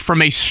things looked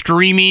from a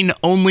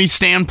streaming-only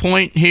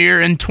standpoint here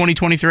in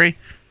 2023?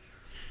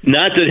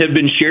 Not that have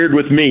been shared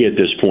with me at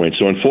this point,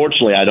 so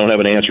unfortunately I don't have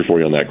an answer for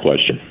you on that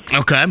question.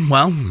 Okay,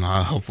 well,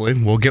 hopefully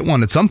we'll get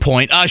one at some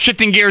point.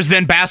 Shifting gears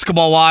then,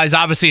 basketball-wise,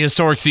 obviously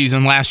historic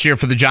season last year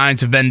for the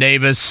Giants of Ben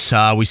Davis.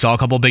 We saw a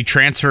couple big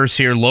transfers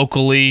here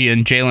locally,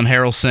 and Jalen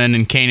Harrelson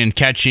and Kanan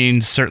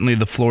Catchings. Certainly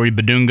the Flory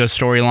Badunga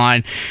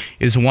storyline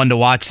is one to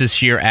watch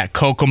this year at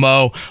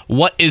Kokomo.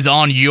 What is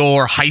on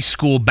your high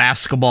school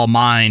basketball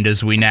mind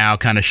as we now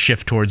kind of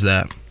shift towards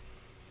that?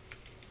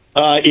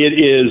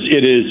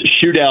 It is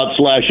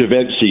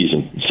shootout/event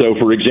season. So,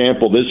 for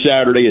example, this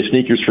Saturday is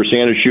Sneakers for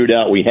Santa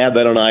shootout. We have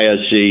that on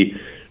ISC.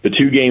 The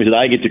 2 games that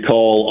I get to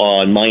call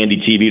on My Indy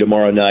TV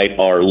tomorrow night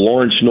are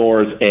Lawrence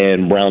North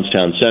and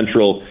Brownstown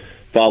Central,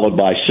 followed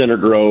by Center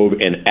Grove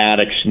and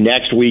Attucks.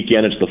 Next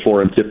weekend, it's the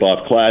Forum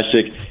Tip-Off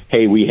Classic.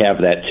 Hey, we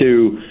have that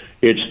too.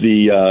 It's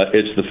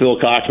the Phil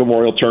Cox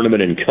Memorial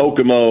Tournament in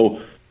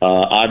Kokomo.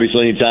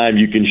 Obviously, anytime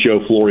you can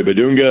show Flory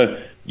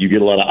Badunga, you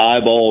get a lot of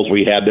eyeballs.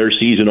 We had their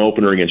season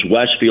opener against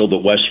Westfield that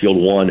Westfield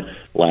won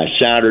last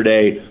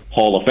Saturday.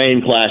 Hall of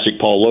Fame Classic,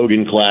 Paul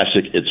Logan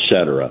Classic,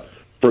 etc.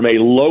 From a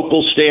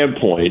local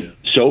standpoint,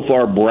 so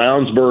far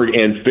Brownsburg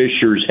and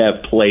Fishers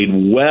have played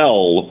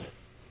well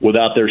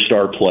without their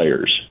star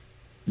players.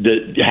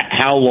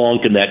 How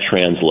long can that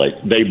translate?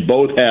 They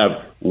both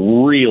have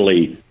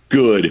really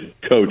good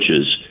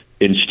coaches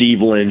in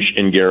Steve Lynch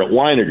and Garrett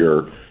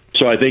Weiniger,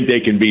 so I think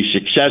they can be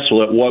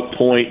successful. At what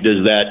point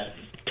does that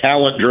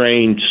talent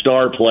drain,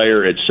 star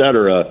player,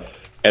 etc.,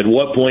 at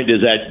what point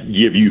does that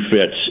give you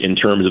fits in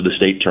terms of the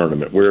state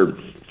tournament? We're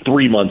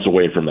 3 months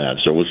away from that,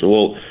 so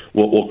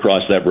we'll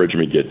cross that bridge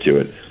when we get to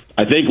it.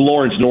 I think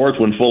Lawrence North,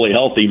 when fully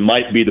healthy,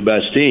 might be the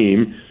best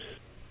team.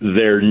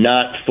 They're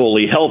not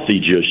fully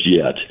healthy just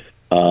yet.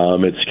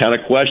 It's kind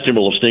of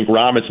questionable if Stink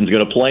Robinson's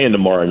going to play in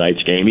tomorrow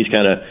night's game. He's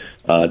kind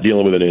of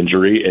dealing with an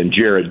injury, and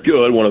Jared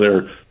Good, one of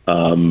their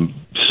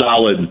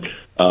solid.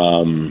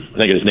 I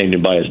think it's named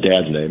him by his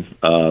dad's name.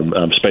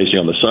 I'm spacing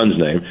on the son's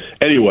name.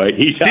 Anyway,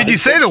 did you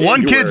say the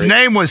one kid's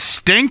name was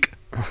Stink?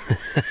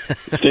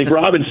 Stink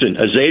Robinson.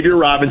 Xavier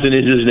Robinson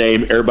is his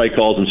name. Everybody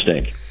calls him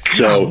Stink.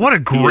 So what a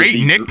great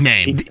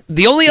nickname.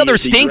 The only other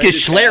Stink is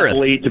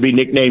Schlereth. To be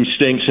nicknamed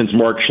Stink since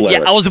Mark Schlereth.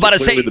 Yeah, I was about to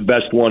say the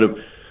best one of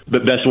the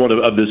best one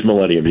of this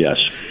millennium,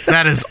 yes.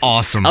 That is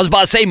awesome. I was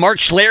about to say, Mark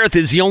Schlereth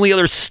is the only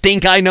other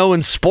stink I know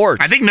in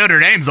sports. I think Notre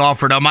Dame's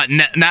offered him.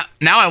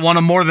 Now I want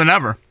him more than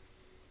ever.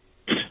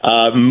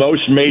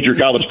 Most major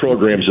college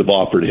programs have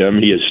offered him.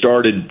 He has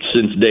started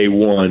since day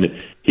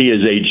one. He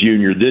is a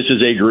junior. This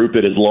is a group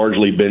that has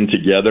largely been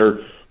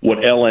together. What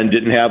LN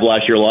didn't have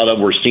last year, a lot of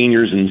were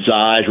seniors in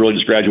size, really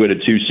just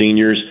graduated 2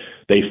 seniors.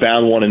 They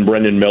found one in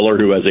Brendan Miller,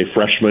 who as a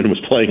freshman was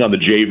playing on the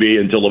JV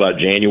until about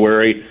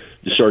January.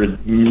 Just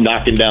started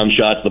knocking down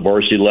shots at the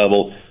varsity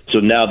level.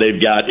 So now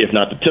they've got, if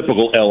not the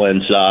typical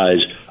LN size,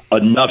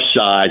 enough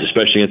size,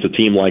 especially against a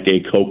team like a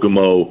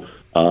Kokomo,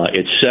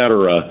 et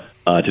cetera,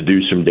 to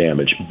do some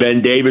damage.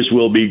 Ben Davis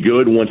will be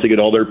good once they get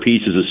all their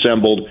pieces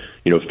assembled.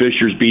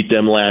 Fishers beat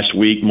them last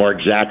week.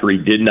 Mark Zachary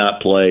did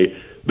not play.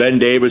 Ben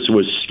Davis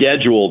was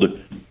scheduled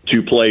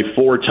to play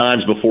 4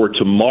 times before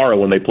tomorrow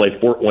when they play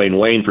Fort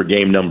Wayne for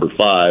game number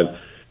 5.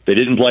 They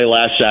didn't play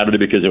last Saturday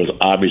because it was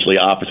obviously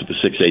opposite the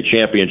 6A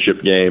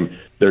championship game.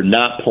 They're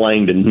not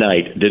playing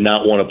tonight. Did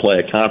not want to play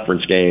a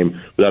conference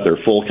game without their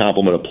full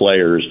complement of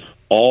players.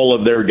 All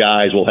of their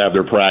guys will have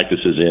their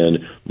practices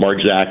in.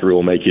 Mark Zachary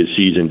will make his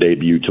season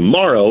debut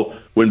tomorrow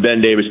when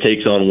Ben Davis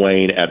takes on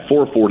Wayne at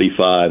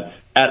 4:45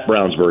 at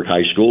Brownsburg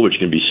High School, which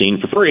can be seen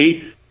for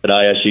free at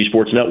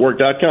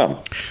iscsportsnetwork.com.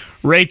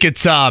 Rake,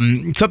 it's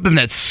something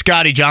that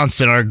Scotty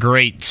Johnston, our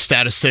great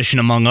statistician,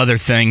 among other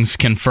things,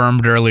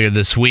 confirmed earlier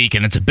this week,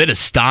 and it's a bit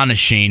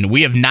astonishing.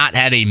 We have not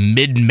had a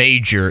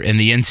mid-major in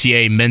the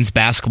NCAA men's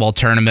basketball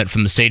tournament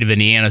from the state of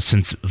Indiana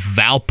since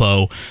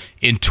Valpo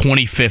in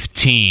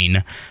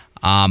 2015.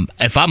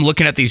 If I'm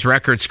looking at these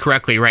records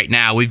correctly right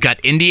now, we've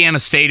got Indiana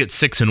State at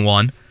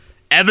 6-1,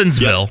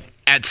 Evansville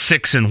at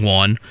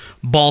 6-1,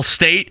 Ball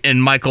State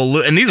and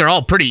Michael, and these are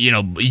all pretty,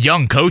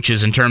 young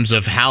coaches in terms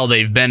of how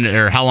they've been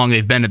or how long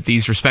they've been at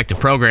these respective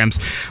programs.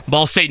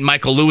 Ball State and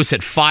Michael Lewis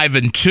at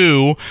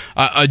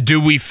 5-2.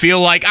 Do we feel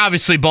like,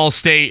 obviously,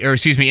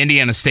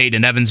 Indiana State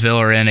and Evansville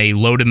are in a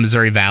loaded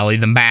Missouri Valley.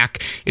 The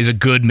MAC is a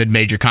good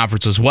mid-major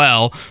conference as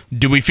well.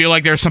 Do we feel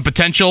like there's some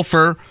potential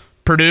for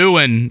Purdue,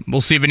 and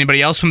we'll see if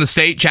anybody else from the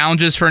state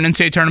challenges for an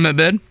NCAA tournament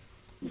bid?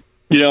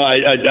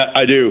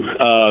 I do.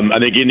 I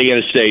think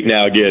Indiana State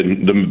now,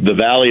 again, the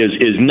Valley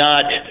is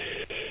not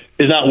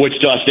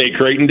Wichita State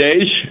Creighton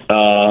days,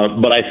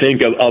 but I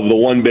think of the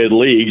one bid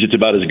leagues, it's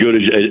about as good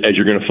as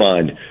you're going to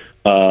find.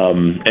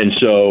 And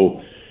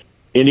so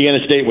Indiana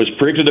State was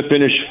predicted to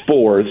finish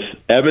 4th.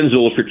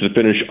 Evansville was predicted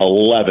to finish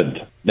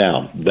 11th.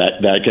 Now,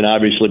 that can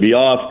obviously be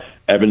off.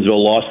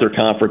 Evansville lost their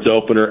conference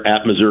opener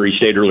at Missouri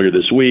State earlier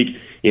this week.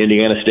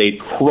 Indiana State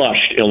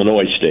crushed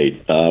Illinois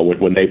State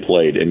when they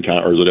played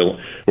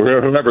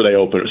wherever they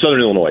opened.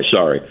 Southern Illinois,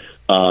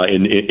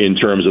 in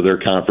terms of their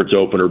conference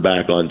opener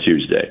back on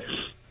Tuesday.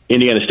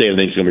 Indiana State, I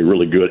think, is going to be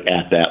really good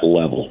at that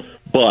level.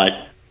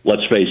 But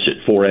let's face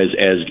it, for as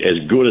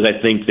good as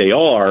I think they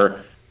are,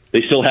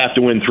 they still have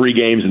to win 3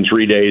 games in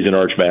 3 days in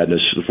Arch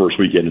Madness the first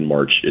weekend in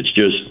March. It's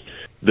just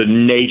the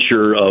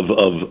nature of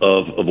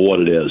what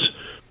it is.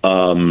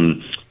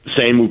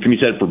 Same can be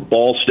said for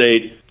Ball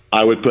State.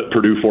 I would put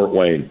Purdue-Fort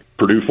Wayne.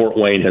 Purdue-Fort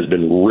Wayne has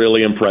been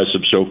really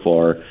impressive so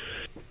far.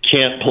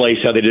 Can't place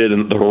how they did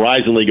in the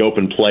Horizon League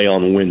Open play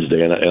on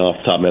Wednesday, and off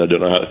the top of my head, I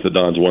don't know if the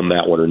Dons won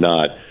that one or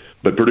not.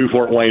 But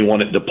Purdue-Fort Wayne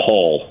won at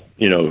DePaul.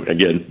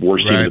 Again,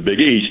 worst team in the Big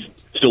East.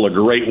 Still a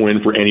great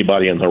win for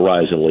anybody in the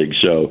Horizon League.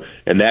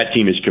 And that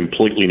team is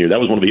completely new.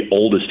 That was one of the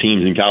oldest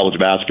teams in college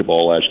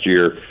basketball last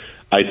year.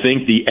 I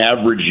think the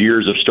average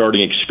years of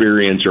starting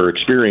experience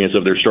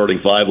of their starting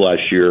 5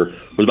 last year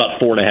was about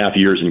 4.5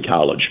 years in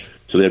college.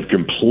 So they've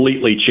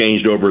completely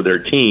changed over their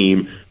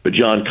team, but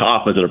John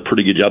Kaufman's done a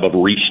pretty good job of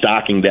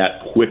restocking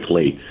that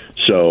quickly.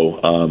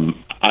 So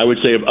I would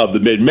say of the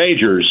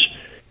mid-majors,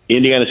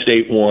 Indiana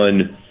State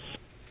 1,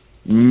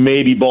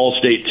 maybe Ball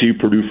State 2,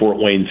 Purdue-Fort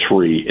Wayne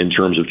 3 in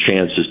terms of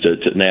chances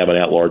to nab an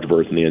at-large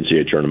berth in the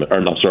NCAA tournament.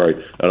 An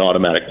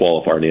automatic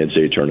qualifier in the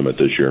NCAA tournament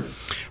this year.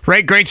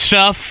 Right, great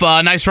stuff.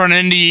 Nice run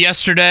in Indy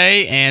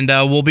yesterday, and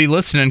we'll be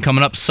listening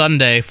coming up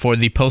Sunday for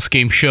the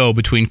post-game show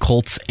between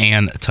Colts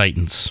and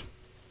Titans.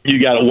 You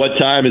got it. What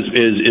time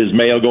is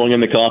Mayo going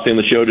in the coffee on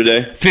the show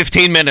today?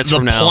 15 minutes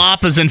from now. The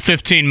plop is in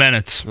 15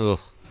 minutes. Ugh.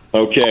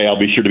 Okay, I'll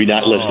be sure to be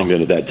not listening to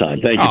it at that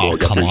time. Thank you,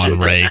 boys. Oh, come on,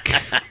 Rake.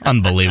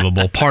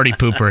 Unbelievable. Party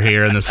pooper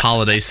here in this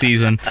holiday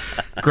season.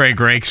 Greg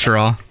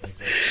Rakestraw.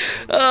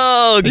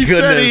 Oh, he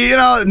goodness.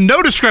 Said,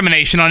 no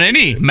discrimination on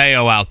any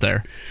Mayo out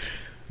there.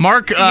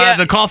 Mark,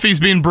 the coffee's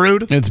being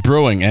brewed? It's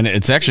brewing, and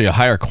it's actually a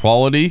higher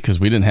quality because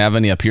we didn't have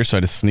any up here, so I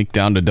had to sneak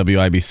down to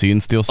WIBC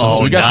and steal some. Oh,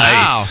 so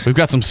nice. We've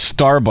got some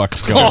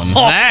Starbucks going.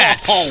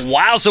 Oh,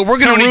 wow. So we're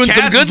going to ruin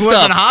some good stuff.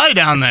 Living high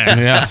down there.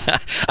 Yeah.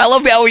 I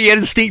love how we had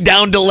to sneak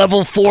down to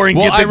level 4 and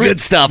get the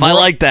good stuff. I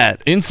like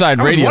that. Inside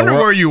radio. I was wondering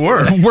where you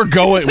were. We're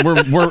going.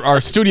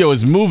 Our studio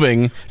is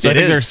moving, so I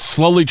think they're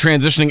slowly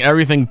transitioning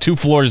everything 2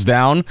 floors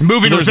down.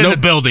 Moving within the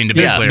building, to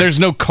be clear.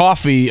 There's no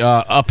coffee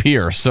up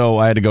here, so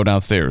I had to go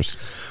downstairs.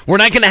 We're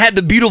not going to have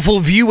the beautiful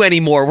view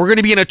anymore. We're going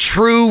to be in a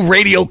true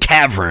radio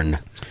cavern,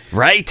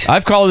 right?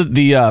 I've called it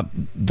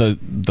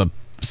the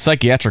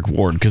psychiatric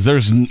ward because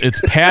it's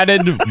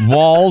padded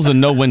walls and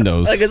no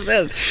windows. Like I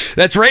said,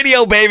 that's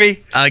radio,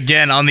 baby.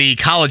 Again, on the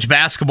college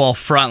basketball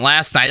front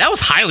last night, that was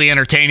highly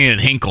entertaining at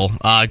Hinkle.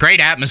 Great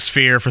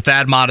atmosphere for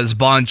Thad Matta's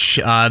bunch.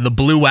 The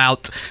Blue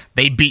Out,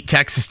 they beat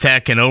Texas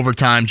Tech in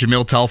overtime.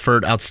 Jamil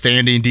Telford,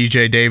 outstanding.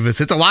 DJ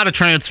Davis. It's a lot of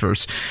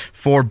transfers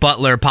for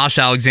Butler. Posh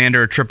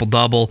Alexander, a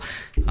triple-double.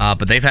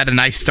 But they've had a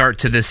nice start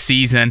to this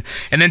season.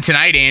 And then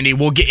tonight, Andy,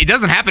 it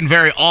doesn't happen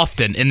very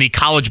often in the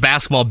college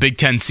basketball Big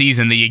Ten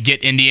season that you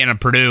get Indiana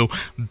and Purdue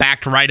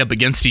backed right up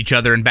against each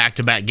other in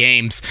back-to-back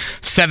games.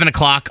 7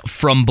 o'clock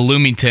from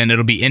Bloomington.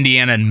 It'll be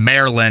Indiana and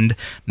Maryland.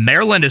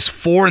 Maryland is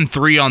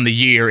 4-3 on the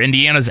year.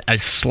 Indiana's a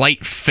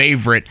slight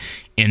favorite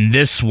in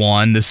this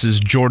one. This is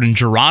Jordan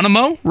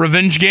Geronimo,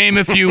 revenge game,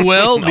 if you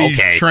will. The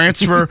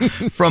transfer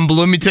from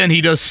Bloomington.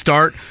 He does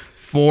start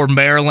for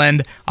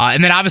Maryland.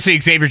 And then obviously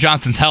Xavier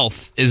Johnson's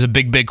health is a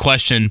big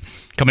question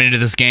coming into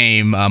this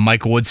game.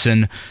 Michael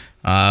Woodson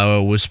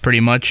was pretty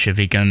much, if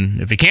he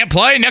can't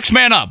play, next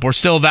man up. We're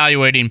still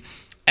evaluating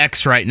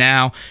X right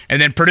now.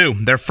 And then Purdue,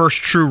 their first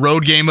true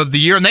road game of the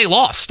year, and they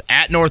lost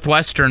at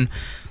Northwestern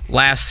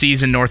last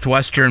season.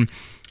 Northwestern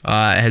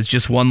has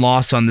just one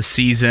loss on the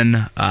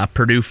season.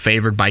 Purdue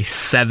favored by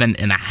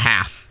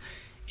 7.5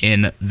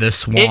 in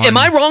this one. Am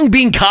I wrong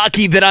being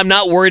cocky that I'm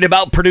not worried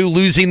about Purdue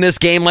losing this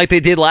game like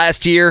they did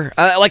last year?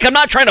 I'm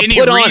not trying to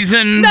put on... Any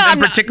reason in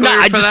particular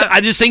for that?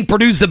 I just think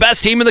Purdue's the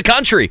best team in the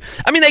country.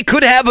 I mean, they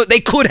could have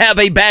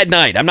a bad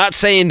night. I'm not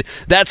saying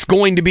that's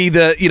going to be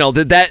that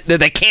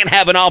they can't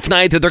have an off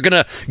night, that they're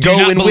going to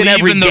go and win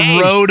every game. Do you not believe in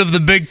the road of the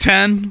Big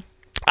Ten?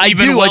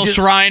 Even Welsh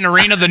Ryan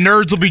Arena, the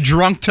nerds will be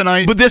drunk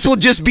tonight. But this will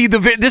just be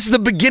this is the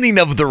beginning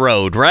of the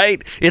road,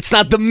 right? It's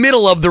not the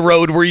middle of the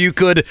road where you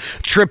could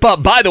trip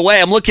up. By the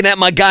way, I'm looking at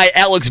my guy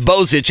Alex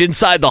Bozich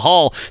inside the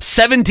hall.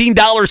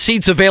 $17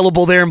 seats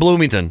available there in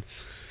Bloomington.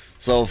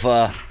 So if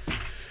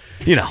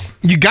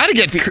you got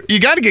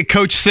to get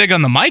Coach Sig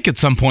on the mic at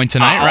some point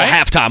tonight, right?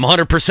 Halftime,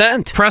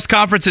 100%. Press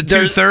conference at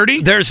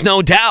 2:30. There's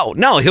no doubt.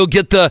 No, he'll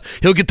get the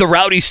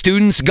rowdy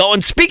students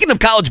going. Speaking of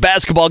college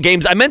basketball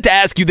games, I meant to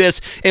ask you this,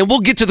 and we'll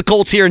get to the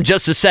Colts here in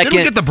just a second. Didn't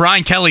we get the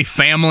Brian Kelly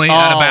family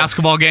at a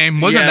basketball game?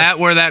 Wasn't that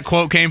where that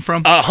quote came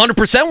from?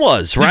 100%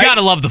 was, right? You got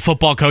to love the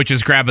football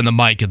coaches grabbing the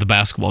mic at the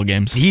basketball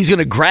games. He's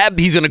gonna grab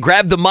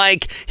the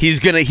mic. He's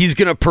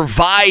gonna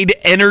provide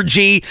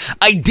energy.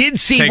 I did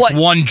see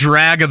one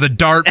drag of the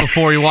dart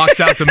before he walks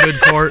out to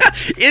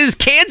midcourt. Is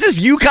Kansas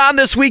UConn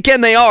this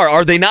weekend? They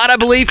are they not, I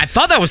believe? I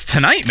thought that was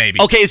tonight,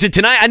 maybe. Okay, is it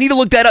tonight? I need to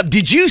look that up.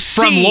 Did you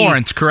see... From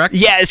Lawrence, correct?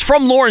 Yeah, it's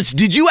from Lawrence.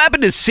 Did you happen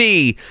to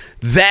see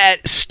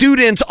that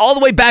students all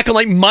the way back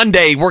on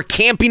Monday were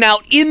camping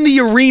out in the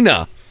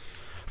arena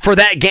for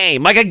that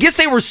game? I guess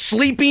they were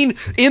sleeping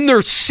in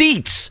their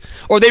seats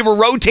or they were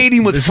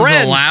rotating with friends.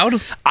 This is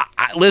allowed?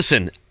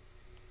 Listen,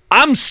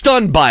 I'm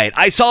stunned by it.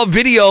 I saw a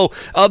video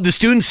of the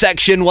student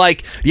section,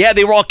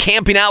 they were all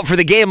camping out for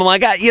the game. I'm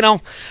like,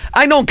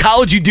 I know in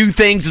college you do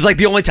things. It's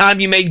the only time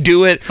you may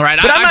do it. Right,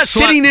 but I'm not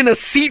sitting in a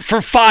seat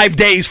for 5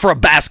 days for a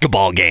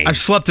basketball game. I've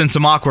slept in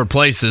some awkward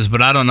places, but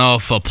I don't know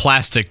if a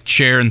plastic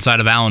chair inside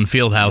of Allen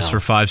Fieldhouse for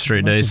 5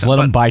 straight days. Just let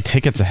them buy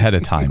tickets ahead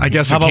of time. I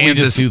guess How about Kansas,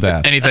 we just do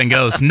that? Anything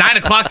goes. 9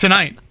 o'clock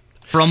tonight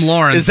from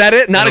Lawrence. Is that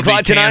it? 9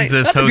 o'clock tonight?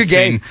 Kansas That's a good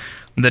game.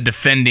 The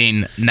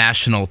defending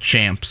national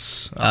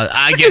champs.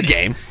 It's a good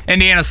game.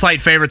 Indiana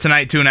slight favorite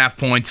tonight, 2.5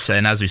 points.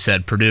 And as we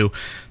said, Purdue,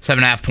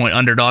 7.5 point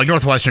underdog.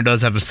 Northwestern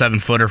does have a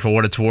 7-footer for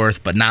what it's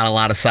worth, but not a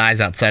lot of size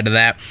outside of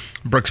that.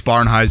 Brooks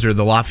Barnheiser,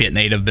 the Lafayette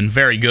native, been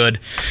very good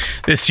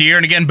this year.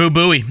 And again, Boo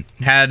Buie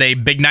had a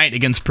big night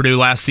against Purdue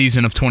last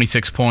season of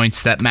 26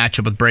 points. That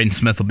matchup with Braden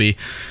Smith will be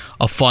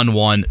a fun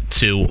one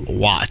to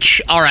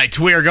watch. All right,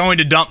 we are going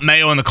to dump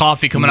Mayo in the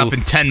coffee coming up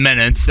in 10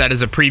 minutes. That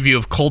is a preview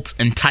of Colts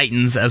and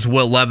Titans, as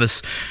Will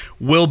Levis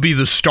will be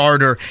the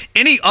starter.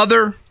 Any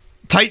other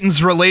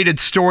Titans-related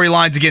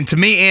storylines? Again, to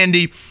me,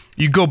 Andy,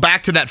 you go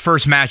back to that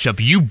first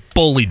matchup. You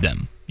bullied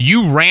them.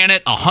 You ran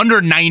it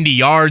 190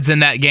 yards in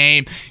that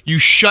game. You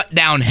shut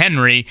down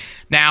Henry.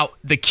 Now,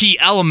 the key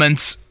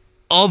elements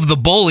of the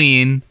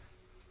bullying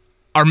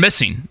are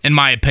missing, in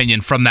my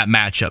opinion, from that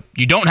matchup.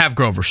 You don't have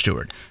Grover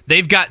Stewart.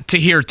 They've got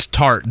Tahir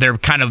Tart. They're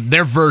kind of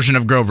their version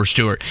of Grover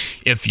Stewart,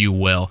 if you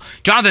will.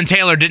 Jonathan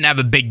Taylor didn't have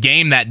a big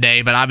game that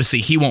day, but obviously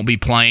he won't be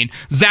playing.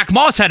 Zach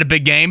Moss had a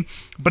big game,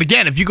 but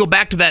again, if you go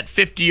back to that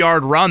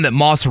 50-yard run that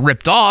Moss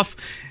ripped off,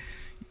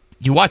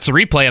 you watch the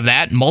replay of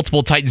that,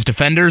 multiple Titans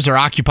defenders are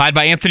occupied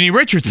by Anthony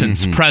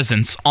Richardson's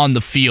presence on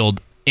the field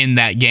in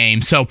that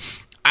game. So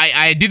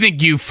I do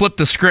think you flip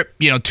the script,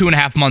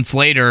 2.5 months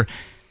later.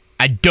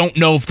 I don't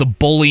know if the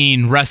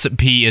bullying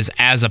recipe is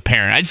as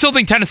apparent. I still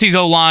think Tennessee's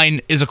O-line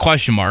is a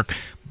question mark,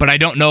 but I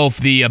don't know if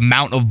the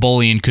amount of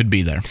bullying could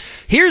be there.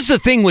 Here's the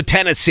thing with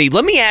Tennessee.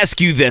 Let me ask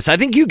you this. I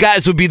think you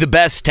guys would be the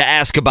best to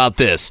ask about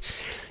this.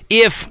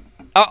 If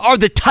Are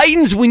the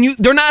Titans,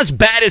 they're not as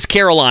bad as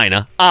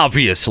Carolina,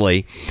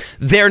 obviously.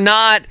 They're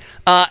not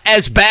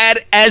as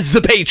bad as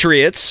the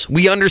Patriots.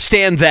 We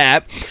understand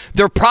that.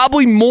 They're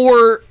probably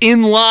more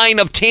in line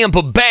of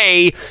Tampa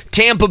Bay.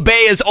 Tampa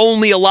Bay is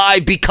only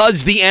alive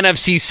because the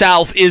NFC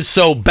South is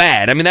so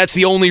bad. I mean, that's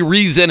the only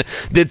reason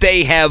that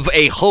they have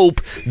a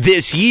hope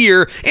this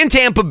year. And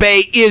Tampa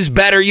Bay is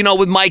better,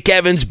 with Mike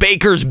Evans.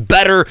 Baker's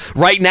better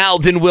right now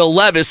than Will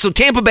Levis. So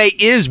Tampa Bay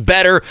is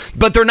better,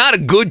 but they're not a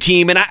good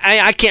team. And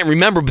I can't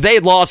remember, but they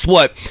had lost,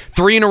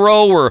 3 in a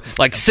row or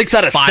like 6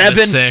 out of 5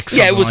 7? Of 6,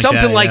 yeah, it was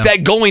something like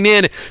that going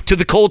in to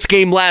the Colts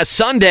game last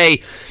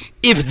Sunday.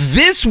 If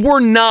this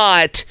were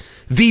not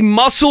the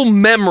muscle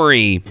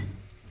memory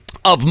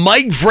of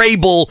Mike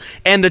Vrabel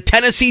and the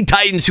Tennessee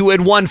Titans, who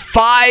had won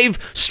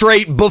 5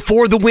 straight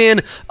before the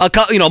win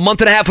a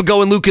month and a half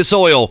ago in Lucas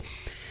Oil,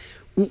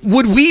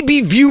 would we be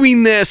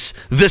viewing this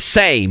the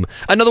same?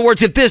 In other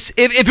words, if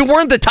it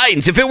weren't the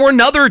Titans, if it were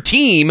another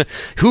team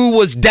who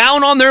was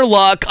down on their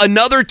luck,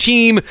 another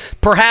team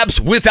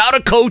perhaps without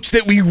a coach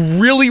that we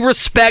really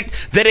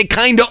respect, that had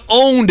kind of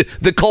owned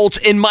the Colts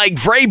and Mike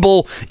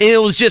Vrabel, and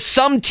it was just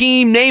some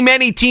team, name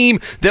any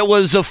team, that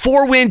was a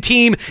 4-win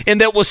team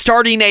and that was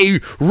starting a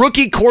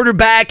rookie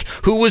quarterback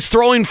who was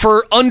throwing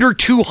for under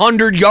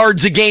 200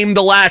 yards a game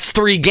the last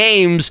 3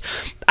 games,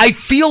 I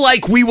feel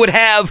like we would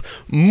have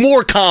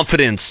more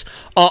confidence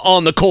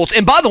on the Colts.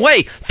 And by the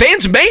way,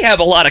 fans may have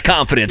a lot of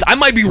confidence. I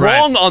might be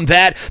wrong on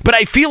that, but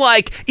I feel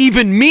like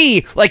even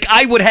me,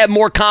 I would have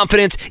more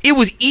confidence. It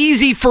was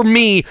easy for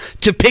me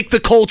to pick the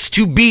Colts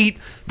to beat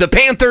the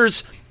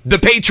Panthers, the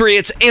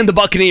Patriots, and the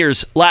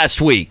Buccaneers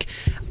last week.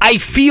 I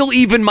feel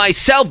even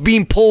myself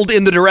being pulled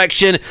in the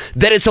direction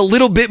that it's a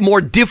little bit more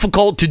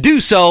difficult to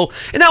do so.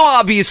 And now,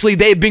 obviously,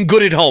 they've been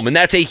good at home, and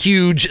that's a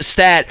huge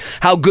stat,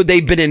 how good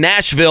they've been in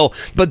Nashville.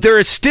 But there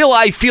is still,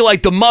 I feel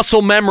like, the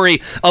muscle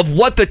memory of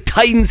what the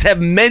Titans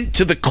have meant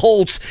to the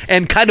Colts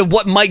and kind of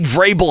what Mike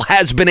Vrabel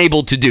has been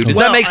able to do. Does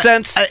that make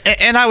sense?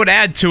 And I would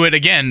add to it,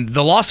 again,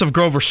 the loss of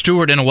Grover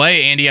Stewart, in a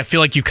way, Andy, I feel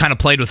like you kind of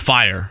played with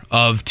fire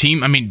of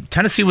team. I mean,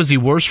 Tennessee was the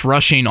worst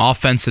rushing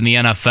offense in the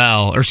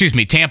NFL. Or, excuse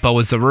me, Tampa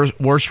was the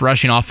worst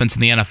rushing offense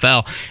in the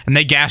NFL, and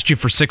they gassed you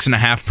for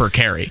 6.5 per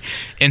carry.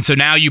 And so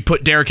now you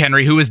put Derrick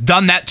Henry, who has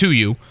done that to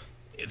you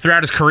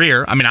throughout his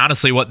career. I mean,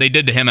 honestly, what they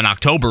did to him in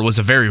October was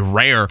a very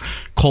rare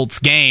Colts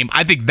game.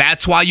 I think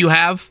that's why you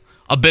have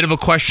a bit of a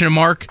question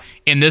mark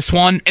in this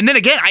one. And then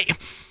again,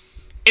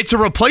 it's a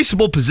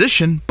replaceable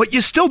position, but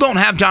you still don't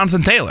have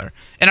Jonathan Taylor.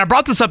 And I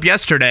brought this up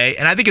yesterday,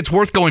 and I think it's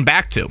worth going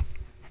back to.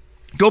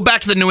 Go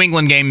back to the New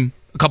England game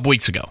a couple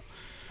weeks ago.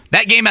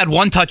 That game had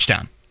 1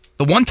 touchdown.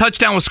 The 1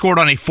 touchdown was scored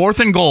on a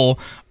 4th and goal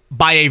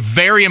by a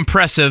very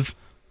impressive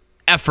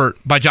effort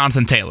by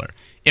Jonathan Taylor.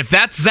 If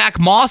that's Zach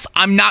Moss,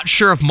 I'm not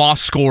sure if Moss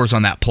scores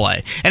on that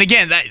play. And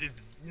again,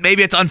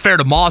 maybe it's unfair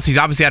to Moss. He's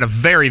obviously had a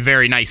very,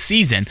 very nice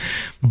season.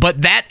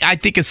 But that, I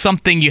think, is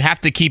something you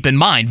have to keep in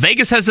mind.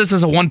 Vegas has this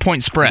as a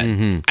 1-point spread.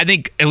 Mm-hmm. I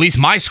think at least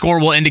my score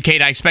will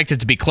indicate I expect it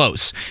to be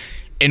close.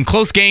 And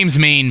close games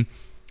mean,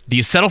 do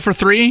you settle for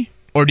 3?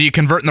 Or do you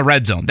convert in the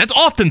red zone? That's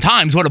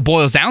oftentimes what it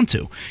boils down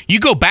to. You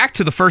go back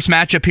to the first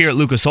matchup here at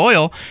Lucas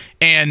Oil,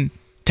 and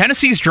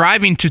Tennessee's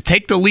driving to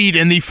take the lead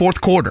in the 4th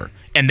quarter.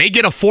 And they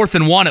get a 4th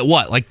and 1 at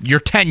what? Like your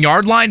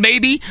 10-yard line,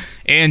 maybe?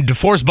 And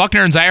DeForest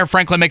Buckner and Zaire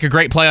Franklin make a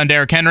great play on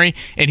Derrick Henry,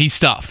 and he's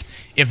stuffed.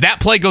 If that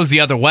play goes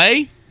the other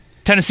way,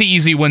 Tennessee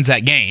easily wins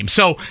that game.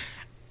 So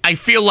I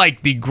feel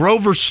like the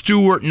Grover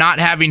Stewart not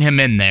having him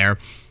in there,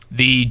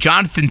 the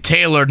Jonathan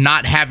Taylor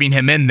not having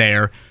him in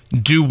there,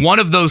 do one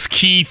of those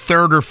key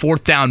 3rd or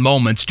 4th down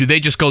moments, do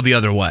they just go the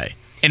other way?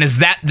 And is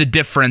that the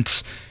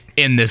difference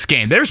in this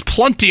game? There's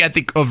plenty, I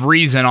think, of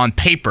reason on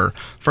paper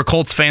for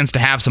Colts fans to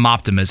have some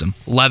optimism.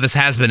 Levis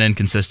has been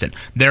inconsistent.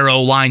 Their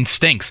O-line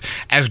stinks.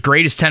 As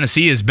great as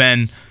Tennessee has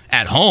been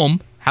at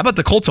home, how about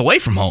the Colts away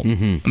from home?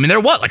 Mm-hmm. I mean, they're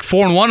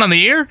 4-1 on the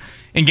year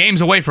in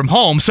games away from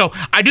home. So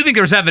I do think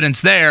there's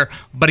evidence there.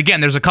 But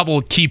again, there's a couple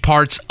of key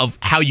parts of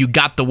how you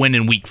got the win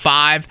in Week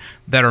 5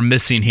 that are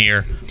missing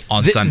here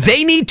on Sunday.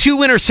 They need 2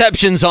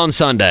 interceptions on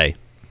Sunday.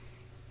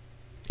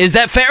 Is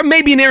that fair?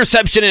 Maybe an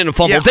interception and a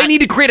fumble. They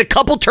need to create a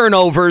couple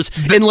turnovers,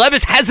 and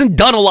Levis hasn't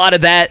done a lot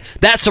of that.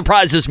 That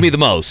surprises me the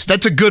most.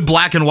 That's a good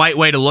black and white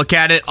way to look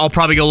at it. I'll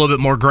probably go a little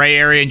bit more gray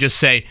area and just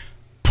say,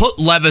 put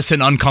Levis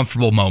in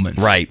uncomfortable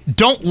moments. Right.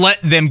 Don't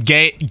let them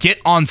get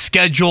on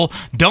schedule.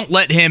 Don't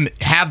let him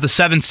have the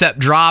 7-step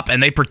drop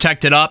and they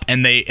protect it up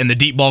and the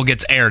deep ball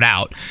gets aired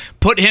out.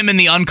 Put him in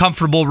the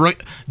uncomfortable.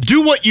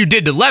 Do what you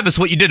did to Levis,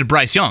 what you did to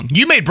Bryce Young.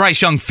 You made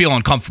Bryce Young feel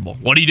uncomfortable.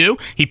 What did he do?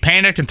 He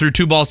panicked and threw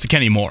 2 balls to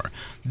Kenny Moore.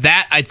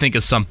 That, I think,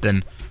 is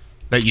something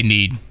that you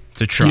need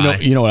to try.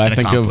 You know what I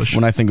think of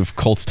when I think of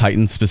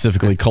Colts-Titans,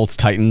 specifically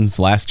Colts-Titans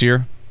last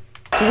year?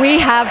 We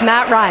have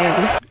Matt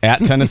Ryan.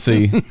 At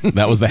Tennessee,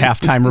 that was the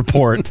halftime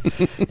report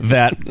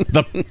that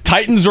the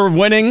Titans were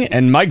winning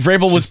and Mike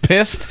Vrabel was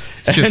pissed.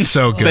 It's just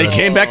so good. They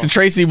came back to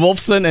Tracy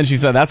Wolfson and she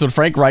said, that's what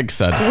Frank Reich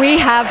said. We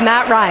have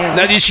Matt Ryan.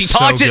 Now, did she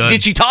talk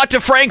to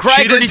Frank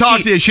Reich? She did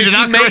not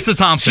Carissa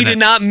Thompson. She did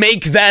not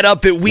make that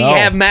up that we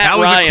have Matt Ryan. That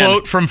was a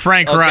quote from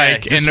Frank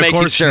Reich. And of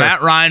course, sure.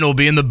 Matt Ryan will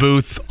be in the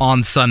booth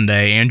on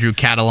Sunday. Andrew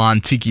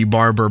Catalan, Tiki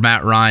Barber,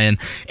 Matt Ryan,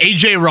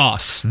 AJ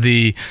Ross,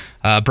 the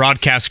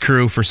broadcast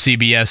crew for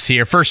CBS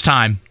here. First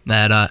time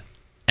that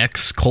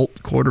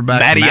ex-Colt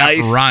quarterback Matty Matt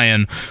Ice.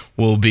 Ryan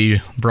will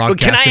be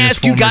broadcasting. Can I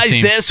ask you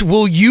guys this?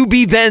 Will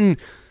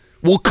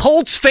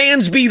Colts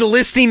fans be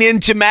listening in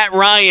to Matt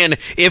Ryan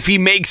if he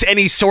makes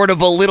any sort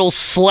of a little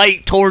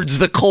slight towards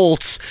the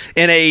Colts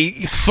in a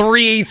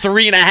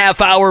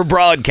 3.5 hour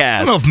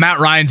broadcast? I don't know if Matt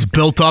Ryan's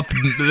built up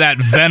that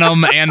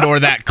venom and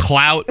or that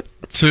clout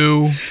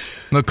to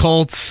the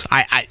Colts.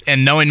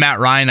 And knowing Matt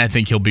Ryan, I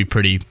think he'll be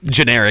pretty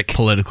generic,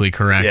 politically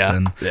correct,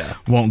 and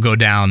won't go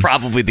down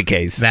probably the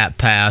case that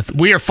path.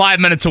 We are 5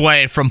 minutes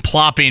away from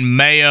plopping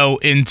mayo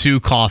into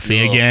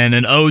coffee again,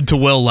 an ode to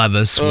Will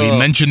Levis. We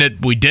mentioned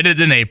it. We did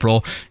it in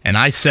April, and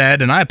I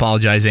said, and I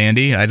apologize,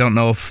 Andy. I don't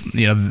know if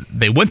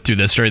they went through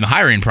this during the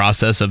hiring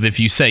process of if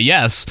you say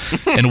yes,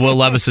 and Will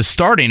Levis is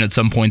starting at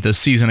some point this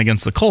season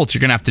against the Colts,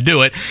 you're gonna have to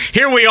do it.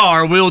 Here we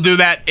are. We'll do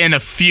that in a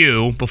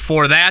few.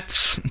 Before that,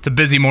 it's a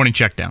busy morning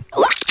check down.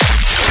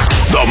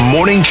 The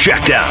Morning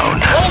Checkdown.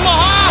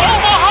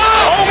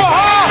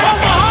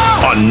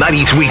 On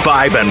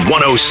 93.5 and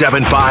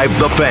 107.5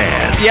 The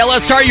Fan. Yeah,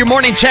 let's start your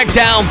morning check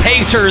down.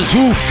 Pacers,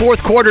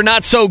 fourth quarter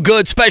not so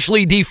good,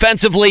 especially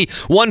defensively.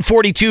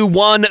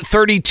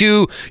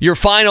 142-132, your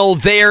final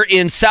there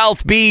in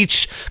South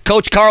Beach.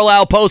 Coach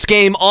Carlisle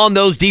postgame on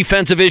those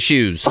defensive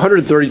issues.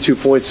 132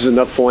 points is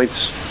enough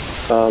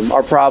points.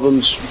 Our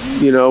problems,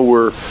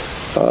 we're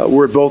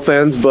at both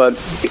ends, but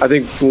I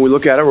think when we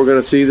look at it, we're going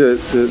to see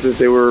that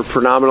they were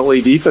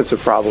predominantly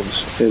defensive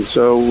problems, and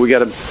so we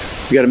got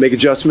to make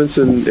adjustments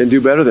and do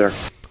better there.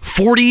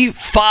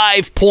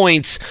 45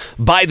 points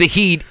by the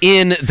Heat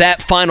in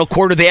that final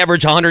quarter. They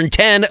averaged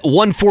 110.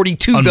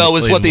 142, though,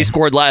 is what they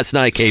scored last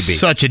night, KB.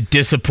 Such a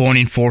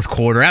disappointing fourth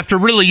quarter. After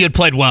really you had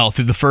played well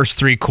through the first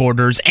three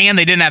quarters, and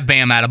they didn't have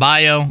Bam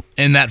Adebayo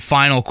in that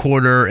final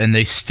quarter, and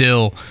they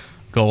still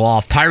go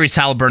off. Tyrese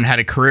Halliburton had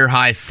a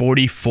career-high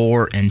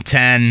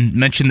 44-10.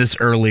 Mentioned this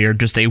earlier,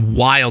 just a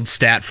wild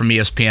stat from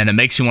ESPN. It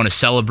makes you want to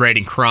celebrate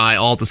and cry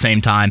all at the same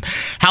time.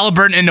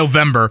 Halliburton in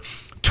November,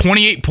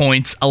 28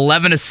 points,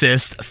 11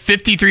 assists,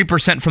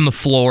 53% from the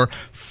floor,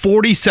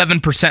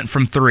 47%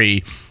 from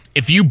three.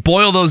 If you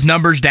boil those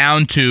numbers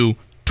down to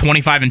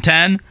 25 and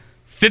 10,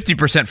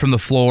 50% from the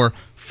floor,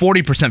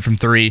 40% from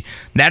three.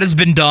 That has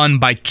been done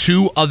by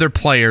two other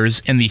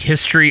players in the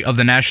history of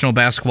the National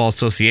Basketball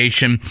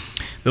Association.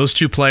 Those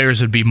two players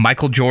would be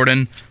Michael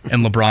Jordan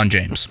and LeBron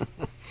James.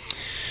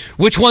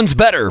 Which one's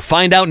better?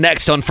 Find out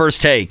next on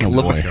First Take. Oh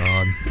my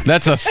God.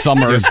 That's a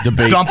summer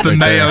debate. Dumping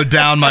mayo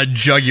down my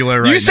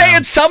jugular right now. You say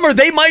it's summer.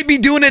 They might be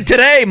doing it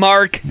today,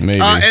 Mark.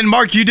 Maybe. And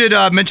Mark, you did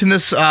mention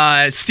this.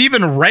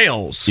 Stephen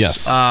Rails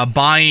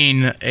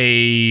buying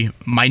a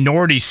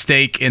minority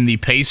stake in the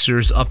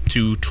Pacers up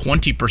to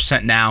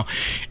 20% now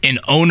in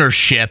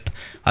ownership.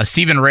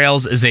 Stephen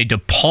Rails is a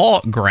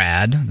DePaul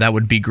grad. That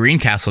would be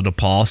Greencastle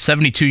DePaul,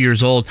 72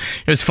 years old.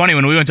 It was funny,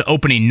 when we went to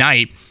opening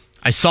night,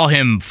 I saw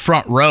him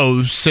front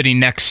row sitting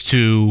next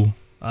to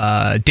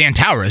Dan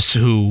Tauris,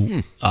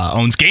 who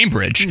owns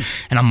Gamebridge.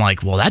 And I'm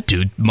like, well, that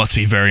dude must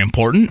be very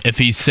important if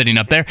he's sitting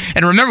up there.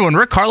 And remember, when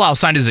Rick Carlisle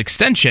signed his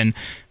extension,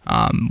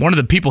 one of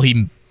the people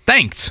he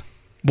thanked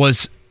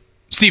was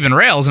Stephen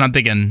Rails. And I'm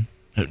thinking,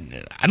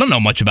 I don't know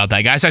much about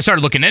that guy. So I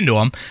started looking into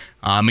him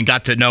and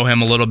got to know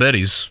him a little bit.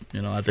 He's,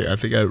 I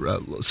think I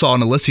saw on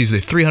the list he's the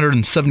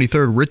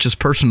 373rd richest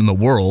person in the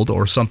world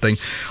or something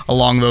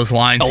along those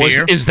lines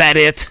here. Is that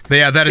it?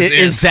 Yeah, that is it.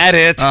 Is that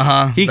it?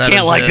 Uh-huh. He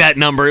can't like that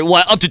number.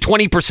 What, up to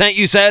 20%,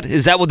 you said?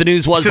 Is that what the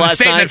news was last night?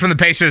 So the statement from the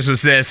Pacers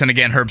was this, and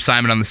again, Herb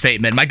Simon on the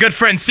statement. My good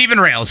friend Stephen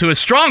Rails, who has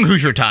strong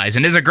Hoosier ties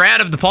and is a grad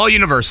of DePaul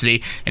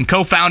University and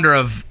co-founder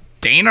of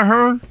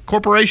Danaher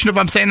Corporation, if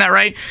I'm saying that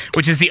right,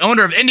 which is the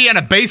owner of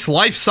Indiana-based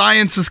life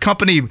sciences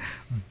company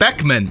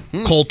Beckman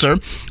Coulter,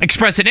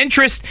 expressed an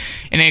interest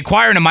in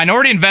acquiring a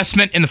minority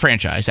investment in the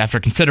franchise. After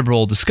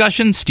considerable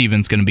discussion,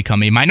 Stephen's going to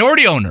become a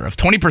minority owner of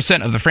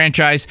 20% of the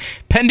franchise,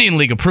 pending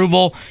league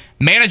approval.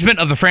 Management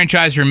of the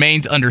franchise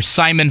remains under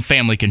Simon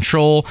family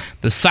control.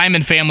 The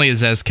Simon family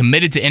is as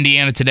committed to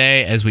Indiana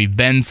today as we've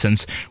been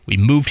since we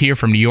moved here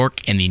from New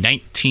York in the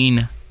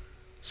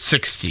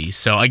 1960s.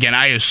 So again,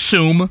 I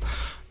assume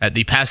that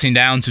the passing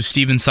down to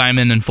Stephen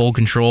Simon in full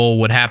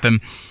control would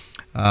happen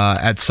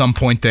at some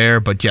point there.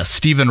 But yes,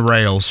 Stephen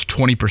Rails,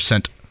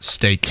 20%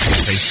 stake.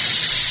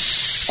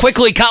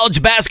 Quickly,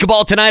 college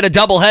basketball tonight, a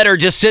doubleheader.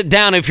 Just sit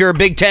down if you're a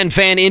Big Ten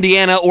fan.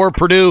 Indiana or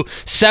Purdue,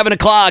 7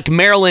 o'clock.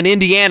 Maryland,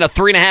 Indiana,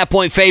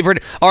 3.5-point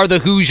favorite are the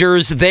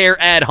Hoosiers. They're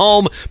at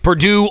home.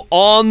 Purdue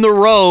on the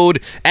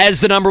road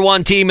as the number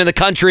 1 team in the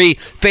country,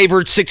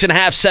 favored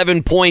 6.5,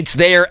 7 points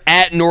there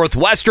at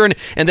Northwestern.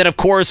 And then, of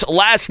course,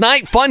 last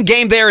night, fun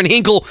game there in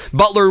Hinkle.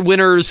 Butler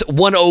winners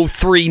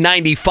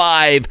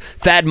 103-95.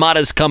 Thad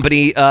Matta's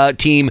company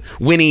team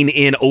winning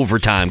in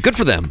overtime. Good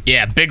for them.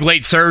 Yeah, big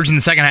late surge in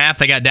the second half.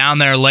 They got down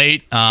there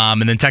late,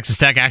 and then Texas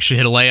Tech actually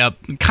hit a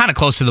layup kind of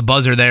close to the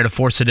buzzer there to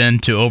force it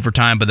into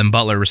overtime, but then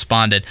Butler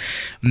responded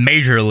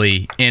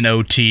majorly in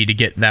OT to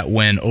get that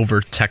win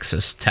over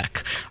Texas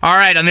Tech. All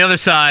right, on the other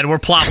side, we're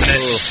plopping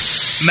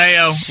it.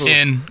 Mayo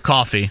in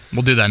coffee.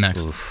 We'll do that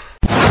next.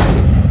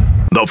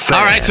 The Fan.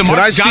 All right, so Can I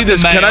Mark's see got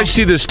this? the mayo. Can I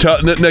see this?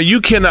 No, you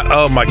cannot.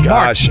 Oh my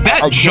gosh!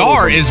 Mark, that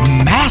jar is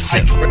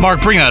massive.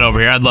 Mark, bring that over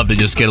here. I'd love to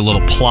just get a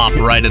little plop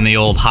right in the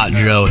old hot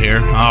Joe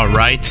here. All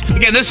right.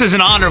 Again, this is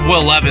in honor of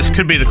Will Levis.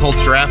 Could be the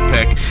Colts draft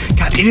pick.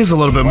 God, it is a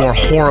little bit more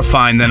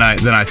horrifying than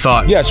I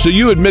thought. Yeah. So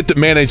you admit that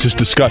mayonnaise is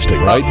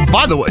disgusting, right?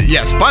 By the way,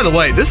 yes. By the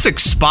way, this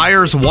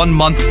expires 1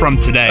 month from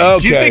today.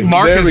 Okay. Do you think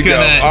Mark is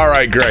gonna? All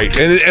right, great.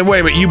 And wait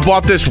a minute, you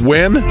bought this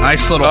when?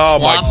 Nice little plop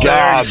plop there.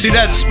 there. You see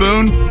that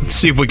spoon? Let's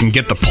see if we can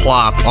get the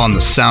plop on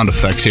the sound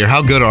effects here.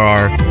 How good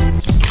are our...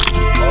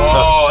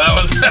 Oh, that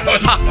was a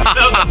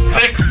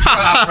thick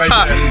drop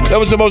right there. That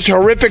was the most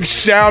horrific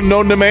sound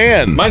known to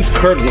man. Mine's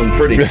curdling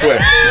pretty quick.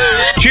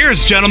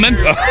 Cheers, gentlemen,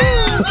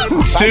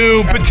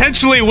 to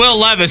potentially Will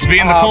Levis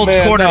being the Colts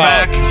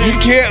quarterback. No.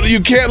 You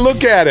can't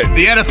look at it.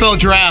 The NFL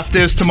draft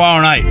is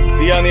tomorrow night.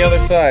 See you on the other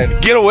side.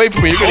 Get away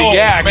from me. You're going to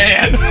yak.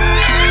 Man.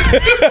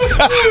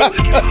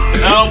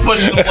 I'll put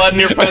some blood in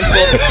your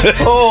pencil.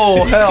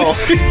 Oh, hell.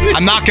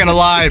 I'm not going to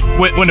lie.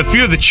 When a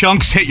few of the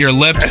chunks hit your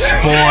lips,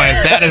 boy,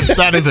 that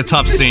is a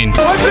tough scene.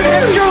 Once it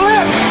hits your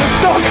lips,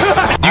 it's so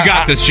good. You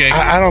got this, Jake.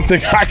 I don't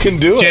think I can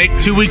do it. Jake,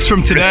 2 weeks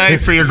from today,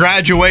 for your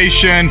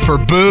graduation, for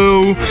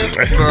Boo,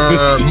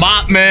 for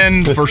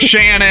Motman, for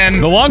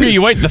Shannon. The longer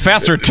you wait, the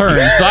faster it turns.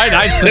 So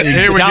I'd say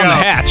Here we down go. the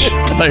hatch.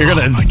 I thought you were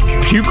going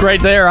to puke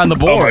right there on the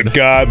board. Oh, my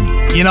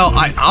God. You know,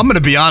 I'm going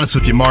to be honest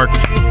with you, Mark.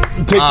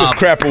 Take this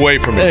crap away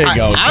from me. There you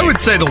go. I would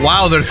say the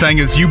wilder thing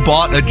is you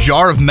bought a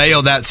jar of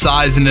mayo that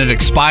size and it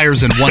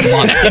expires in 1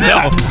 month.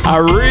 No, I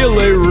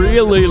really,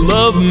 really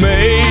love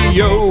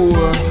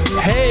mayo.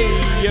 Hey.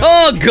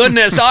 Oh,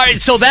 goodness. All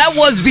right, so that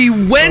was the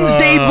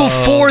Wednesday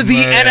before the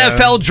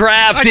NFL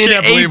draft in April.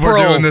 I can't believe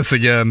we're doing this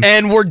again.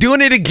 And we're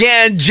doing it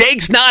again.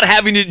 Jake's not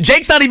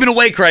even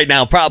awake right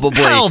now,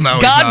 probably. Hell no,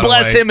 he's God not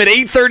bless awake. him at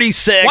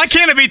 8:36. Why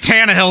can't it be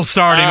Tannehill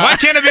starting? Why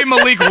can't it be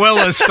Malik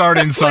Willis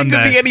starting Sunday?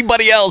 Why could it be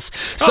anybody else?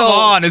 Come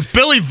on, is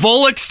Billy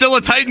Volek still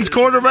a Titans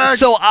quarterback?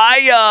 So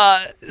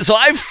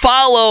I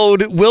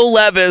followed Will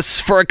Levis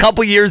for a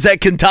couple years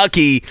at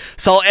Kentucky,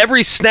 saw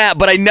every snap,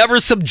 but I never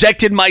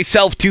subjected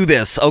myself to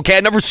this, okay? I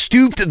never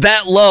stooped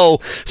that low.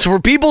 So for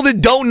people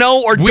that don't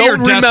know or We are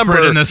don't desperate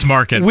remember, in this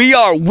market. we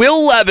are.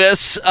 Will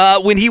Levis,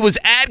 when he was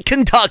at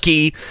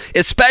Kentucky,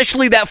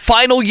 especially that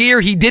final year,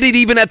 he did it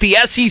even at the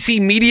SEC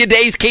Media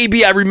Days,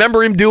 KB, I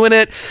remember him doing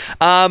it,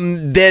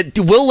 that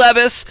Will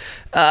Levis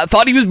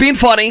thought he was being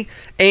funny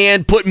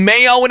and put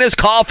mayo in his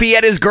coffee,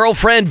 had his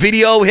girlfriend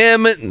video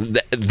him,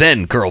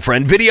 then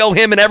girlfriend video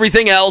him and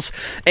everything else.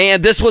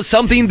 And this was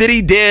something that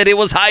he did. It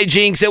was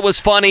hijinks. It was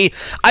funny.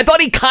 I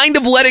thought he kind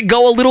of let it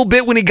go a little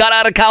bit when he got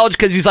out of college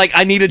because he's like,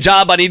 I need a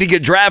job. I need to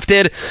get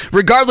drafted.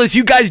 Regardless,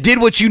 you guys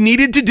did what you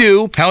needed to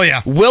do. Hell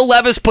yeah. Will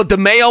Levis put the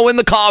mayo in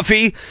the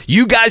coffee.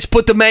 You guys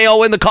put the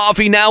mayo in the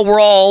coffee. Now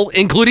we're all,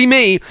 including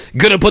me,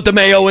 going to put the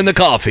mayo in the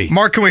coffee.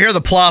 Mark, can we hear the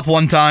plop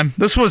one time?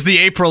 This was the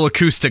April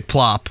acoustic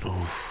plop.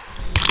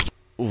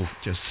 Ooh,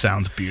 just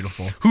sounds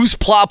beautiful. Whose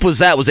plop was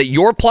that? Was it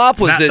your plop?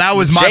 That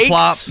was my Jake's?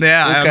 plop.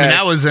 Yeah, Okay. I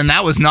mean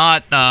that was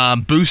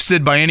not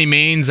boosted by any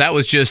means. That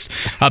was just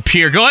up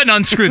here. Go ahead and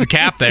unscrew the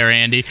cap there,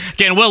 Andy.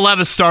 Again, Will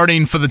Levis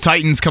starting for the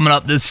Titans coming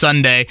up this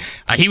Sunday.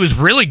 He was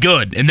really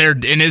good in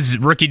his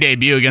rookie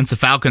debut against the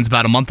Falcons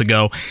about a month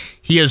ago.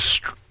 He has,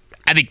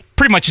 I think,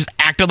 pretty much just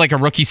acted like a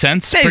rookie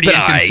since. He's Pretty been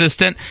all right.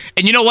 inconsistent.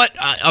 And you know what?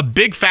 A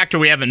big factor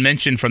we haven't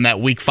mentioned from that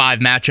Week 5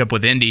 matchup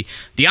with Indy,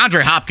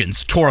 DeAndre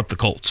Hopkins tore up the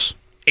Colts.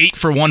 8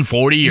 for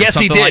 140 or yes,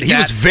 something he did. like that. He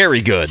was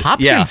very good.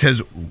 Hopkins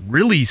has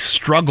really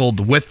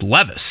struggled with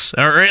Levis,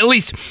 or at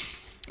least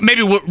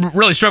maybe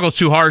really struggled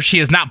too harsh. He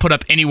has not put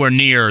up anywhere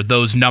near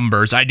those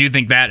numbers. I do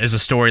think that is a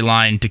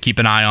storyline to keep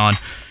an eye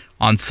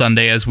on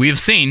Sunday, as we have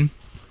seen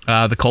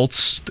the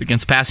Colts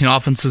against passing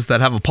offenses that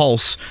have a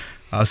pulse.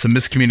 Some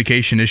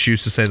miscommunication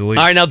issues, to say the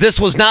least. All right, now this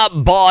was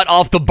not bought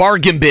off the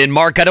bargain bin,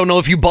 Mark. I don't know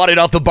if you bought it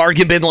off the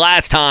bargain bin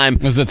last time.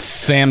 It was at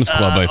Sam's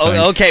Club, I think.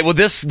 Okay, well,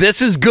 this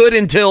is good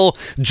until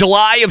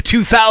July of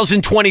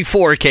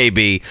 2024,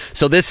 KB.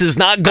 So this is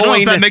not going... I don't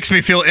know if that makes me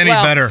feel any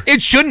better.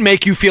 It shouldn't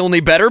make you feel any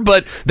better,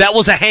 but that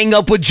was a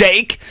hang-up with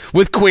Jake,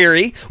 with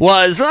Query,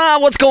 was,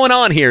 what's going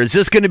on here? Is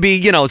this going to be,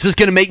 is this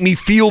going to make me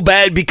feel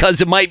bad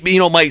because it might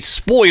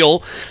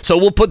spoil? So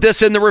we'll put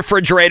this in the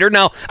refrigerator.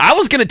 Now, I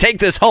was going to take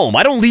this home.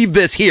 I don't leave this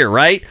this here,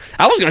 right?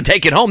 I was going to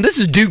take it home. This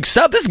is Duke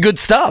stuff. This is good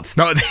stuff.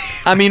 No,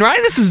 I mean, right?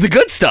 This is the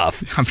good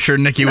stuff. I'm sure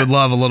Nikki would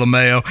love a little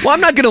mayo. Well,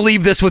 I'm not going to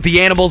leave this with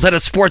the animals at a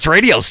sports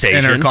radio station.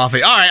 In her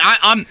coffee. All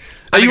right,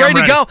 Are you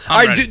ready to go?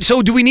 All right.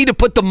 So do we need to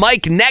put the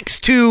mic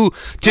next to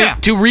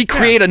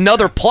recreate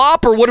another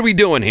plop, or what are we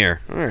doing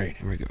here? All right,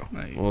 here we go.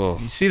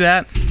 You see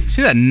that?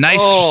 See that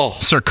nice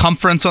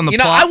circumference on the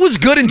plop? I was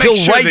good until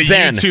Make sure right the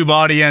then. YouTube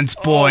audience,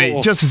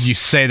 boy, just as you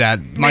say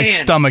that, my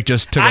stomach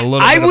just took a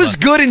little I bit was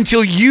of a good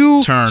until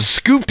you turn.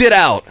 scooped it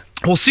out.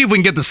 We'll see if we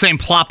can get the same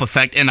plop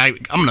effect, and I'm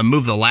going to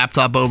move the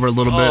laptop over a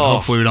little bit.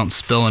 Hopefully we don't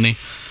spill any.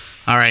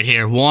 All right,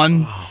 here.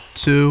 1,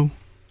 2.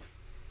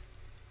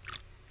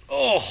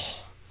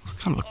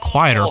 Kind of a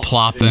quieter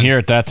plop than here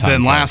at that time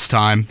than last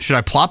time. Should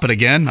I plop it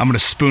again? I'm going to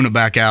spoon it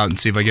back out and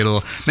see if I get a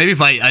little. Maybe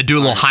if I do a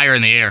little higher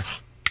in the air.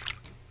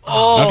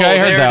 Oh, okay, I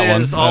heard there that it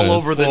one. is, all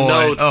over the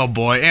notes. Oh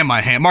boy, and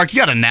my hand. Mark, you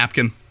got a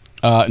napkin?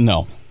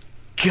 No.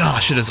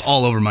 Gosh, it is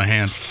all over my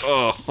hand.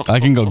 I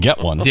can go get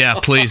one. Yeah,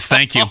 please,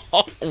 thank you.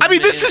 I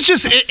mean, this is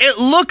just. It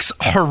looks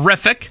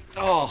horrific.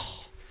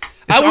 Oh,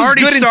 it's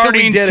already good until we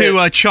starting did to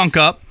it. chunk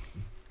up.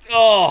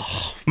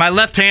 Oh, my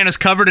left hand is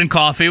covered in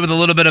coffee with a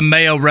little bit of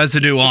mayo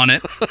residue on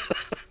it.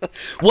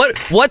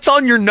 What's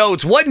on your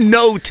notes? What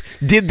note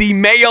did the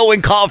mayo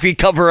and coffee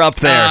cover up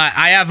there?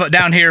 I have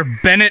down here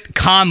Bennett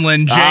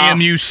Conlon,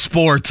 JMU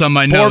Sports on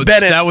my Poor notes.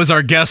 Bennett. That was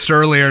our guest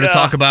earlier to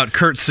talk about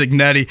Curt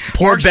Cignetti.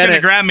 Mark's going to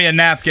Bennett. grab me a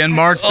napkin.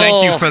 Mark,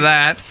 thank you for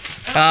that.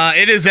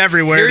 It is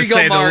everywhere, Here to you go,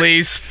 say Mark. the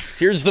least.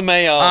 Here's the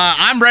mayo.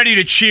 I'm ready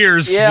to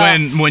cheers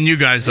when you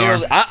guys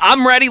are.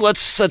 I'm ready.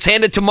 Let's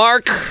hand it to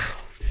Mark.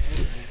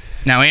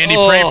 Now, Andy,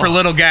 pray for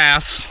little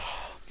gas.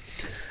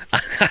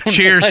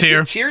 Cheers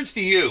here. Cheers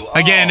to you.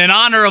 Again, in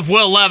honor of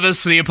Will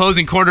Levis, the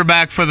opposing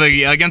quarterback for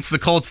against the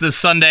Colts this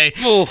Sunday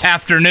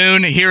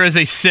afternoon. Here is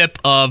a sip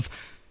of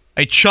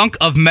a chunk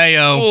of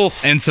mayo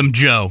and some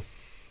Joe.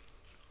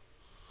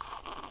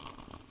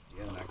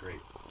 Yeah, not great.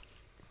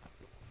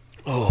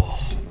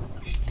 Oh,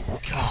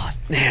 God,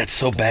 man, it's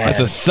so bad. It's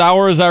as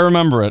sour as I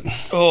remember it.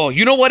 Oh,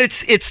 you know what?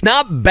 It's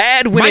not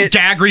bad when my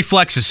gag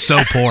reflex is so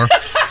poor.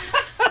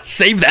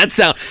 Save that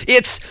sound.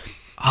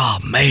 Oh,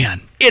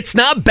 man. It's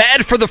not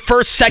bad for the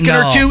first second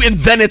or two, and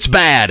then it's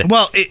bad.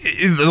 Well,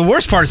 the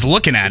worst part is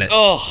looking at it.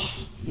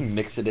 Oh,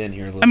 mix it in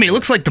here a little I mean, it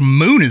looks like the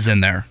moon is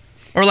in there.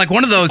 Or like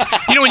one of those,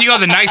 you know when you go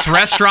to the nice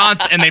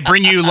restaurants and they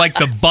bring you like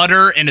the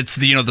butter and it's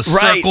the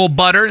circle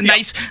butter?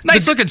 Nice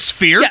looking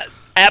sphere. Yeah,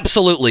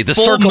 absolutely. The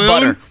Full circle moon,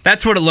 butter.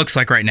 That's what it looks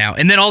like right now.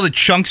 And then all the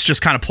chunks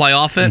just kind of play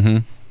off it.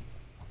 Mm-hmm.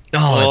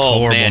 Oh, that's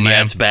horrible, man.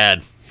 Yeah, it's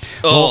bad.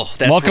 Well,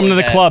 that's welcome really to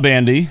the bad. club,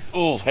 Andy.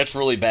 Oh, that's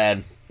really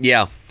bad.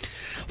 Yeah.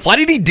 Why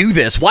did he do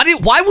this? Why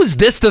was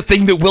this the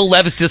thing that Will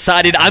Levis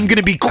decided I'm going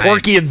to be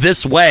quirky in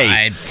this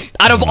way?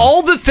 Out of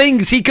all the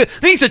things he could,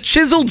 he's a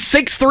chiseled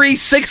 6'3",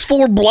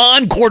 6'4"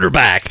 blonde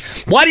quarterback.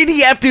 Why did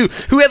he have to?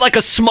 Who had like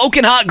a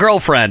smoking hot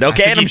girlfriend?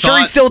 Okay, and I'm sure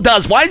he still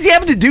does. Why does he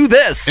have to do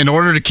this? In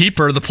order to keep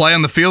her, the play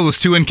on the field was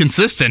too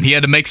inconsistent. He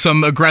had to make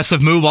some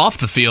aggressive move off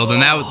the field,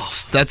 and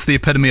that's the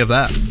epitome of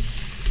that.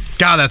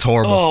 God, that's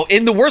horrible. Oh,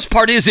 and the worst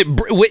part is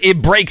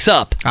it breaks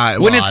up.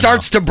 When it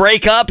starts to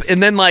break up,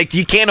 and then like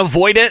you can't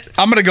avoid it.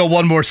 I'm gonna go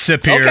one more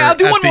sip here. Okay, I'll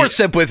do one more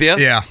sip with you.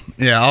 Yeah.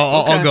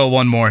 I'll go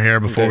one more here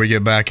before we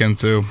get back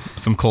into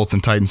some Colts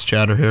and Titans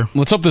chatter here.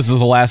 Let's hope this is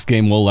the last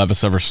game Will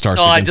Levis ever starts.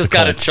 Oh, I against just the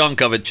got a Colts.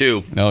 chunk of it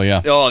too. Oh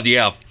yeah. Oh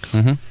yeah.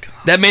 Mm-hmm.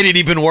 That made it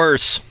even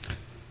worse.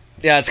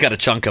 Yeah, it's got a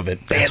chunk of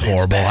it. That's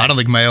horrible. I don't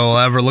think Mayo will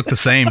ever look the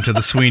same to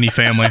the Sweeney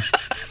family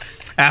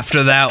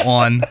after that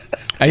one.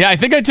 Yeah, I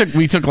think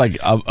we took like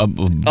a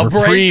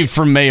reprieve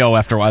from Mayo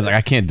after a while. I was like,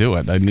 I can't do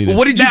it. I need it.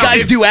 What did you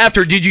guys do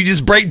after? Did you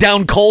just break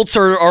down Colts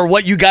or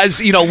what you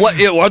guys,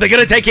 what are they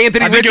going to take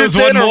Anthony I think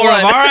Richardson it was one or more.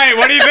 what? All right,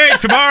 what do you think?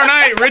 Tomorrow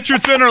night,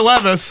 Richardson or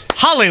Levis?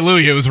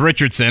 Hallelujah, it was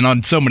Richardson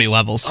on so many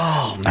levels.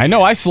 Oh, man. I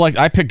know I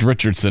picked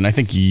Richardson. I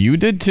think you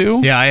did too.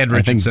 Yeah, I had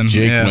Richardson. I think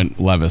Jake went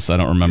Levis. I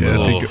don't remember. Yeah,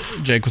 I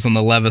think Jake was on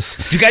the Levis.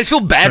 Do you guys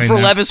feel bad for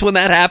Levis when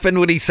that happened,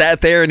 when he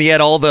sat there and he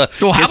had all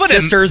his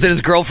sisters and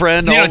his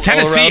girlfand all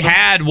Tennessee around him?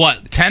 had,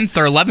 10th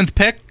or 11th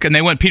pick, and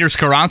they went Peter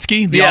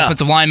Skoronski, the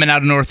offensive lineman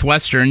out of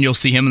Northwestern. You'll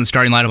see him in the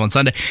starting lineup on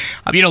Sunday.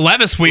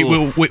 Levis, we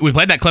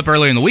played that clip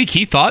earlier in the week.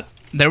 He thought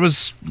there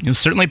was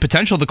certainly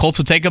potential the Colts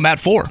would take him at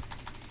 4.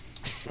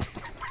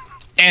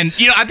 And,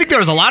 I think there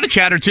was a lot of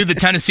chatter, too, that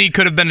Tennessee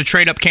could have been a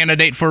trade-up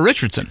candidate for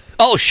Richardson.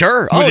 Oh,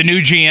 sure. With a new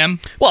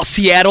GM. Well,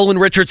 Seattle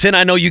and Richardson,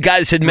 I know you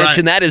guys had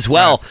mentioned that as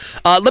well.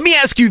 Right. Let me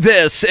ask you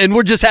this, and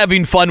we're just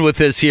having fun with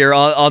this here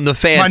on the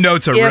fan. My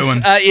notes are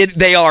ruined.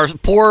 They are.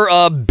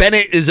 Poor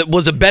Bennett,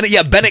 was it Bennett?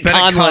 Yeah, Bennett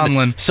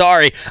Conlon.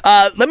 Sorry.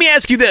 Let me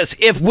ask you this.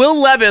 If Will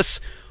Levis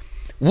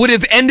would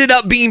have ended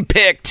up being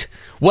picked,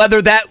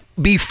 whether that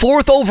be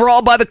 4th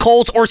overall by the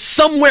Colts or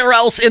somewhere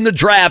else in the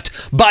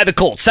draft by the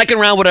Colts, 2nd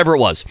round, whatever it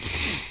was,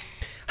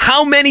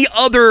 how many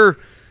other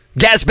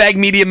Gasbag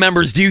Media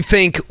members do you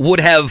think would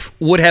have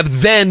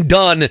then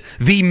done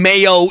the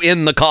mayo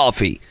in the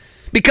coffee?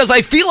 Because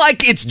I feel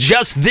like it's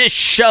just this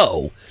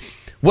show,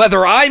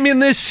 whether I'm in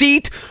this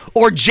seat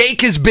or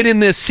Jake has been in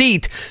this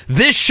seat.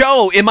 This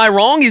show, am I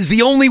wrong, is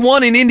the only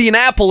one in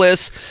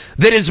Indianapolis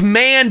that is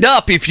manned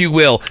up, if you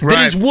will,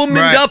 that is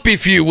womaned up,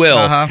 if you will,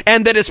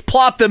 and that has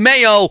plopped the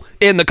mayo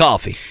in the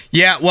coffee.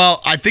 Yeah,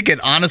 well, I think it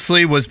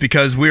honestly was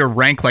because we were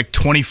ranked like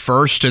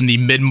 21st in the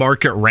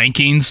mid-market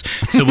rankings,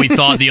 so we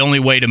thought the only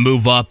way to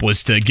move up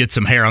was to get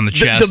some hair on the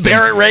chest. The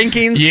Barrett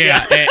rankings?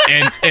 Yeah,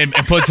 and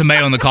put some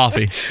mayo in the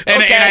coffee.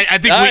 And, Okay. and I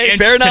think All we right,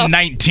 inched fair to enough.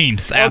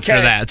 19th after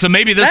Okay. that. So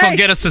maybe this will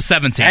get us to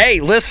 17th.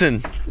 Hey,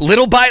 listen,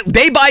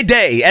 day by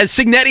day, as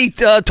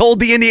Cignetti told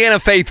the Indiana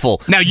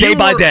faithful, day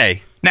by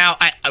day. Now,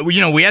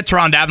 we had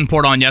Teron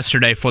Davenport on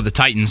yesterday for the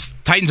Titans.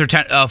 Titans are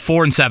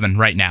 4-7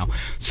 right now.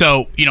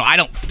 So, I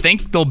don't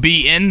think they'll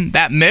be in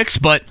that mix,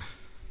 but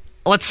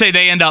let's say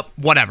they end up,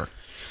 whatever,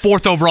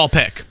 4th overall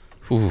pick.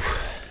 Ooh.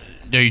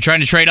 Are you trying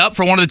to trade up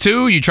for one of the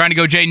two? You trying to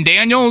go Jaden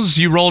Daniels?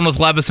 You rolling with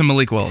Levis and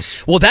Malik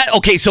Willis? Well,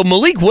 so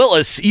Malik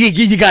Willis,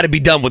 you got to be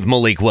done with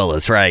Malik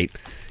Willis, right?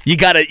 You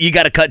got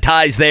to cut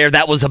ties there.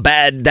 That was a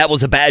bad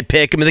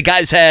pick. I mean, the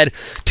guy's had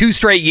 2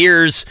 straight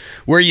years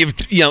where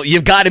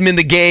you've got him in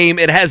the game.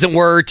 It hasn't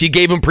worked. You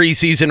gave him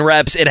preseason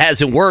reps. It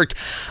hasn't worked.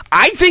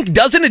 I think,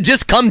 doesn't it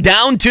just come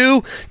down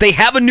to they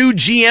have a new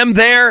GM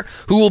there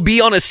who will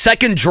be on a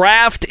second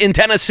draft in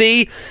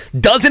Tennessee?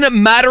 Doesn't it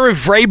matter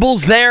if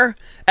Vrabel's there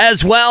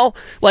as well?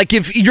 Like,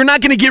 if you're not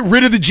going to get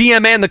rid of the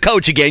GM and the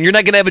coach again, you're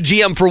not going to have a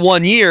GM for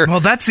 1 year. Well,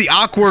 that's the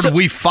awkward.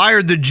 We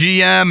fired the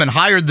GM and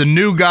hired the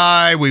new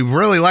guy. We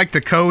really like the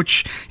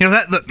coach.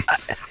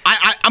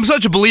 I'm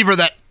such a believer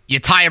that you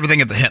tie everything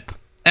at the hip.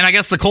 And I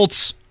guess the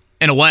Colts,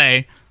 in a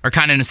way, are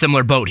kind of in a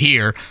similar boat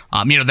here.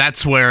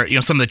 That's where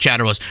some of the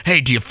chatter was,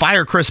 hey, do you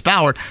fire Chris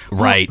Ballard?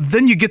 Right. Well,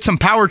 then you get some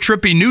power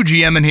trippy new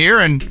GM in here,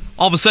 and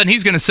all of a sudden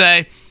he's going to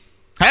say,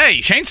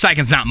 hey, Shane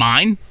Steichen's not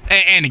mine.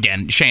 And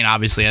again, Shane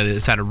obviously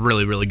has had a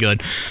really, really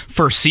good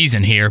first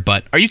season here.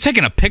 But are you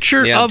taking a picture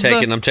of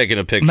I'm taking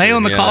a picture. mayo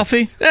in the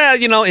coffee? Yeah,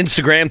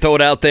 Instagram, throw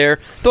it out there.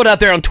 Throw it out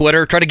there on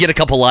Twitter. Try to get a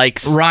couple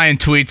likes. Ryan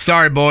tweets,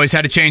 sorry, boys,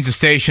 had to change the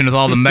station with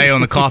all the mayo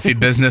in the coffee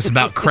business.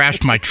 About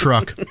crashed my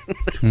truck.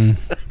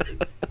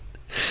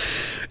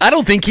 I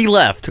don't think he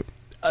left.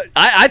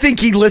 I think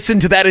he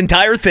listened to that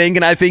entire thing,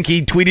 and I think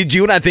he tweeted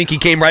you, and I think he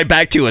came right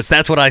back to us.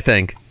 That's what I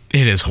think.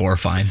 It is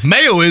horrifying.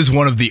 Mayo is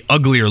one of the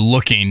uglier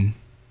looking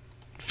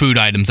food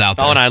items out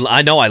there. Oh, and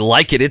I know I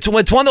like it. It's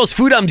one of those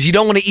food items you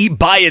don't want to eat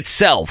by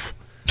itself.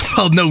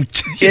 Well, no.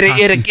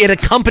 It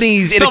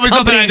accompanies. Tell me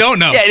something I don't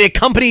know. Yeah, it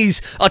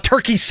accompanies a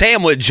turkey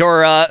sandwich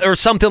or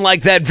something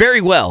like that very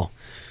well.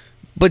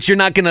 But you're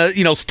not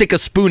gonna stick a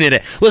spoon in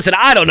it. Listen,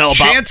 I don't know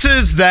about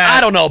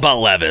I don't know about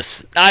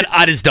Levis.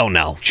 I just don't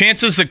know.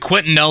 Chances that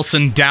Quentin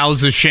Nelson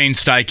douses Shane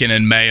Steichen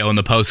in mayo in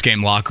the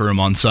post-game locker room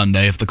on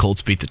Sunday if the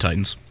Colts beat the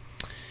Titans.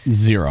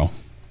 0.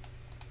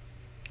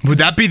 Would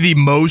that be the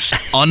most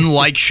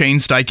unlike Shane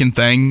Steichen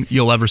thing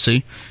you'll ever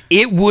see?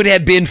 It would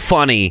have been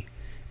funny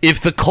if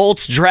the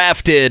Colts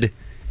drafted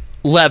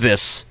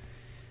Levis.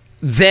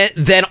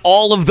 Then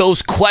all of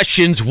those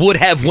questions would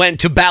have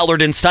went to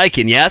Ballard and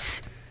Steichen,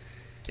 yes?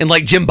 And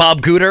like Jim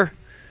Bob Cooter?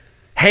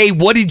 Hey,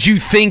 what did you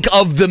think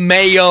of the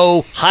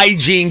Mayo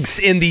hijinks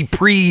in the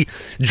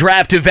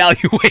pre-draft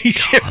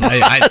evaluation?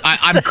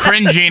 I'm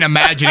cringing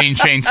imagining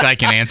Shane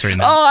Steichen answering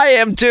that. Oh, I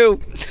am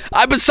too.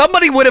 But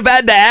somebody would have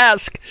had to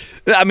ask.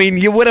 I mean,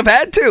 you would have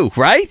had to,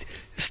 right?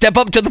 Step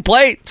up to the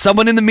plate.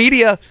 Someone in the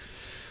media.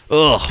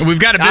 Ugh. We've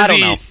got a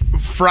busy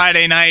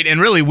Friday night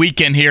and really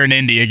weekend here in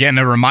Indy. Again,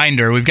 a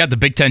reminder, we've got the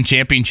Big Ten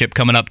Championship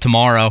coming up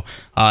tomorrow.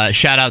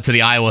 Shout out to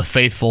the Iowa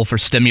faithful for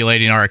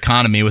stimulating our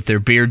economy with their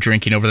beer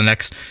drinking over the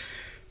next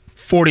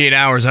 48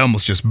 hours. I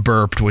almost just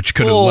burped, which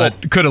could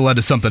have led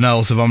to something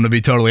else, if I'm going to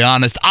be totally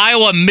honest.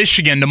 Iowa,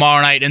 Michigan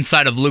tomorrow night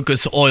inside of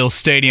Lucas Oil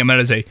Stadium. That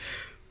is a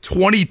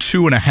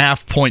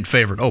 22.5-point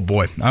favorite. Oh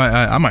boy,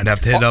 I might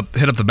have to hit up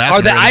the bathroom.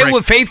 Are the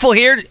Iowa faithful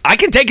here? I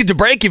can take it to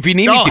break if you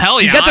need me to. Oh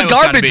hell yeah! You got the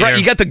garbage right.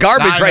 You got the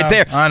garbage right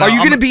there. Are you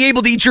going to be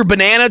able to eat your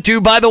banana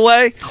too? By the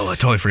way. Oh, I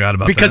totally forgot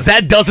about that. Because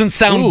that doesn't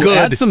sound good.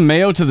 Add some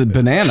mayo to the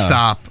banana.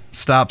 Stop. Do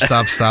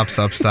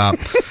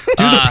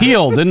the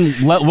peel.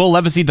 Didn't Will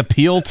Levis eat the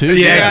peel too?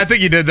 Yeah, I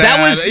think he did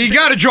that. You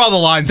got to draw the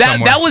line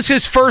somewhere. That was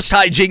his first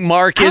hijink,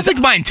 Mark. I don't think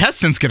my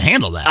intestines can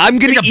handle that. I'm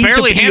going to eat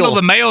barely the peel. handle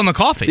the mayo and the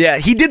coffee. Yeah,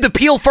 he did the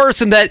peel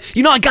first, and that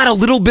I got a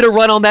little bit of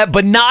run on that,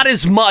 but not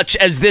as much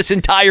as this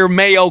entire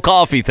mayo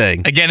coffee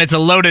thing. Again, it's a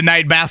loaded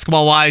night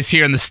basketball-wise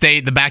here in the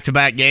state. The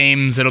back-to-back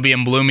games. It'll be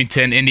in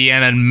Bloomington,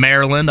 Indiana, and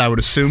Maryland. I would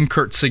assume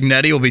Curt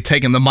Cignetti will be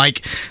taking the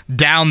mic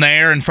down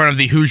there in front of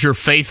the Hoosier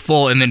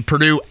faithful, and then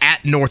Purdue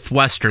at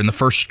Northwestern, the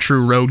first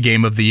true road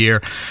game of the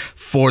year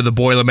for the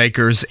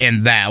Boilermakers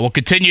and that. We'll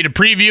continue to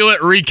preview it,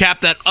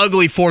 recap that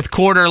ugly fourth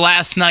quarter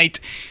last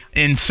night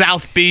in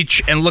South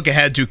Beach, and look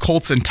ahead to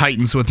Colts and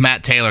Titans with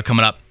Matt Taylor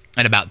coming up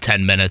in about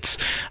 10 minutes.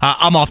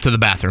 I'm off to the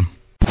bathroom.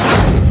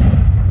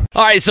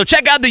 All right, so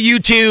check out the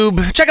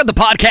YouTube, check out the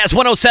podcast,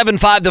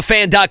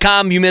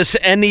 1075thefan.com. You miss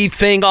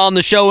anything on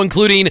the show,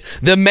 including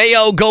the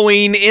mayo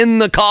going in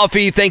the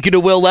coffee. Thank you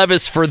to Will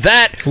Levis for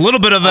that. A little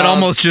bit of it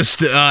almost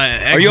just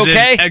are you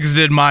okay?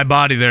 Exited my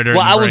body there during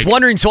Well, the I was break.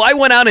 wondering, so I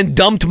went out and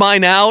dumped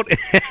mine out.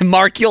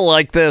 Mark, you'll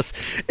like this.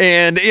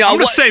 And you know, I'm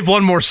going to save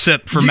one more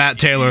sip for Matt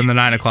Taylor in the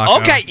 9 o'clock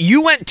hour. Okay,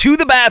 you went to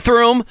the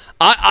bathroom.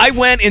 I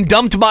went and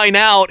dumped mine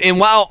out, and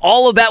while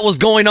all of that was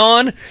going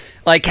on,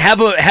 like have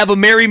a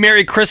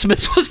Merry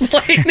Christmas was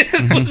playing.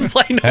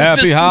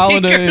 Happy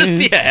holidays.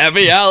 Yeah,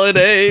 happy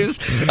holidays.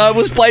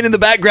 Was playing in the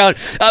background.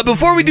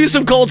 Before we do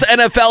some Colts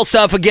NFL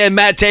stuff, again,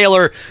 Matt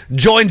Taylor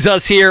joins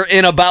us here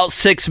in about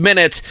 6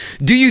 minutes.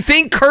 Do you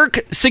think Curt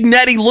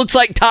Cignetti looks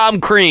like Tom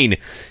Crean?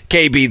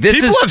 KB,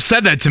 People have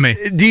said that to me.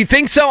 Do you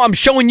think so? I'm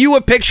showing you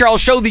a picture. I'll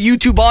show the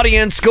YouTube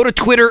audience. Go to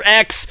Twitter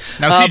X.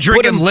 Now, is he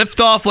drinking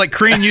liftoff like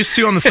Crean used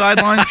to on the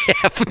sidelines? I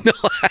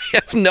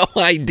have no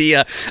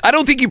idea. I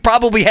don't think he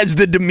probably has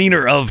the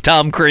demeanor of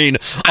Tom Crean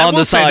on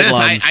the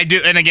sidelines. I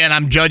do, and again,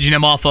 I'm judging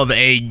him off of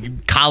a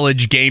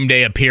college game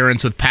day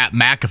appearance with Pat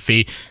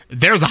McAfee.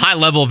 There's a high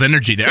level of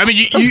energy there. I mean,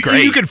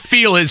 you could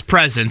feel his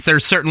presence.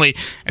 There's certainly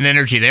an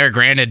energy there.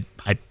 Granted,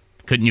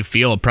 couldn't you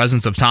feel a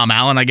presence of Tom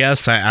Allen, I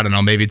guess? I don't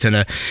know. Maybe it's in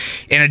a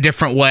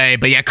different way.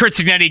 But yeah, Curt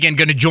Cignetti, again,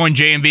 going to join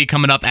JMV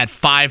coming up at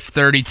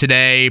 5:30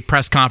 today.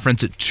 Press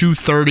conference at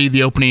 2:30,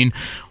 the opening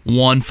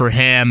one for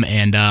him.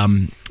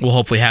 And we'll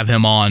hopefully have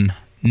him on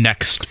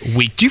next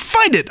week. Do you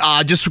find it,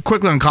 just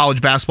quickly on college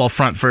basketball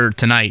front for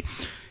tonight,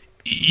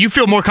 you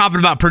feel more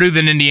confident about Purdue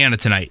than Indiana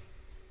tonight?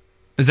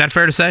 Is that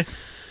fair to say?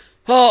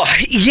 Oh,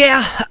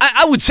 yeah,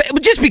 I would say,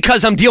 just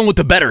because I'm dealing with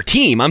the better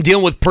team. I'm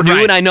dealing with Purdue,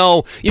 right. And I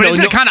know... But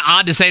isn't it kind of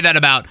odd to say that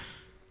about,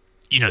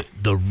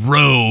 the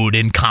road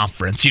in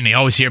conference? You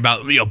always hear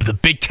about, the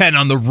Big Ten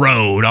on the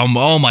road.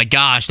 Oh my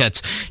gosh,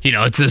 that's,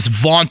 it's this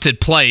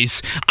vaunted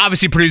place.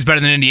 Obviously, Purdue's better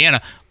than Indiana.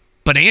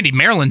 But Andy,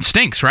 Maryland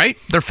stinks, right?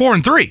 They're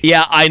 4-3.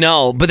 Yeah, I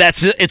know, but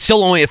it's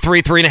still only a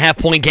 3.5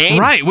 point game.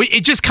 Right.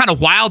 It's just kind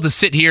of wild to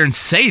sit here and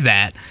say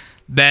that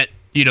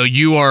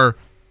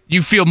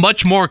you feel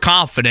much more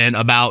confident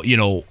about,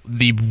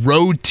 the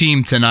road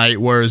team tonight,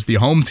 whereas the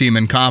home team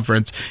in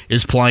conference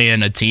is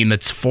playing a team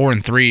that's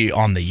 4-3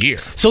 on the year.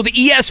 So the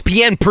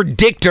ESPN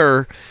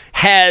predictor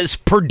has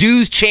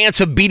Purdue's chance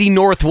of beating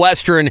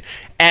Northwestern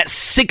at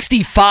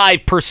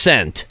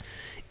 65%.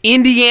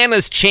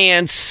 Indiana's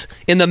chance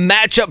in the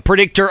matchup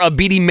predictor of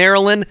beating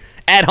Maryland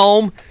at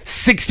home,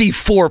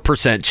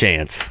 64%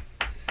 chance.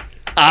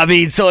 I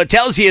mean, so it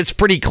tells you it's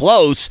pretty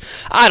close.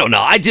 I don't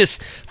know. I guess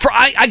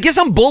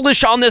I'm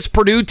bullish on this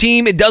Purdue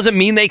team. It doesn't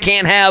mean they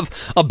can't have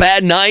a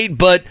bad night,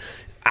 but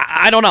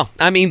I don't know.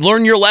 I mean,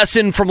 learn your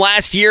lesson from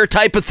last year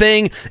type of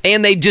thing.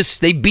 And they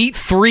beat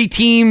 3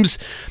 teams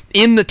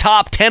in the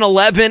top 10,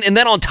 11. And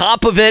then on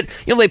top of it,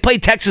 they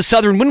played Texas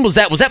Southern. When was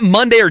that? Was that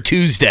Monday or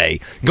Tuesday?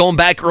 Going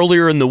back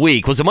earlier in the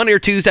week. Was it Monday or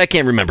Tuesday? I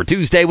can't remember.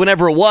 Tuesday,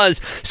 whenever it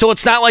was. So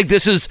it's not like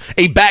this is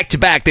a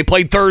back-to-back. They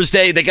played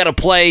Thursday. They got to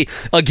play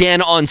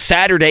again on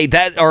Saturday.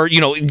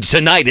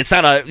 Tonight. It's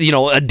not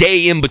a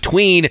day in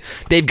between.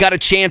 They've got a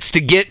chance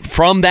to get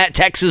from that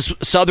Texas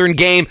Southern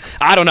game.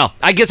 I don't know.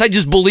 I guess I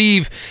just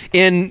believe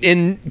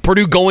in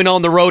Purdue going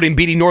on the road and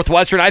beating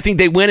Northwestern. I think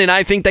they win, and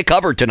I think they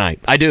cover tonight.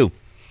 I do.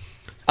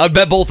 I would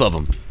bet both of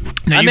them.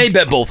 I may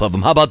bet both of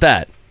them. How about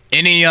that?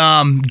 Any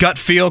gut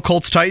feel,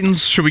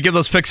 Colts-Titans? Should we give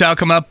those picks out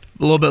coming up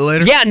a little bit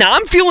later? Yeah, now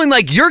I'm feeling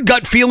like your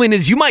gut feeling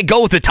is you might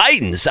go with the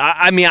Titans.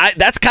 I mean,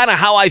 that's kind of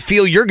how I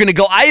feel you're going to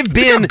go. I've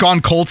gone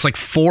Colts like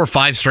 4 or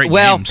 5 straight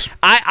games.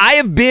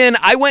 I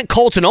went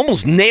Colts and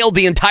almost nailed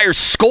the entire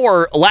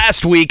score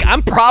last week.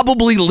 I'm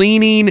probably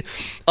leaning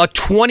a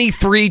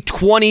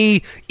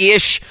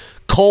 23-20-ish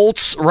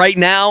Colts right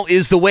now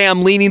is the way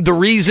I'm leaning. The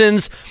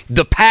reasons,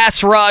 the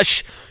pass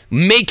rush,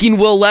 making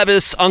Will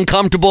Levis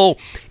uncomfortable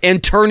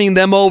and turning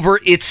them over.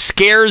 It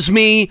scares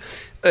me.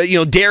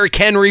 Derrick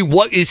Henry,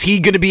 what is he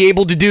going to be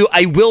able to do?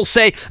 I will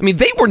say, I mean,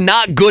 they were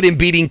not good in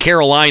beating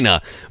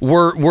Carolina,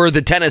 were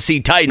the Tennessee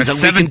Titans.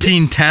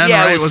 17-10,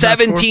 yeah, right? It was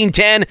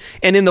 17-10,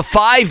 and in the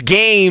 5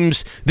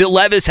 games that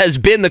Levis has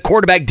been the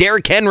quarterback,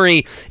 Derrick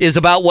Henry is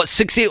about,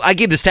 60, I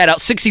gave the stat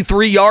out,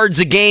 63 yards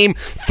a game,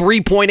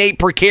 3.8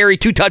 per carry,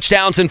 2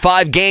 touchdowns in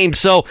 5 games,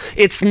 so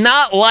it's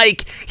not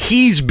like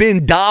he's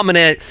been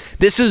dominant.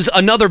 This is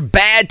another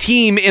bad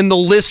team in the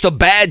list of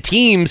bad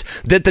teams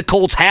that the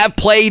Colts have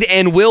played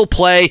and will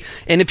play.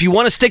 And if you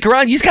want to stick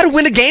around, you just got to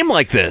win a game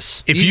like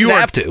this. If you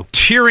have to.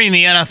 Tiering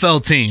the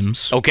NFL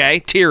teams.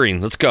 Okay,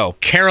 tiering. Let's go.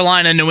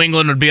 Carolina and New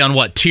England would be on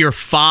what? Tier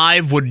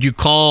 5? Would you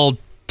call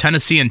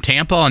Tennessee and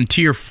Tampa on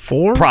Tier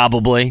 4?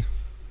 Probably.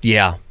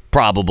 Yeah,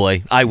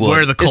 probably. I would.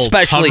 Where are the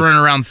Colts hovering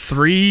around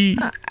 3?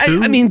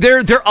 I mean,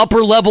 they're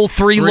upper level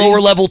 3,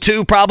 lower level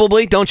 2,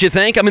 probably, don't you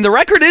think? I mean, the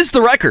record is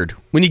the record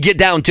when you get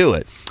down to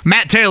it.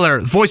 Matt Taylor,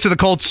 voice of the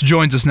Colts,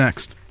 joins us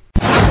next.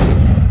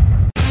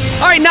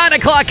 All right, 9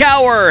 o'clock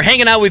hour,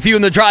 hanging out with you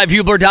in the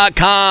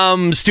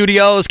DriveHubler.com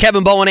studios.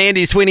 Kevin Bowen,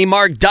 Andy Sweeney,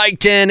 Mark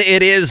Dykton.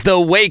 It is the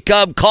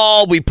wake-up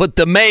call. We put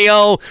the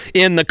mayo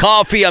in the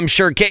coffee. I'm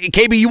sure,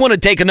 KB, you want to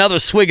take another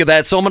swig of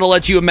that, so I'm going to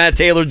let you and Matt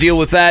Taylor deal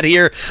with that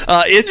here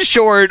in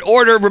short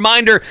order.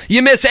 Reminder,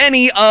 you miss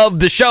any of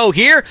the show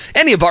here,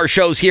 any of our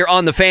shows here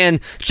on The Fan,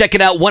 check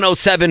it out,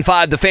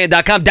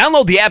 1075thefan.com.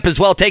 Download the app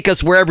as well. Take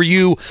us wherever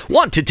you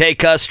want to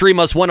take us. Stream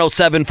us,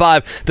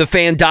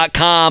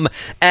 1075thefan.com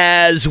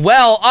as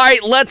well. All right,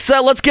 let's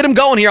get him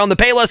going here on the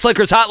Payless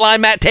Liquors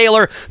Hotline. Matt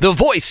Taylor, the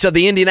voice of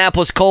the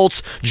Indianapolis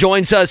Colts,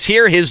 joins us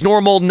here, his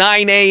normal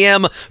 9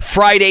 a.m.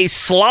 Friday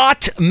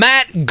slot.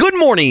 Matt, good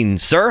morning,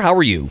 sir. How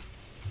are you?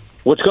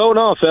 What's going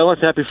on, fellas?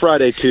 Happy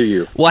Friday to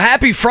you. Well,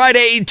 happy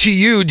Friday to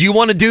you. Do you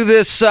want to do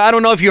this? I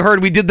don't know if you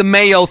heard, we did the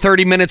mayo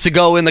 30 minutes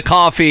ago in the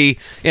coffee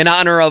in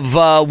honor of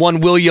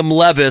one William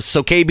Levis.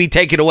 So, KB,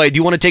 take it away. Do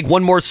you want to take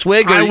one more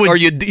swig, or are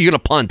you going to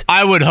punt?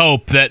 I would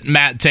hope that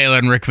Matt Taylor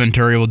and Rick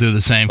Venturi will do the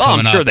same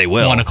coming I'm sure up they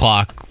will. 1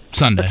 o'clock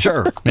Sunday.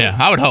 Sure. Yeah,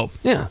 I would hope.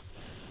 Yeah.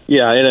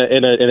 Yeah,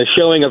 in a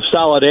showing of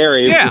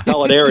solidarity,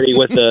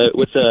 with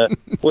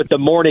the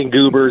morning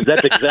goobers.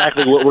 That's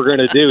exactly what we're going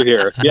to do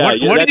here. Yeah,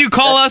 what did you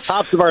call us?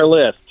 Tops of our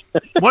list.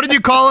 What did you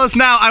call us?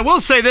 Now, I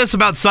will say this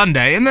about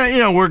Sunday, and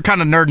then, we're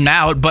kind of nerding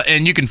out,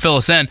 and you can fill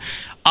us in.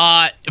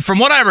 From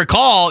what I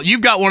recall,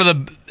 you've got one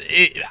of the.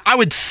 I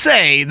would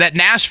say that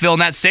Nashville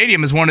and that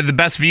stadium is one of the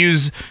best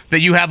views that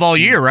you have all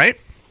year, right?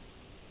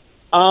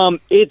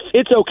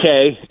 It's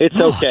okay. It's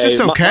okay. Just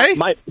okay.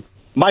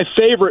 My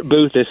favorite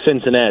booth is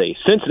Cincinnati.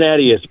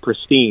 Cincinnati is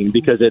pristine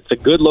because it's a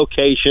good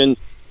location,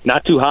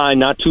 not too high,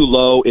 not too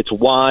low. It's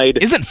wide.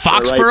 Isn't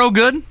Foxborough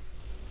good?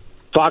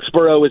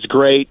 Foxborough is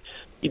great.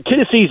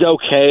 Tennessee's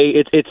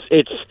okay.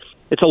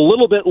 It's a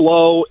little bit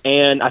low,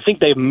 and I think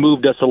they've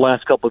moved us the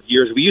last couple of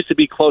years. We used to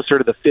be closer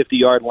to the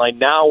 50-yard line.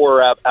 Now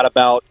we're at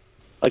about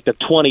like the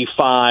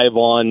 25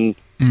 on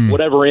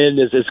whatever end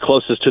is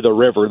closest to the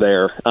river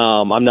there.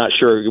 I'm not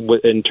sure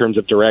in terms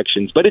of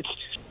directions, but it's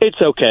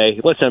okay.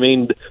 Listen, I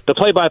mean, the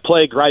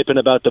play-by-play griping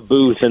about the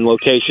booth and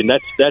location,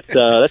 that's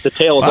a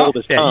tale of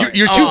oldest time.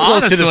 You're too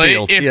close to the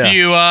field.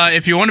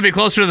 If you want to be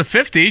closer to the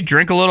 50,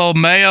 drink a little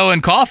mayo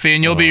and coffee,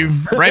 and you'll be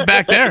right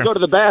back there. Go to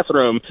the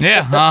bathroom.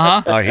 Yeah,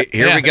 uh-huh. All right,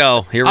 here we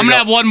go. I'm going to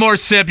have one more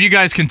sip. You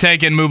guys can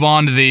take it and move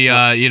on to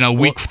the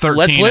week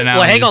 13.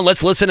 Well, hang on.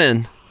 Let's listen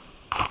in.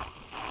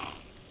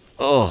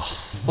 Oh,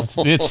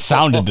 it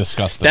sounded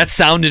disgusting. That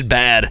sounded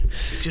bad.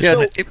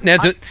 Go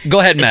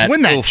ahead, Matt. It's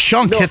when that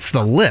chunk hits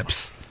the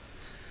lips.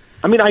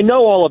 I mean, I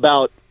know all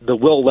about the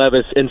Will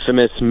Levis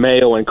infamous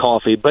mayo and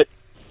coffee, but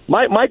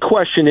my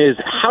question is,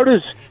 how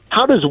does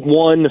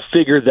one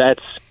figure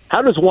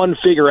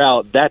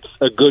out that's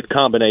a good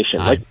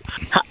combination?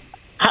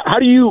 How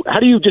do you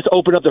just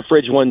open up the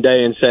fridge one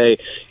day and say,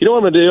 you know what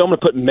I'm going to do? I'm going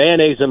to put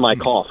mayonnaise in my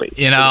coffee.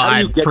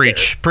 I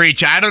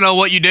preach. I don't know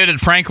what you did at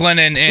Franklin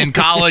in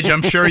college.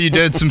 I'm sure you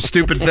did some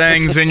stupid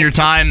things in your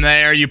time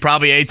there. You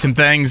probably ate some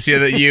things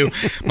that you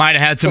might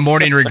have had some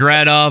morning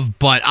regret of,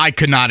 but I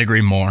could not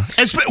agree more.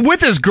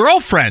 With his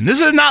girlfriend.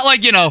 This is not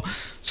like,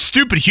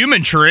 stupid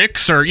human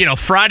tricks or,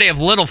 Friday of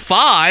Little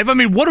Five. I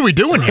mean, what are we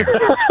doing here?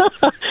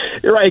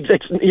 You're right.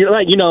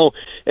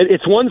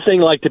 It's one thing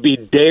like to be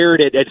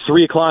dared at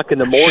 3 o'clock in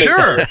the morning,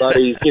 sure,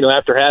 buddies.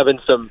 After having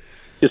some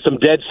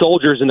dead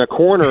soldiers in the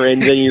corner,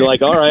 and then you're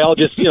like, all right, I'll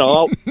just,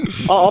 I'll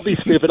be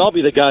stupid. I'll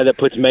be the guy that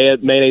puts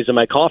mayonnaise in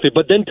my coffee.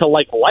 But then to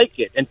like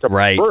it and to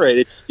prefer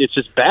it, it's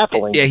just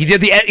baffling. Yeah, he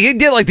did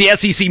like the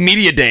SEC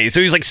media day,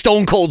 so he's like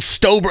stone cold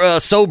sober,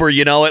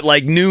 at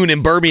like noon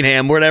in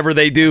Birmingham, wherever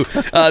they do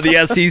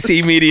the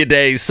SEC media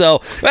days.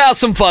 So,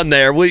 some fun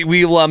there.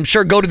 We'll I'm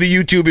sure go to the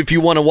YouTube if you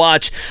want to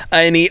watch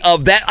any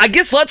of that. I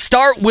guess let's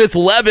start with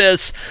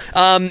Levis.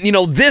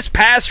 This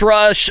pass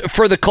rush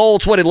for the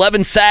Colts,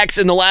 11 sacks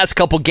in the last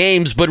couple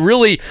games, but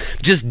really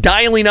just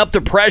dialing up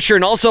the pressure,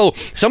 and also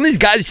some of these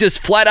guys just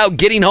flat out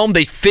getting home.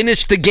 They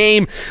finished the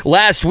game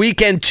last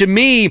weekend. To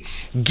me,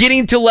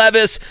 getting to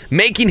Levis,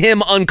 making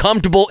him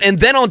uncomfortable, and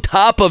then on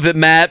top of it,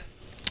 Matt,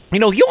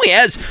 he only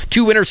has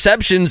 2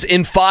 interceptions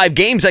in 5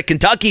 games at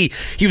Kentucky.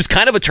 He was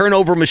kind of a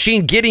turnover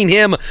machine, getting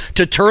him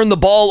to turn the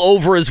ball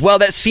over as well.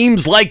 That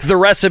seems like the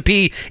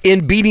recipe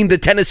in beating the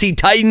Tennessee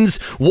Titans.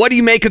 What do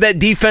you make of that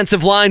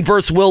defensive line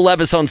versus Will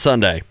Levis on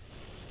Sunday?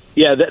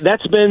 Yeah,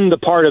 that's been the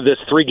part of this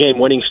 3-game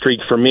winning streak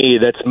for me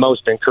that's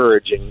most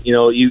encouraging.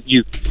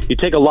 You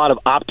take a lot of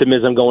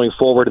optimism going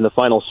forward in the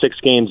final 6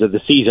 games of the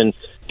season,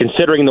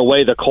 considering the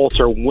way the Colts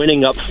are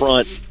winning up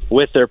front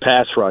with their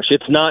pass rush.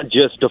 It's not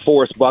just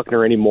DeForest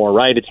Buckner anymore,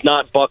 right? It's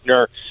not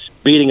Buckner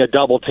beating a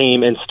double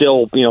team and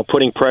still,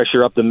 putting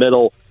pressure up the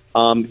middle,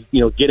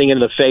 getting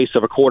into the face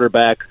of a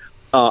quarterback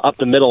up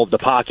the middle of the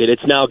pocket.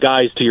 It's now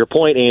guys, to your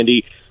point,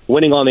 Andy,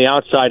 winning on the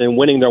outside and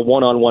winning their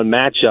one-on-one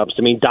matchups.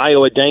 I mean,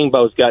 Dio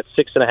Adangbo's got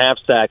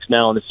 6.5 sacks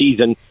now in the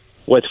season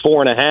with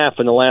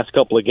 4.5 in the last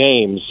couple of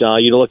games.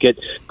 You look at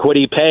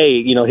Kwity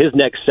Paye, his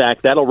next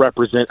sack, that'll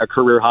represent a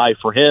career high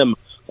for him,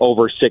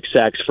 over 6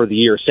 sacks for the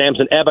year.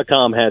 Samson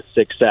Ebukam has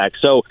 6 sacks.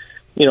 So,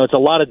 it's a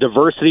lot of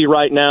diversity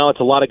right now.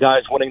 It's a lot of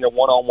guys winning their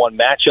one-on-one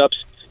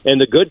matchups. And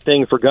the good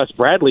thing for Gus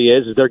Bradley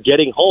is they're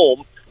getting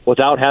home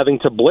without having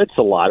to blitz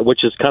a lot,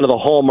 which is kind of the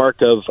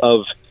hallmark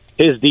of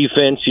his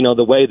defense,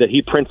 the way that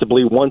he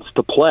principally wants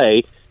to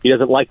play. He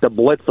doesn't like to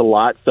blitz a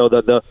lot, so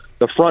the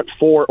front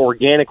four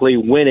organically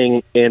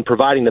winning and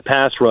providing the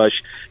pass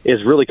rush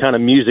is really kind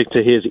of music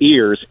to his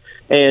ears.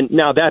 And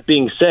now that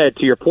being said,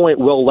 to your point,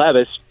 Will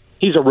Levis,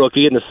 he's a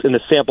rookie, and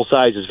the sample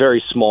size is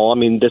very small. I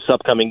mean, this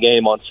upcoming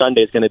game on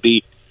Sunday is going to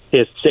be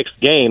his 6th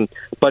game,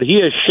 but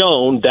he has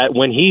shown that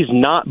when he's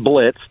not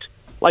blitzed,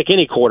 like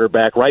any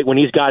quarterback, right, when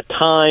he's got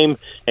time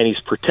and he's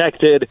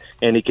protected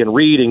and he can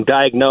read and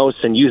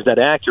diagnose and use that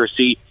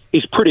accuracy,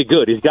 he's pretty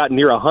good. He's got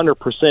near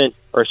 100%,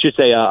 or I should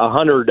say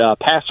 100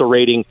 passer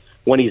rating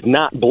when he's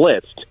not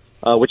blitzed,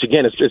 which,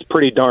 again, is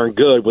pretty darn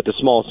good with the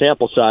small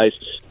sample size.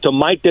 So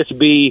might this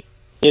be,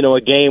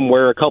 a game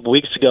where a couple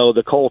weeks ago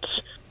the Colts,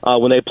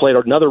 when they played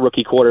another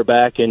rookie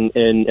quarterback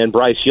and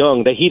Bryce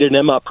Young, they heated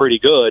him up pretty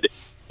good,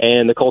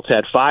 and the Colts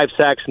had 5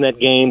 sacks in that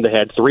game. They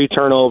had 3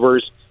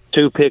 turnovers,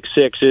 2 pick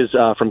sixes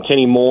from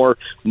Kenny Moore.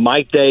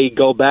 Might they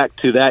go back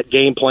to that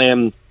game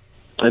plan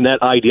and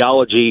that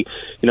ideology,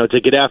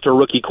 to get after a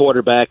rookie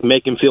quarterback,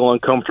 make him feel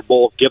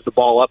uncomfortable, give the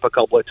ball up a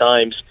couple of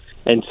times,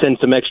 and send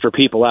some extra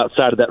people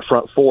outside of that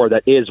front four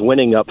that is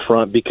winning up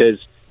front? Because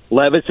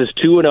Levis is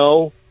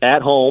 2-0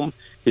 at home.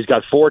 He's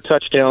got 4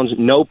 touchdowns,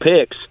 no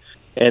picks,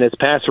 and his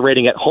passer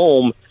rating at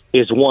home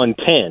is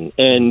 110.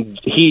 And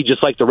he,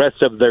 just like the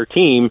rest of their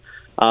team,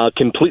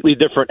 completely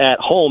different at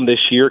home this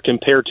year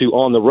compared to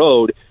on the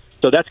road.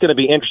 So that's going to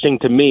be interesting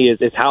to me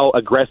is how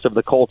aggressive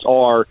the Colts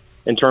are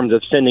in terms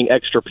of sending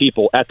extra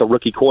people at the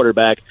rookie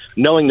quarterback,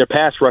 knowing their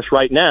pass rush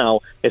right now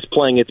is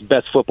playing its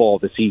best football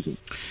of the season.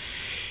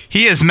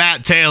 He is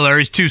Matt Taylor.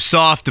 He's too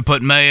soft to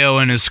put mayo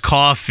in his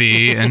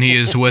coffee, and he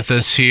is with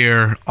us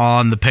here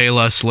on the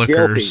Payless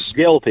Liquors.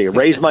 Guilty.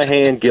 Raise my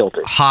hand,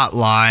 guilty.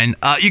 Hotline.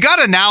 You got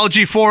an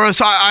analogy for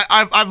us?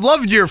 I've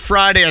loved your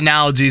Friday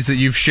analogies that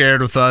you've shared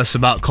with us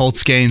about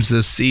Colts games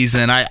this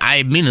season.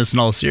 I mean this in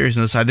all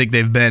seriousness. I think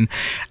they've been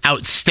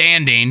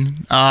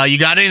outstanding. You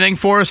got anything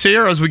for us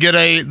here as we get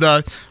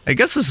I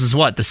guess this is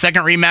the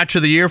second rematch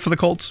of the year for the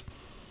Colts?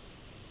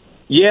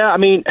 Yeah, I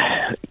mean,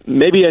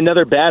 maybe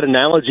another bad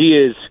analogy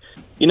is,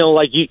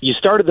 you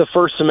started the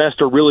first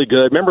semester really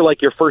good. Remember,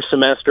 your first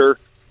semester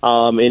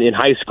in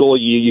high school,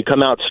 you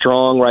come out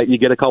strong, right? You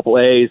get a couple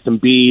A's, some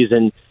B's,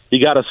 and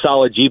you got a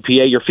solid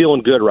GPA. You're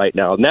feeling good right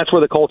now, and that's where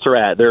the Colts are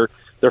at. They're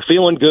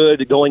feeling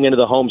good going into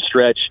the home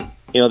stretch.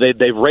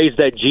 They've raised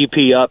that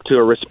GP up to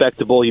a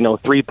respectable,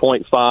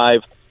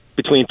 3.5,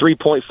 between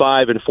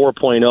 3.5 and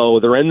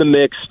 4.0. They're in the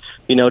mix,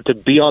 to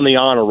be on the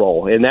honor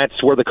roll, and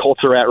that's where the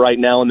Colts are at right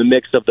now in the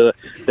mix of the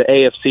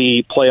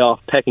AFC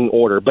playoff pecking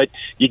order. But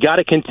you got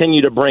to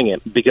continue to bring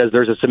it because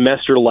there's a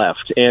semester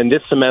left, and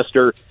this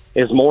semester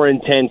is more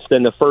intense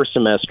than the first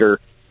semester.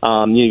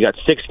 You got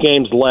 6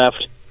 games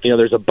left.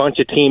 There's a bunch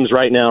of teams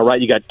right now, right?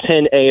 You got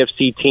 10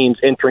 AFC teams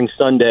entering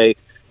Sunday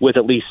with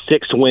at least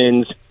 6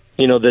 wins.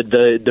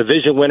 The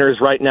division winners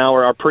right now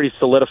are pretty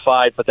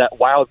solidified, but that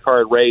wild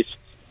card race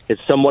is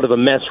somewhat of a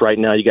mess right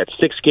now. You got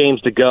 6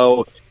 games to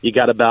go. You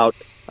got about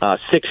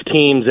 6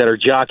 teams that are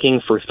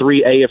jockeying for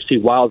 3 AFC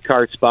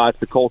wildcard spots.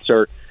 The Colts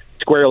are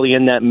squarely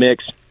in that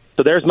mix.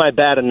 So there's my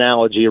bad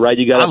analogy, right?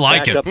 You got to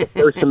back up the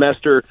first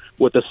semester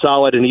with a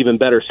solid and even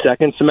better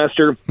second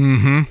semester.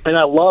 Mm-hmm. And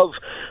I love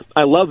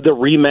the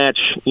rematch,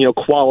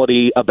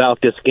 quality about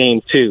this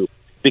game too,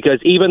 because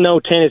even though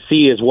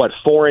Tennessee is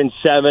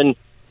 4-7,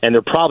 and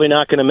they're probably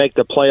not going to make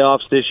the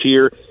playoffs this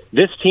year,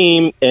 this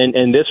team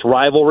and this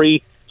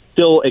rivalry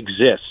still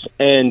exists,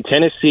 and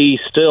Tennessee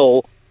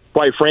still,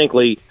 quite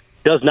frankly,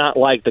 does not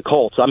like the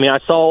Colts. I mean, I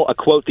saw a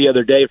quote the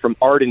other day from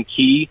Arden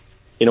Key,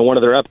 one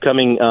of their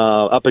up-and-coming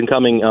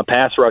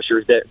pass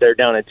rushers that they're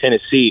down in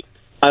Tennessee.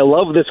 I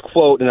love this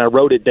quote, and I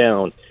wrote it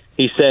down.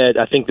 He said,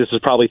 I think this is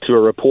probably to a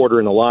reporter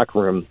in the locker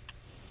room.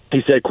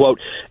 He said, quote,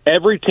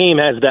 "Every team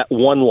has that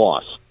one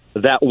loss,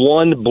 that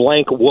one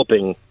blank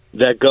whooping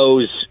that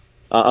goes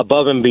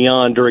above and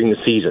beyond during the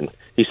season."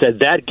 He said,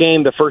 that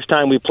game, the first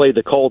time we played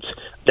the Colts,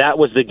 that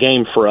was the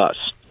game for us.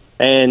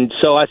 And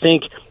so I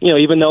think,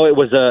 even though it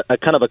was a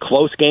kind of a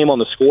close game on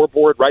the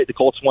scoreboard, right, the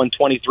Colts won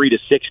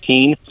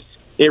 23-16,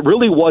 it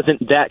really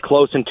wasn't that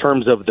close in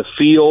terms of the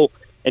feel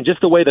and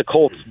just the way the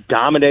Colts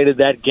dominated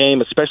that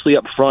game, especially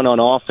up front on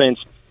offense.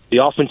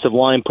 The offensive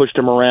line pushed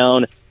them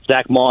around.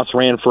 Zach Moss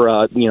ran for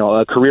a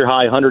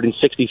career-high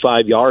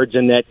 165 yards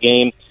in that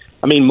game.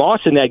 I mean,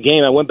 Moss in that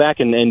game, I went back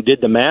and did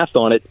the math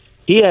on it.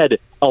 He had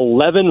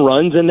 11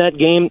 runs in that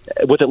game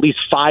with at least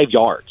 5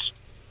 yards.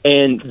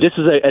 And this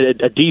is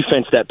a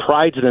defense that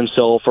prides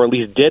themselves, or at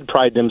least did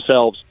pride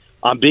themselves,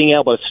 on being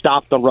able to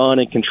stop the run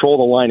and control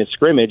the line of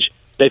scrimmage.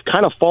 They've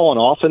kind of fallen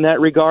off in that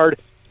regard.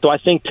 So I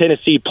think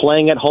Tennessee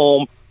playing at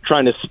home,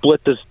 trying to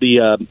split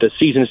the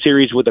season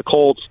series with the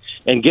Colts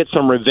and get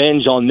some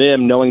revenge on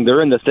them, knowing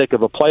they're in the thick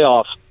of a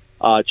playoff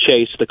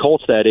chase, the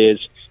Colts that is,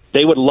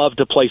 they would love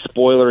to play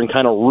spoiler and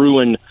kind of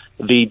ruin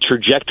the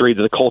trajectory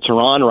that the Colts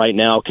are on right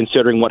now,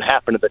 considering what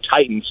happened to the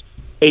Titans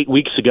 8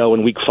 weeks ago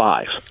in Week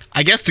 5.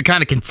 I guess to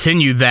kind of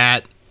continue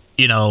that,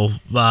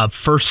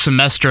 first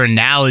semester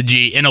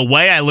analogy. In a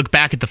way, I look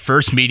back at the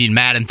first meeting,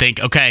 Matt, and think,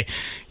 okay,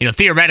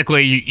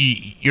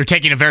 theoretically, you're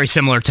taking a very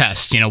similar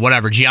test,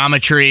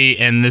 geometry,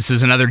 and this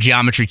is another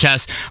geometry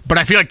test. But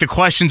I feel like the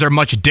questions are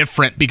much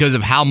different because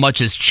of how much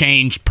has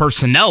changed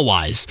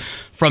personnel-wise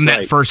from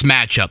that first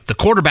matchup. The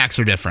quarterbacks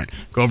are different.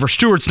 Grover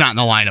Stewart's not in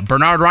the lineup.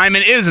 Bernard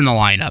Ryman is in the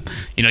lineup.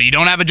 You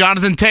don't have a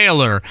Jonathan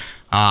Taylor.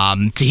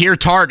 Tahir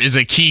Tart is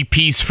a key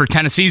piece for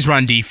Tennessee's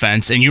run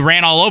defense, and you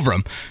ran all over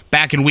him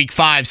back in Week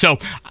 5. So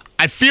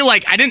I feel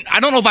like I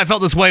don't know if I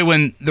felt this way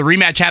when the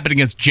rematch happened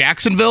against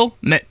Jacksonville.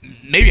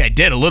 Maybe I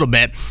did a little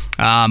bit,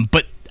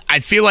 but I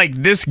feel like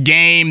this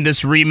game,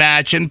 this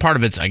rematch, and part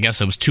of it's, I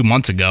guess it was 2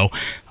 months ago,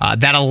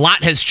 that a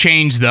lot has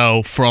changed,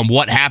 though, from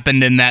what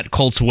happened in that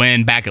Colts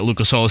win back at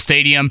Lucas Oil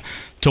Stadium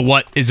to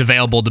what is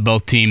available to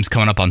both teams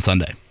coming up on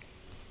Sunday.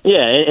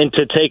 Yeah, and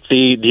to take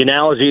the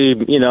analogy,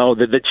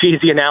 the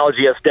cheesy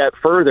analogy a step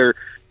further,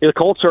 the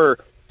Colts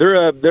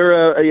they're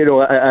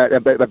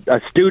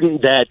a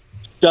student that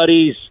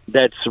studies,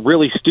 that's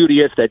really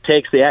studious, that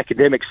takes the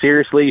academics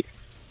seriously,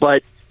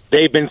 but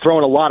they've been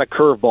throwing a lot of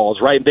curveballs,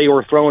 right? They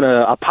were throwing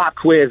a pop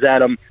quiz at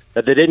them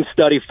that they didn't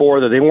study for,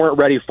 that they weren't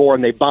ready for,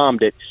 and they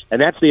bombed it.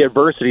 And that's the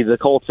adversity the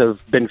Colts have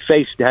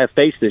faced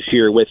this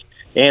year with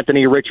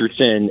Anthony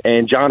Richardson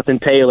and Jonathan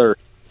Taylor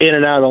in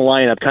and out of the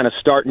lineup, kind of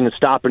starting and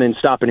stopping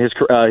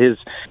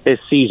his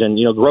season.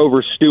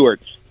 Grover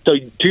Stewart. So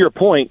to your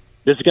point,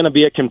 this is going to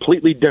be a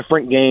completely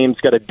different game.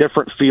 It's got a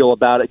different feel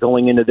about it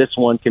going into this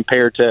one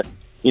compared to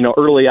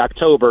early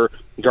October.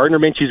 Gardner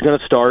Minshew's going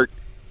to start.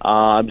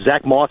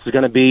 Zach Moss is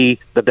going to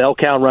be the bell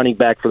cow running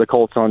back for the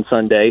Colts on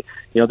Sunday.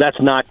 That's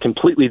not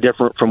completely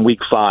different from Week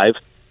 5,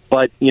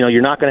 but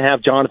you're not going to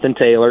have Jonathan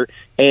Taylor.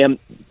 And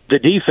the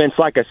defense,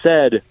 like I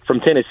said,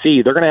 from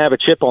Tennessee, they're going to have a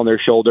chip on their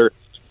shoulder.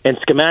 And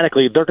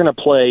schematically, they're going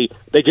to play.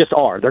 They just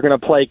are. They're going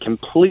to play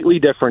completely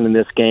different in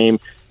this game.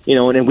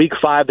 And in Week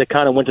 5, they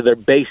kind of went to their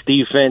base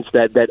defense,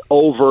 that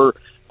over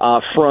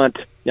front,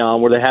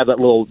 where they have that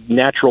little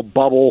natural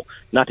bubble.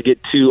 Not to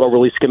get too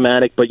overly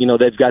schematic, but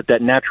they've got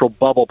that natural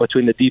bubble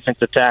between the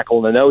defensive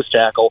tackle and the nose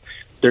tackle.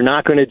 They're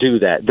not going to do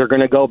that. They're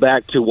going to go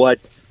back to what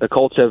the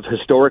Colts have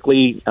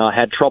historically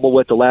had trouble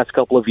with the last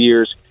couple of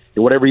years.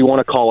 Whatever you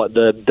want to call it,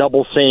 the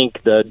double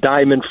sink, the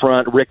diamond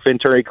front. Rick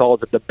Venturi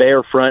calls it the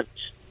bear front.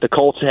 The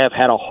Colts have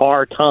had a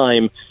hard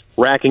time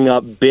racking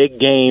up big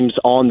games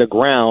on the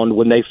ground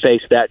when they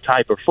face that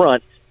type of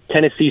front.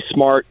 Tennessee's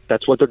smart.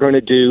 That's what they're going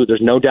to do.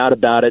 There's no doubt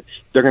about it.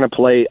 They're going to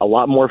play a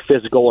lot more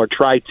physical, or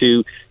try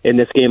to, in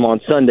this game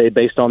on Sunday,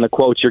 based on the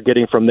quotes you're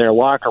getting from their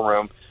locker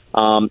room.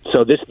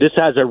 So this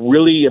has a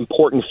really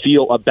important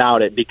feel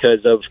about it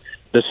because of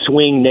the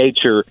swing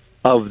nature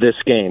of this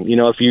game.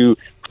 If you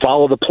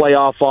follow the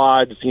playoff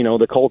odds,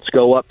 the Colts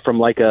go up from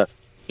like a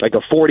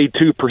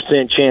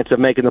 42% chance of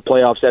making the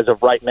playoffs as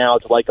of right now.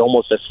 It's like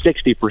almost a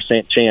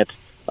 60% chance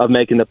of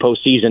making the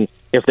postseason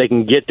if they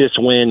can get this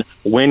win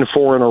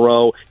 4 in a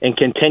row, and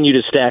continue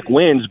to stack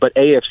wins, but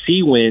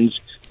AFC wins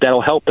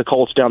that'll help the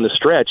Colts down the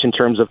stretch in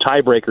terms of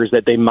tiebreakers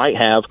that they might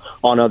have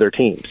on other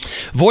teams.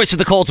 Voice of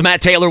the Colts, Matt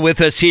Taylor, with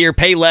us here.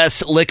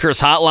 Payless Liquors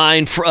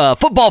Hotline,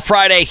 Football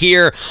Friday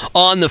here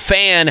on The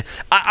Fan.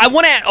 I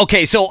want to,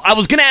 okay, so I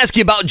was going to ask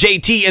you about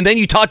JT, and then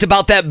you talked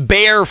about that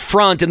bear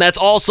front, and that's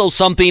also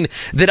something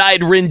that I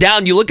had written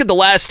down. You look at the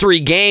last 3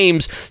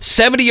 games,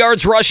 70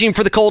 yards rushing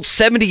for the Colts,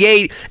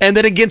 78, and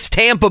then against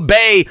Tampa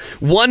Bay,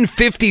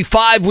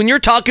 155. When you're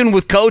talking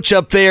with Coach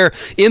up there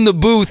in the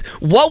booth,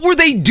 what were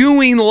they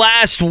doing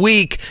last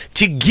week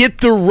to get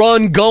the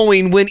run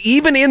going when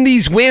even in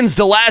these wins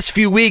the last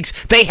few weeks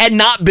they had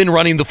not been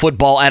running the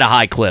football at a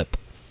high clip?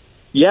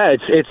 Yeah,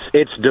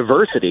 it's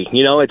diversity.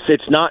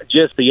 It's not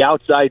just the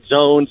outside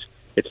zones.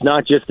 It's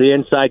not just the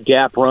inside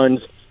gap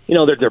runs.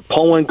 They're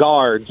pulling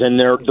guards and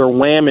they're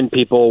whamming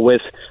people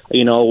with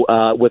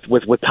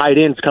tight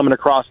ends coming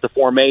across the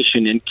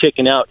formation and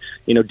kicking out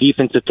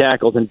defensive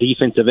tackles and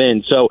defensive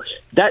ends. So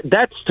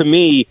that's to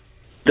me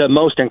the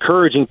most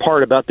encouraging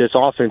part about this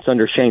offense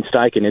under Shane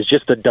Steichen is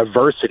just the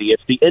diversity.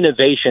 It's the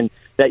innovation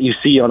that you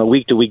see on a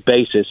week-to-week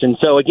basis. And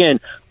so, again,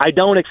 I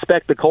don't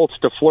expect the Colts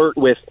to flirt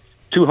with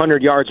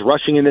 200 yards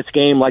rushing in this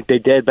game like they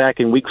did back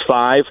in Week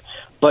 5,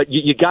 but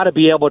you got to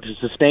be able to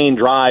sustain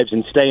drives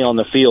and stay on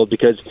the field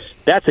because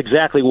that's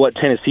exactly what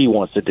Tennessee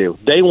wants to do.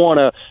 They want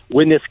to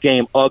win this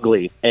game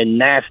ugly and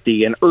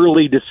nasty and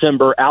early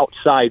December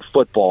outside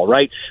football,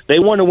 right? They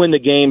want to win the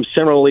game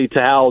similarly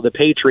to how the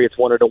Patriots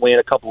wanted to win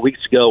a couple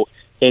weeks ago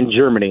in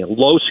Germany.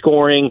 Low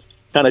scoring,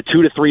 kind of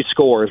 2 to 3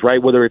 scores,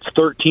 right? Whether it's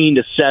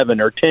 13-7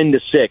 or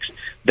 10-6.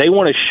 They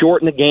want to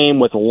shorten the game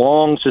with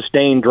long,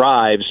 sustained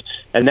drives,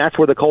 and that's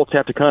where the Colts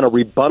have to kind of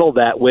rebuttal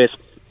that with,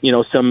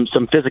 some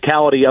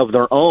physicality of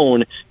their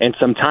own and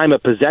some time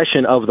of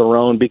possession of their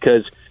own,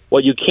 because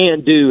what you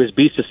can't do is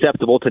be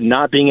susceptible to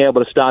not being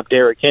able to stop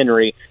Derrick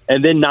Henry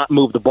and then not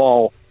move the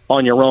ball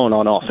on your own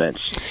on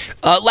offense.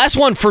 Last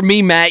one for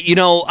me, Matt.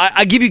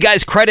 I give you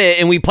guys credit,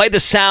 and we played the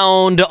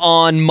sound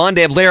on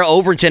Monday of Lara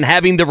Overton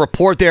having the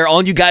report there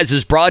on you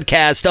guys'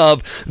 broadcast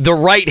of the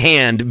right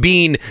hand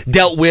being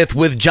dealt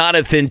with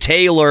Jonathan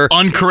Taylor.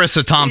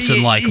 Un-Carissa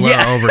Thompson-like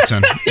Lara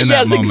Overton in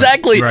that yes, moment.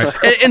 exactly. Right.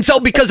 And so,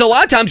 because a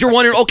lot of times you're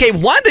wondering, okay,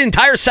 why the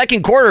entire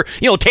second quarter,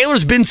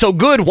 Taylor's been so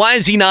good, why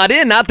is he not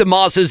in? Not that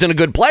Moss isn't a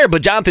good player,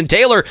 but Jonathan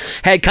Taylor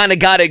had kind of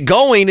got it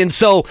going, and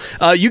so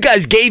you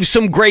guys gave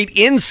some great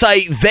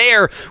insight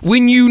there.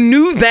 When you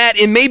knew that,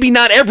 and maybe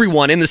not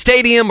everyone in the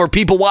stadium or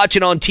people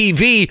watching on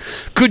TV,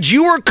 could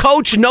you or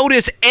Coach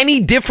notice any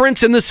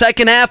difference in the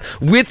second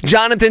half with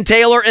Jonathan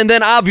Taylor? And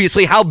then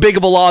obviously, how big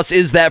of a loss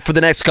is that for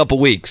the next couple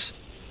weeks?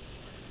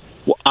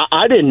 Well,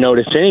 I didn't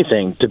notice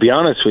anything, to be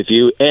honest with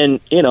you. And,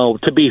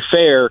 to be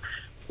fair,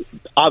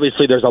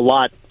 obviously there's a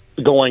lot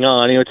going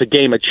on. It's a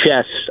game of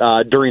chess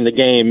during the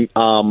game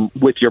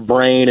with your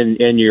brain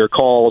and your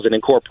calls and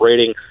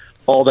incorporating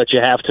all that you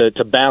have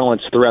to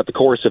balance throughout the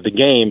course of the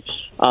game.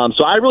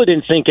 So I really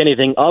didn't think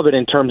anything of it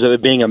in terms of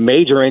it being a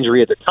major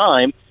injury at the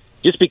time,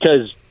 just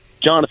because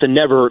Jonathan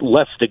never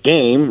left the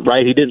game,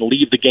 right? He didn't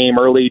leave the game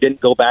early. He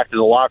didn't go back to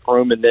the locker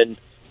room and then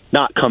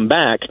not come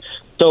back.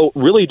 So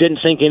really didn't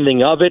think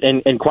anything of it.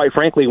 And quite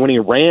frankly, when he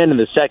ran in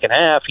the second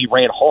half, he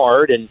ran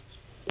hard, and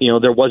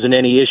there wasn't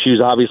any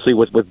issues, obviously,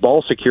 with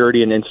ball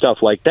security and stuff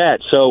like that.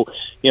 So,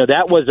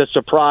 that was a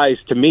surprise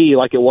to me,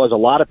 like it was a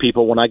lot of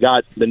people when I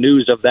got the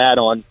news of that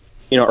on,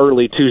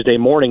 early Tuesday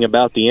morning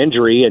about the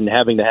injury and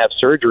having to have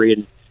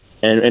surgery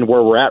and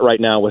where we're at right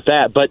now with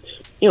that. But,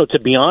 to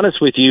be honest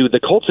with you,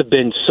 the Colts have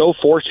been so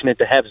fortunate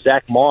to have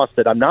Zach Moss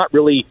that I'm not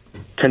really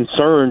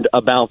concerned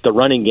about the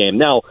running game.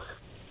 Now,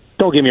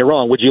 don't get me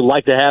wrong. Would you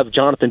like to have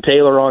Jonathan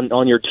Taylor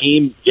on your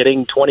team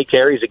getting 20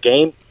 carries a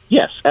game?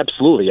 Yes,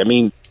 absolutely. I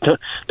mean,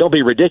 don't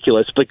be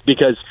ridiculous,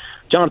 because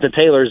Jonathan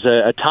Taylor's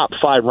a top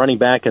 5 running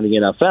back in the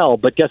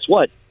NFL. But guess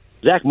what?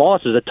 Zach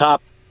Moss is a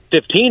top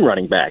 15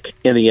 running back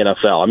in the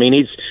NFL. I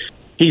mean,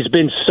 he's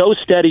been so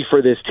steady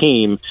for this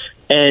team,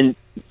 and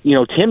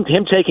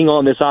him taking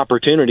on this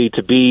opportunity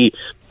to be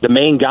the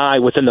main guy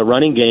within the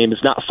running game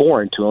is not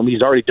foreign to him.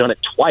 He's already done it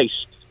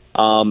twice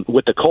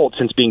with the Colts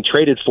since being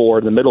traded for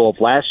in the middle of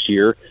last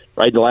year.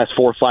 Right, the last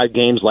 4 or 5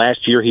 games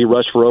last year, he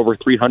rushed for over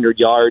 300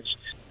 yards,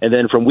 and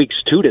then from weeks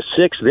 2 to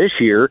 6 this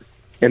year,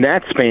 in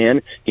that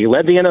span, he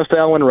led the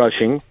NFL in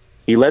rushing.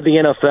 He led the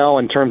NFL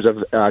in terms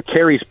of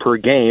carries per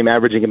game,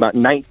 averaging about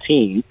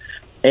 19.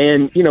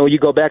 And, you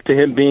go back to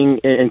him being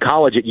in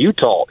college at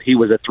Utah. He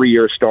was a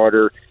 3-year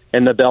starter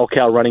and the bell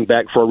cow running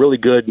back for a really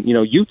good,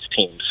 youth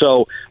team.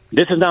 So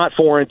this is not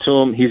foreign to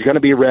him. He's going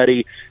to be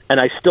ready. And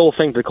I still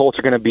think the Colts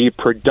are going to be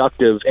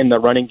productive in the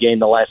running game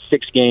the last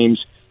 6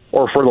 games,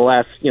 or for the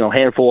last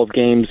handful of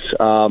games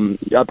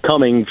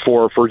upcoming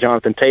for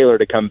Jonathan Taylor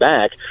to come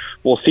back.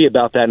 We'll see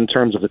about that in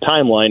terms of the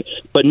timeline.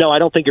 But no, I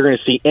don't think you're going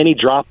to see any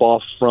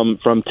drop-off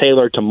from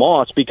Taylor to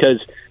Moss,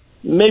 because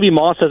maybe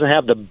Moss doesn't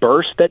have the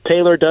burst that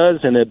Taylor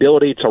does and the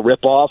ability to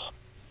rip off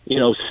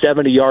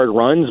 70-yard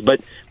runs, but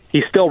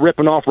he's still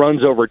ripping off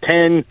runs over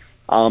 10,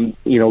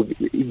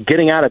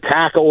 getting out of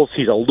tackles.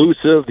 He's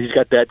elusive. He's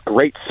got that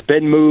great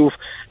spin move.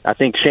 I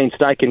think Shane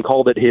Steichen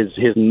called it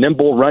his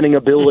nimble running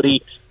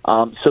ability.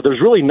 So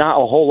there's really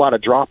not a whole lot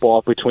of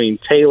drop-off between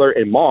Taylor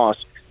and Moss.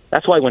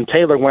 That's why when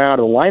Taylor went out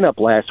of the lineup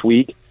last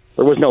week,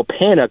 there was no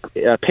panic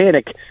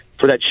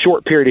for that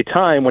short period of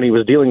time when he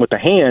was dealing with the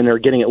hand or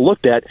getting it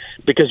looked at,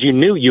 because you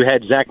knew you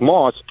had Zach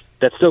Moss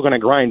that's still going to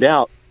grind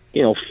out,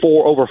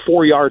 over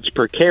 4 yards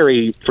per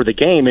carry for the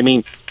game. I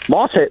mean,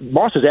 Moss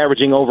is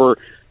averaging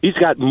he's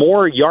got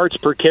more yards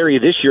per carry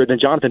this year than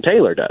Jonathan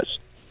Taylor does.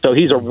 So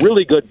he's a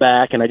really good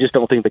back, and I just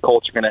don't think the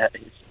Colts are going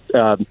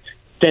to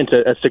sense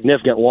a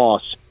significant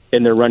loss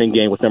in their running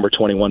game with number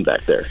 21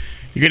 back there.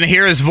 You're going to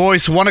hear his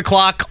voice 1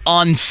 o'clock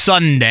on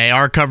Sunday.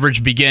 Our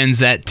coverage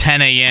begins at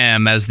 10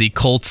 a.m. as the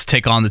Colts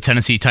take on the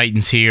Tennessee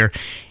Titans here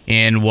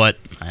in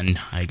and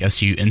I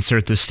guess you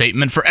insert this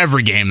statement for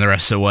every game the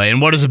rest of the way,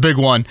 and what is a big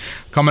one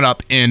coming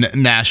up in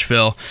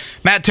Nashville.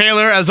 Matt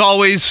Taylor, as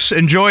always,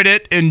 enjoyed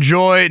it.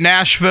 Enjoy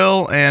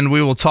Nashville, and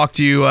we will talk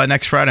to you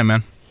next Friday,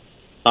 man.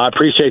 I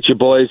appreciate you,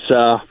 boys.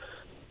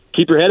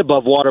 Keep your head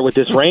above water with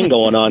this rain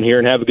going on here,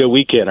 and have a good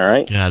weekend, all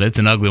right? God, it's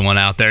an ugly one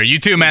out there. You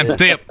too, man.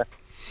 See ya.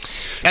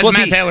 That's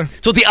Matt Taylor.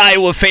 It's what the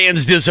Iowa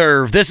fans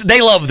deserve.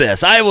 They love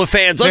this. Iowa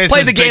fans, let's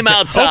play the game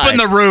outside. Open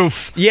the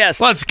roof.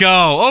 Yes. Let's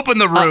go. Open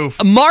the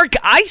roof. Mark,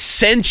 I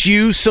sent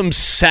you some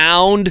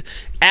sound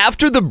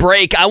after the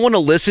break. I want to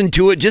listen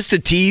to it just to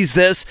tease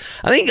this.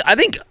 I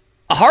think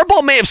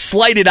Harbaugh may have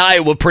slighted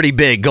Iowa pretty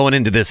big going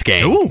into this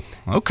game. Ooh,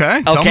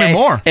 okay. Tell me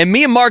more. And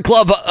me and Mark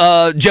love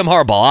Jim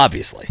Harbaugh,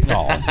 obviously.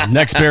 Oh,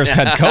 next Bears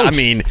head coach. I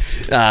mean,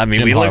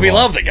 we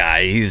love the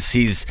guy.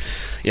 He's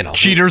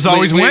cheaters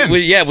always win.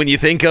 When you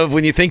think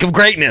of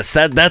greatness,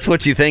 that's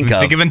what you think of.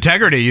 Think of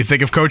integrity. You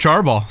think of Coach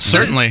Harbaugh.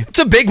 Certainly, it's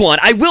a big one.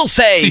 I will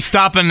say. Is he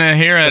stopping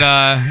here at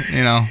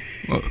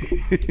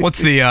What's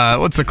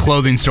the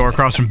clothing store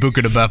across from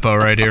Buca di Beppo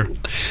right here?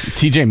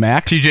 TJ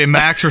Maxx? TJ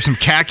Maxx for some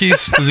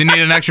khakis? Does he need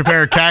an extra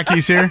pair of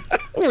khakis here?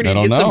 Where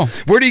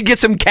do you get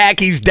some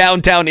khakis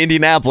downtown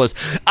Indianapolis?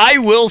 I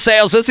will say,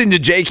 I was listening to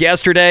Jake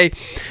yesterday,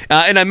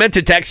 and I meant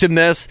to text him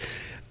this.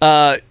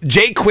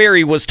 Jake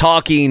Query was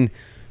talking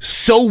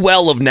so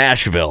well of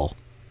Nashville.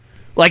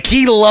 Like,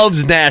 he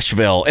loves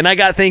Nashville. And I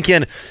got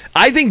thinking,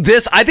 I think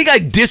I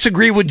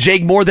disagree with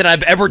Jake more than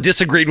I've ever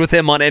disagreed with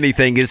him on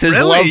anything. Is his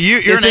really? love,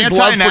 You're an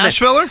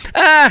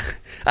anti-Nashviller?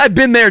 I've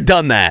been there,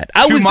 done that.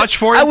 Too much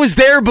for you? I was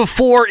there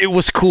before it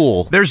was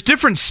cool. There's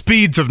different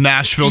speeds of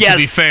Nashville, Yes. to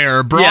be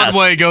fair.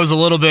 Broadway goes a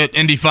little bit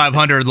Indy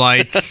 500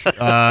 like.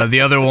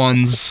 The other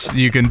ones,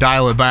 you can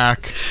dial it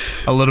back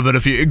a little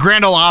bit.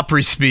 Grand Ole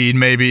Opry speed,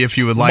 maybe, if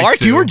you would like Mark,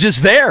 to. you were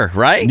just there,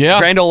 right? Yeah.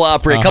 Grand Ole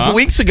Opry a couple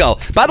weeks ago.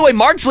 By the way,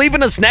 Mark's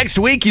leaving us next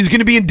week. He's going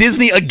to be in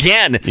Disney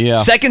again.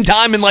 Yeah. Second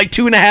time in like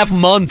 2.5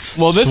 months.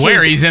 Well,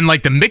 he's in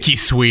like the Mickey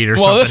Suite or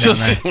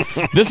something.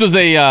 This was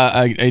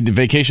a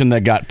vacation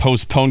that got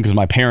postponed because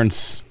my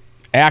parents'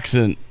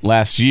 accident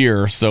last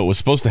year, so it was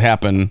supposed to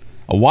happen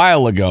a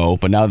while ago,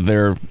 but now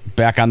they're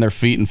back on their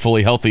feet and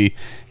fully healthy,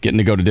 getting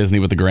to go to Disney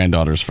with the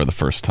granddaughters for the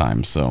first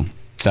time. So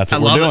that's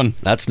what we're doing.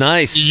 That's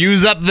nice.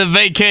 Use up the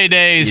vacay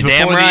days You're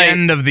before damn right. the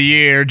end of the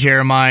year.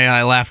 Jeremiah,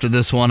 I laughed at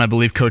this one. I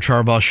believe Coach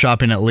Harbaugh's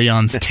shopping at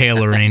Leon's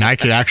Tailoring. I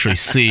could actually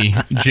see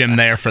Jim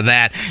there for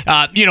that.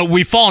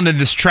 We've fallen into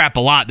this trap a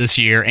lot this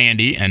year,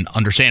 Andy, and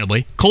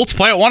understandably. Colts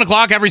play at 1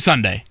 o'clock every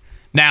Sunday.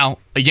 Now,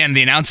 again,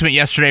 the announcement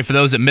yesterday, for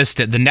those that missed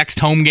it, the next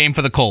home game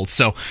for the Colts.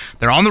 So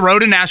they're on the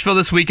road in Nashville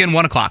this weekend,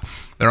 1 o'clock.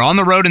 They're on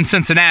the road in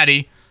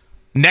Cincinnati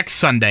next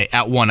Sunday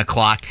at 1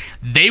 o'clock.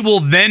 They will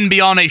then be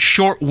on a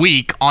short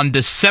week on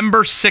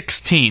December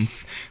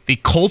 16th. The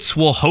Colts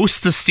will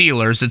host the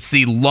Steelers. It's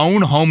the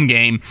lone home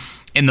game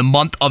in the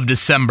month of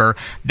December.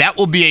 That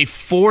will be a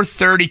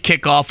 4:30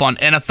 kickoff on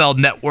NFL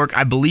Network.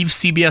 I believe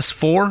CBS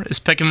 4 is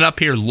picking it up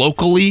here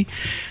locally.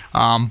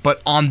 But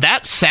on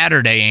that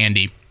Saturday,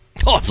 Andy,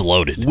 it's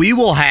loaded. We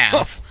will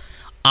have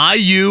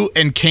IU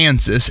and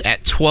Kansas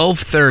at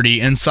 12:30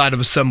 inside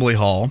of Assembly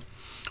Hall.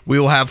 We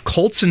will have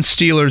Colts and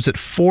Steelers at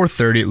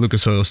 4:30 at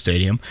Lucas Oil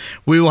Stadium.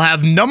 We will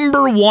have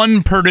number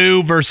 1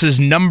 Purdue versus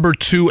number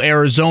 2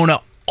 Arizona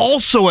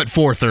also at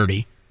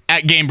 4:30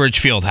 at Gainbridge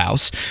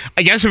Fieldhouse.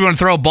 I guess we're going to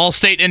throw Ball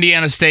State,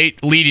 Indiana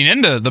State leading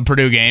into the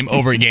Purdue game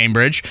over at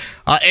Gainbridge.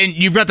 And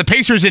you've got the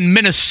Pacers in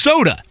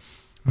Minnesota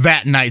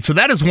that night. So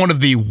that is one of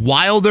the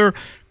wilder,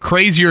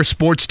 crazier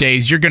sports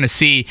days you're going to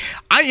see.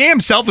 I am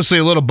selfishly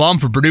a little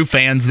bummed for Purdue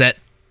fans that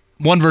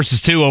 1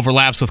 versus 2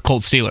 overlaps with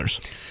Colts Steelers.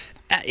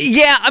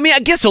 Yeah, I mean, I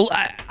guess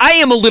I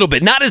am a little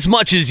bit. Not as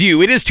much as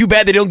you. It is too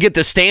bad they don't get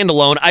the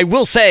standalone. I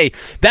will say,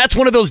 that's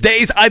one of those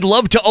days I'd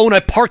love to own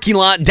a parking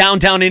lot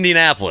downtown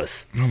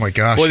Indianapolis. Oh, my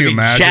gosh. Boy, you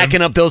imagine?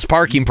 Jacking up those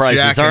parking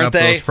prices, aren't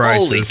they? Those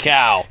prices. Holy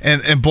cow.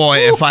 And boy,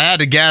 if I had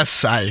to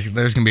guess, there's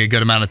going to be a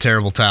good amount of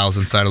terrible towels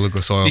inside of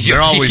Lucas Oil. There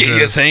always is.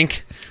 You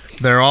think?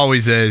 There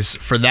always is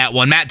for that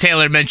one. Matt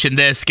Taylor mentioned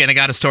this. Again, I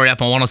got a story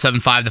up on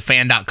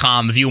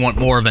 1075thefan.com if you want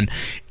more of an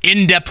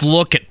in-depth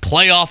look at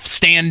playoff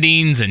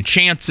standings and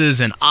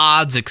chances and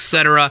odds,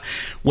 etc.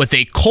 With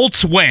a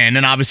Colts win,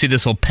 and obviously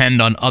this will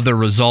depend on other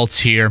results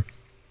here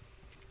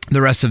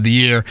the rest of the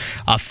year,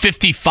 a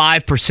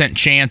 55%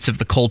 chance if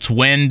the Colts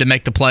win to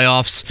make the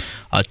playoffs,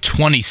 a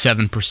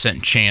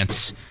 27%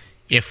 chance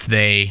if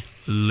they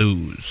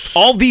lose.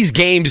 All these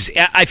games,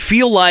 I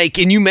feel like,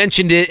 and you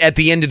mentioned it at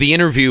the end of the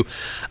interview,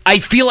 I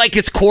feel like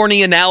it's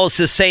corny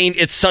analysis saying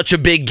it's such a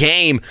big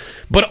game,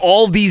 but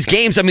all these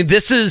games, I mean,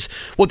 this is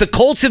what the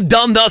Colts have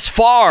done thus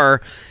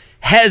far,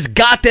 has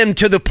got them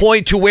to the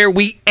point to where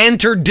we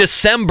enter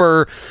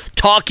December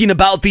talking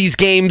about these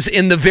games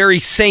in the very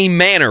same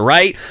manner,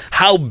 right?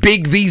 How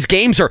big these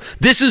games are.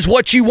 This is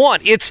what you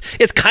want. It's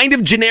kind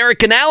of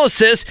generic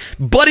analysis,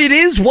 but it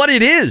is what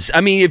it is.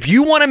 I mean, if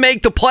you want to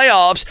make the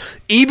playoffs,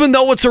 even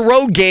though it's a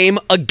road game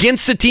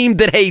against a team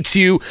that hates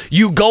you,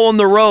 you go on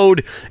the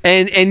road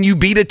and you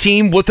beat a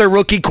team with a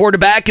rookie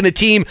quarterback and a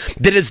team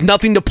that has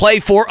nothing to play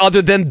for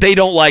other than they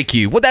don't like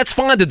you. Well, that's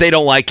fine that they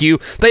don't like you.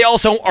 They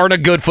also aren't a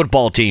good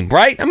football team,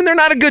 right? I mean, they're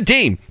not a good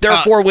team. They're a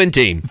 4-win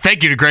team.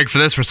 Thank you to Greg for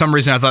this. For some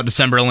reason, I thought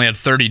December only had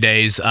 30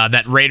 days.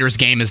 That Raiders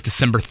game is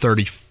December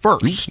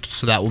 31st,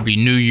 so that will be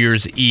New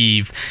Year's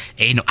Eve.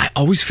 And I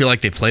always feel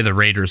like they play the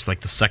Raiders like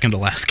the second to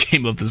last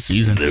game of the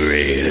season. The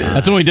Raiders.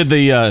 That's when we did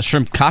the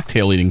shrimp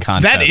cocktail eating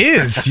contest. That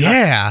is,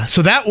 yeah.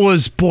 So that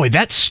was,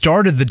 that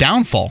started the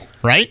downfall,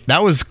 right?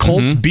 That was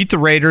Colts beat the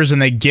Raiders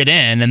and they get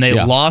in, and they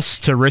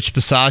lost to Rich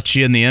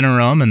Bisaccia in the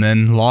interim, and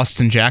then lost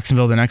in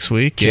Jacksonville the next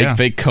week. Jake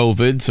faked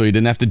COVID, so he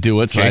didn't have to do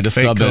it, so I had to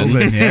sub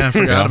in. Yeah, I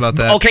forgot about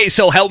that. Okay,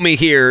 so help me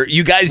here.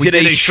 You guys did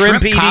a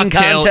shrimp eating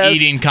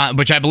contest?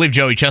 Which I believe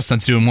Joey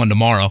Chestnut's doing one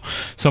tomorrow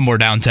somewhere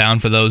downtown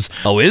for those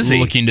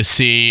looking to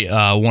see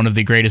one of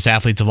the greatest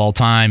athletes of all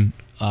time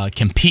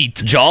compete.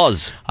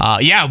 Jaws.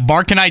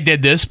 Mark and I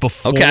did this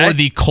before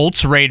the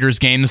Colts-Raiders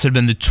game. This had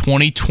been the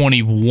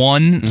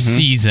 2021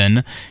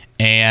 season,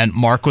 and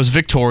Mark was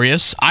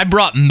victorious. I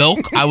brought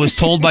milk. I was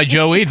told by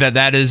Joey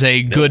that is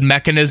a good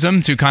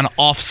mechanism to kind of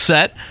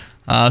offset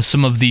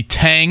some of the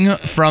tang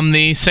from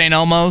the St.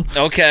 Elmo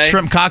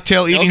shrimp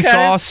cocktail eating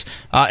sauce,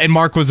 and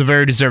Mark was a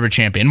very deserved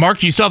champion.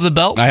 Mark, you still have the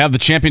belt? I have the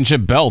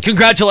championship belt.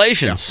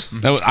 Congratulations.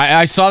 Yeah.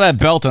 I saw that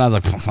belt, and I was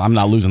like, I'm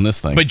not losing this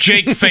thing. But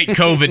Jake faked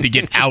COVID to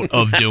get out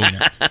of doing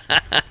it.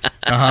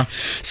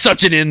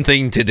 Such an in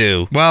thing to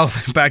do. Well,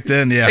 back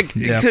then, yeah.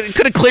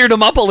 Could have cleared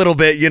him up a little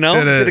bit, Could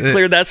have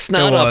cleared that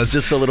snot up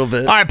just a little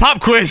bit. All right,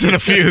 pop quiz in a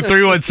few.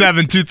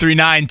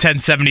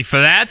 317-239-1070 for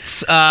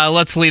that.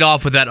 Let's lead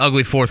off with that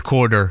ugly fourth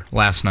quarter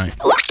last night.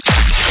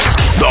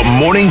 The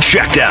Morning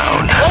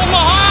Checkdown.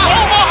 Omaha!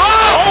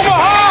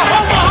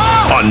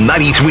 On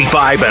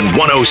 93.5 and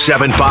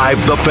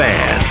 107.5 The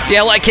Fan.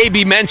 Yeah, like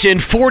KB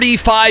mentioned,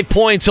 45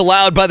 points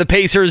allowed by the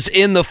Pacers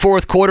in the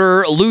fourth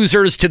quarter.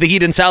 Losers to the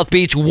Heat in South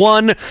Beach,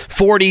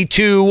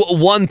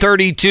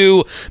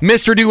 142-132.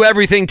 Mr. Do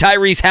Everything,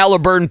 Tyrese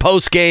Halliburton,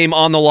 post-game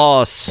on the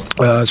loss.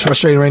 It's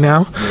frustrating right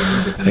now.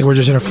 I think we're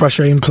just in a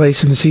frustrating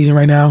place in the season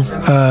right now.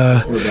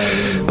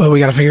 But we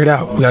got to figure it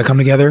out. We got to come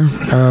together.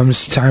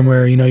 It's a time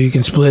where, you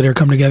can split or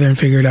come together and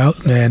figure it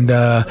out. And,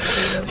 I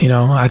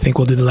think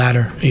we'll do the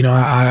latter.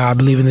 I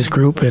believe in this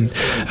group and,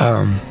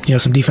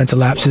 some defensive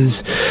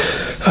lapses.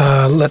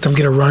 Let them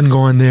get a run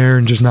going there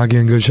and just not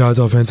getting good shots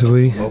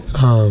offensively.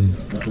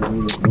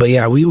 But,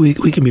 yeah,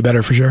 we can be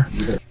better for sure.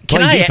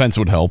 Defense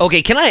would help.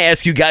 Okay, can I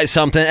ask you guys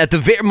something?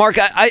 Mark,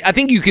 I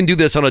think you can do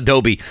this on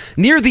Adobe.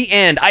 Near the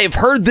end, I have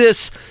heard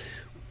this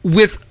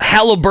with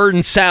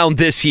Halliburton's sound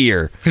this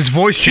year. His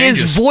voice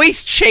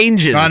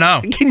changes. I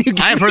know.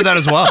 I have heard that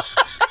as well.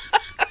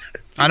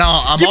 I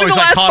know. I'm Give always me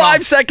the last caught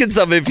 5 seconds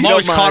of it. I'm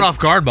always caught off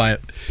guard by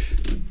it.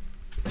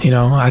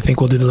 I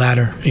think we'll do the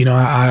latter.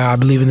 I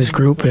believe in this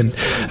group and,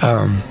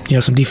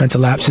 some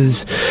defensive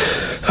lapses.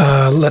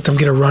 Let them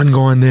get a run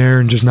going there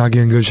and just not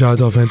getting good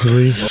shots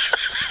offensively.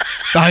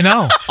 I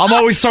know. I'm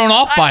always thrown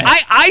off by it.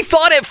 I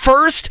thought at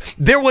first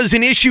there was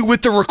an issue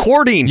with the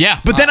recording. Yeah.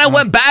 But then I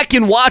went back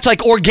and watched,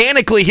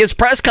 organically, his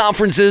press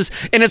conferences,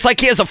 and it's like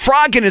he has a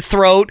frog in his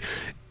throat,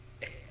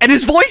 and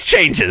his voice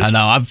changes. I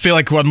know. I feel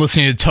like I'm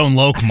listening to Tone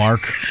Loc, Mark,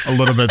 a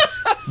little bit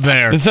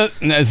there. This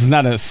is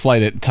not a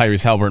slight at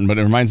Tyrese Halliburton, but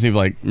it reminds me of,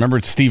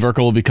 remember Steve Urkel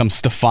will become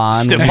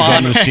Stefan when he's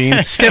on the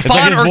machine?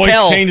 Stefan his Urkel.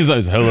 voice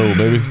changes. Hello,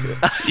 baby.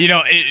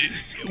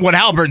 What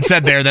Halliburton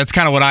said there, that's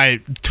kind of what I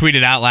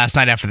tweeted out last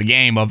night after the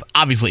game of,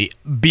 obviously,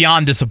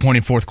 beyond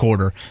disappointing fourth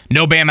quarter.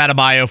 No Bam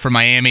Adebayo for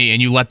Miami,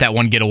 and you let that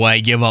one get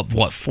away. Give up,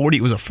 40?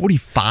 Was it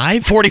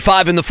 45?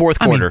 45 in the fourth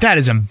quarter. That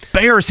is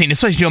embarrassing,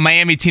 especially to a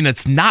Miami team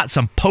that's not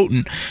some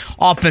potent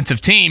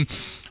offensive team.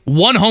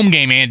 One home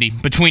game, Andy,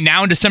 between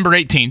now and December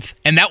 18th,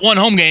 and that one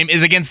home game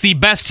is against the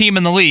best team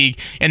in the league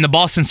in the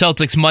Boston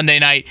Celtics Monday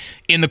night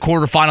in the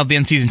quarterfinal of the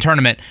in-season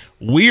tournament.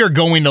 We are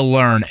going to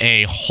learn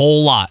a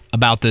whole lot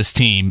about this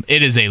team.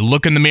 It is a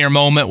look-in-the-mirror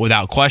moment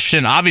without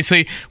question.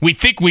 Obviously, we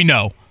think we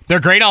know.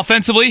 They're great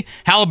offensively.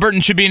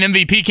 Halliburton should be an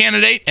MVP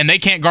candidate, and they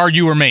can't guard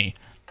you or me.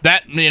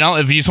 That,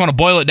 if you just want to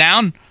boil it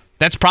down,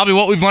 that's probably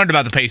what we've learned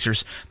about the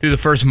Pacers through the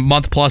first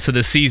month plus of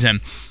this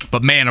season.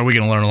 But, man, are we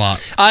going to learn a lot.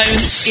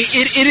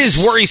 It is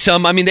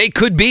worrisome.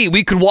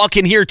 We could walk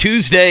in here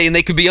Tuesday, and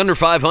they could be under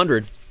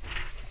 500.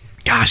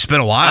 Gosh, it's been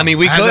a while.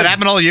 We Has could. it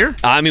happened all year?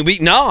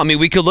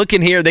 We could look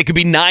in here. They could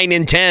be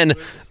 9-10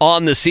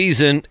 on the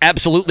season.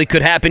 Absolutely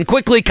could happen.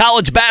 Quickly,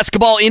 college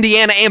basketball,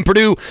 Indiana and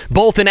Purdue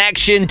both in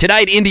action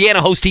tonight.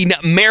 Indiana hosting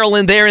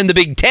Maryland there in the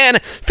Big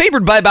Ten,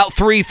 favored by about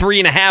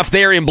 3.5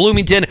 there in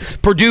Bloomington.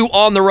 Purdue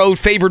on the road,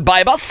 favored by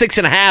about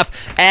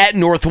 6.5 at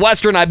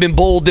Northwestern. I've been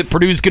bold that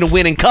Purdue's going to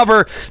win and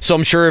cover, so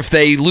I'm sure if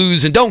they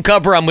lose and don't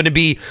cover, I'm going to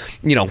be,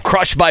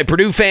 crushed by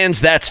Purdue fans.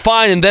 That's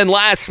fine. And then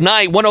last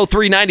night,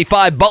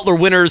 103-95, Butler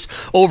winners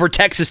over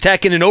Texas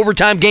Tech in an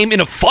overtime game, in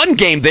a fun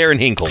game there in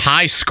Hinkle.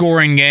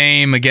 High-scoring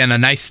game. Again, a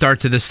nice start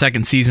to this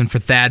second season for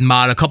Thad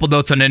Mott. A couple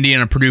notes on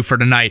Indiana and Purdue for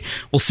tonight.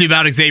 We'll see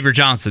about Xavier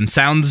Johnson.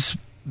 Sounds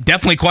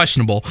definitely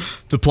questionable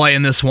to play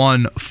in this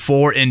one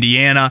for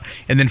Indiana.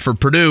 And then for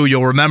Purdue,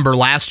 you'll remember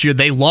last year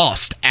they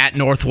lost at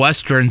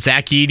Northwestern.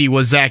 Zach Edey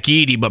was Zach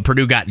Edey, but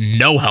Purdue got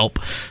no help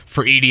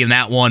for Edey in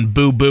that one.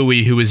 Boo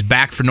Buie, who is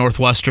back for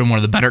Northwestern, one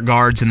of the better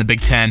guards in the Big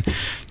Ten,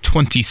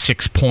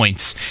 26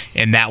 points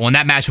in that one.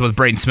 That matchup with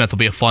Braden Smith will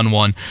be a fun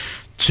one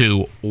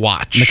to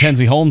watch.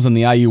 Mackenzie Holmes and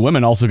the IU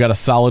women also got a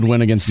solid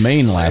win against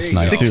Maine last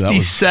night, too.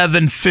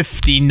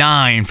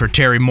 67-59 for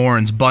Terry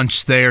Morin's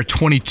bunch there,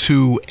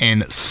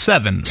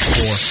 22-7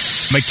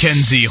 for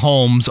Mackenzie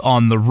Holmes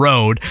on the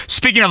road.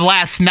 Speaking of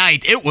last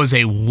night, it was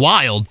a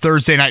wild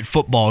Thursday night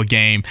football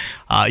game.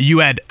 You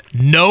had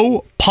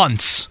no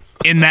punts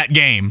in that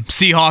game.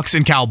 Seahawks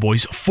and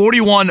Cowboys,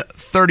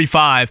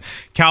 41-35.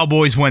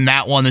 Cowboys win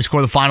that one. They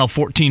score the final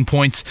 14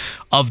 points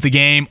of the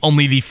game.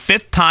 Only the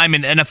fifth time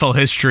in NFL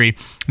history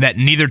that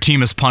neither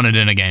team has punted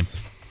in a game.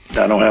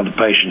 I don't have the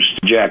patience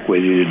to jack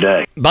with you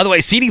today. By the way,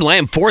 CeeDee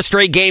Lamb, 4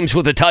 straight games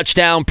with a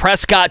touchdown.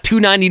 Prescott,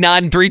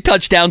 299 and 3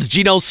 touchdowns.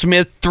 Geno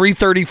Smith,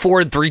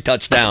 334 and 3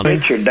 touchdowns.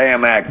 It's your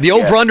damn act. The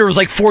over-under was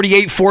like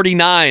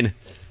 48-49.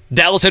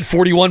 Dallas had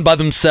 41 by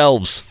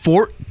themselves.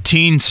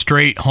 14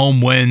 straight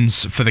home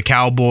wins for the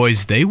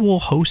Cowboys. They will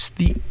host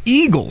the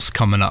Eagles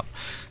coming up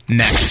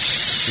next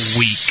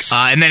week.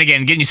 And then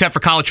again, getting you set for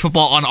college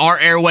football on our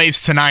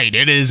airwaves tonight.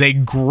 It is a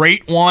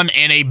great one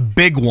and a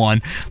big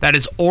one. That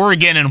is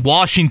Oregon and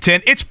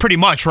Washington. It's pretty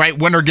much, right?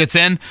 Winner gets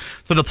in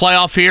to the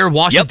playoff here.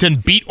 Washington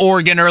beat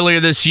Oregon earlier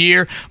this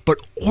year, but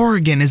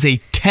Oregon is a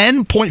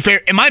 10-point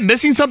favorite. Am I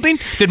missing something?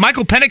 Did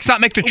Michael Penix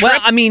not make the trip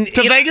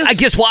to Vegas? I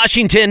guess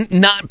Washington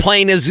not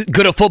playing as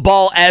good a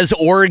football as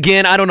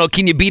Oregon. I don't know.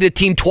 Can you beat a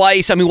team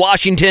twice? I mean,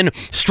 Washington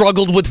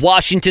struggled with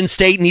Washington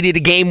State, needed a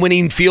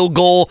game-winning field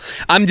goal.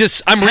 I'm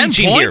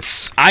reaching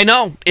points? Here. I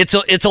know. It's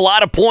a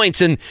lot of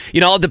points, and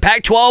the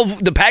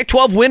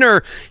Pac-12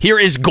 winner here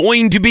is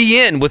going to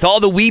be in with all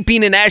the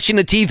weeping and gnashing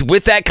of teeth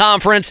with that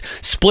conference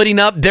splitting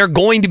up. They're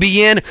going to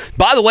be in.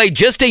 By the way,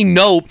 just a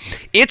note,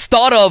 it's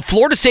thought of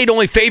Florida State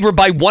only favored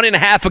by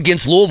 1.5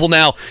 against Louisville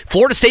now.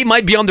 Florida State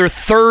might be on their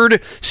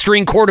third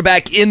string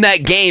quarterback in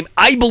that game.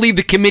 I believe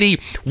the committee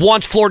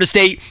wants Florida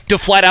State to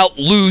flat out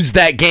lose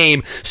that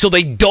game so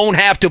they don't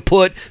have to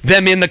put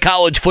them in the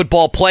college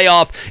football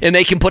playoff, and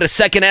they can put a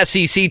second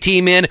SEC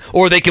team in,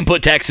 or they can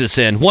put Texas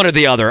in, one or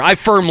the other. I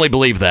firmly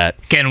believe that.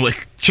 Again, with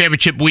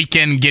championship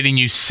weekend getting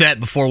you set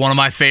before one of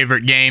my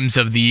favorite games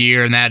of the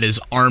year, and that is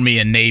Army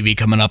and Navy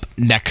coming up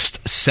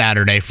next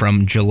Saturday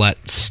from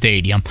Gillette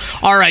Stadium.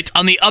 All right,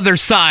 on the other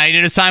side,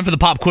 it is time for the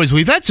pop quiz.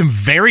 We've had some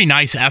very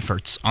nice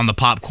efforts on the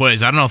pop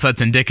quiz. I don't know if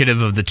that's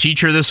indicative of the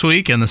teacher this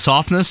week and the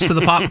softness to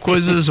the pop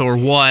quizzes or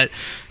what.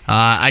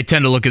 I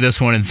tend to look at this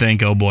one and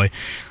think, oh boy.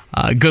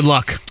 Good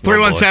luck.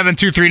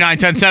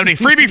 317-239-1070.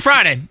 Freebie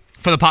Friday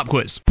for the pop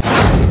quiz.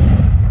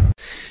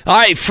 All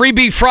right,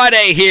 Freebie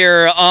Friday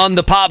here on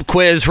the Pop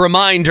Quiz.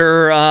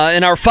 Reminder,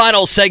 in our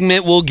final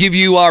segment, we'll give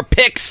you our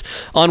picks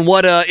on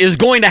what is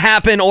going to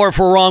happen, or if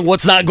we're wrong,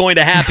 what's not going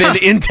to happen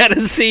in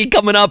Tennessee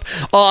coming up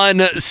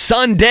on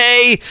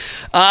Sunday.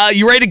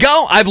 You ready to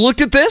go? I've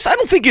looked at this. I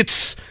don't think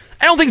it's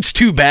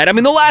too bad. I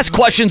mean, the last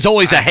question's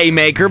always a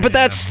haymaker, but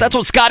that's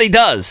what Scotty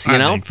does, you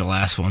know? I think the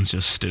last one's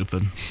just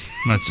stupid.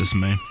 That's just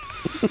me.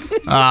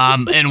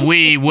 And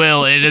we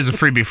will, it is a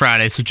Freebie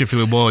Friday, so Jiffy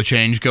Lube Oil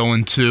Change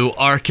going to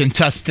our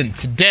contestant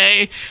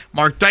today,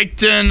 Mark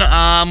Dykton.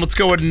 Let's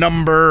go with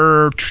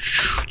number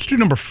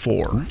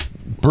 4.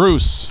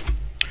 Bruce.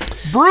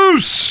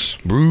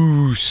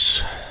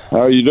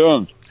 How are you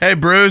doing? Hey,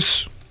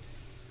 Bruce.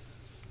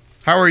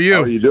 How are you?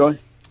 How are you doing?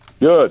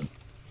 Good.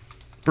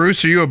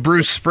 Bruce, are you a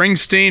Bruce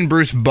Springsteen,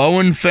 Bruce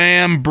Bowen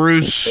fan,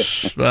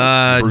 Bruce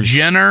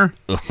Jenner?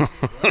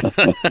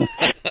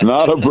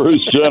 Not a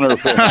Bruce Jenner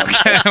fan.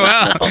 Okay,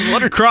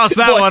 well, cross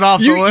that one off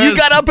the list. You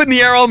got up in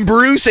the air on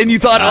Bruce, and you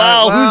thought,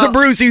 who's a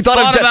Bruce? You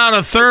thought about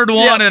a third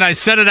one, and I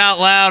said it out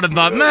loud and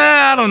thought,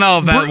 I don't know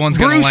if that one's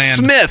going to land.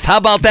 Bruce Smith, how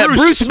about that?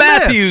 Bruce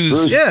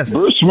Matthews.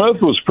 Bruce Smith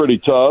was pretty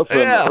tough,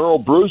 and Earl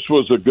Bruce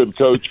was a good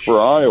coach for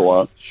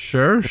Iowa.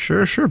 Sure.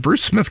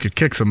 Bruce Smith could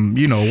kick some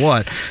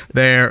you-know-what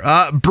there.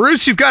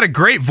 Bruce, you've got a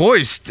great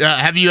voice.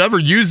 Have you ever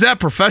used that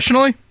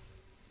professionally?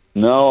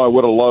 No, I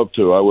would have loved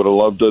to. I would have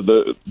loved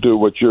to do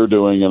what you're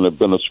doing and have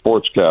been a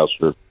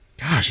sportscaster.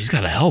 Gosh, he's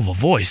got a hell of a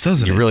voice,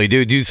 doesn't he? You really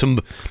do. Do some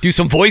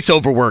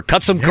voiceover work.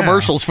 Cut some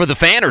commercials for the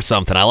fan or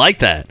something. I like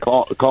that.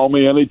 Call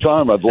me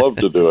anytime. I'd love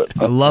to do it.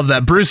 I love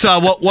that. Bruce,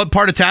 what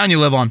part of town you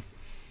live on?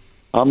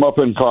 I'm up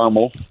in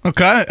Carmel.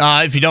 Okay.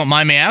 If you don't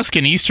mind me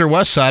asking, east or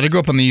west side? I grew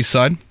up on the east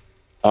side.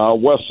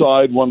 West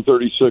side,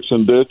 136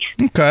 and Ditch.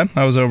 Okay,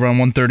 I was over on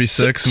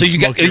 136. So you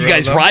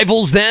guys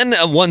rivals then?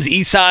 One's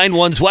east side,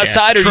 one's west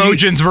side? Or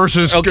Trojans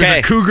versus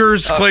the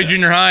Cougars, Clay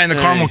Junior High, and the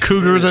Carmel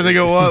Cougars, I think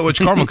it was. Which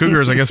Carmel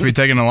Cougars, I guess, would be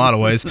taken in a lot of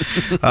ways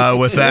with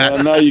that.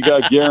 Yeah, now you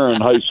got Guerin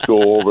High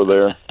School over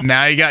there.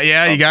 Now you got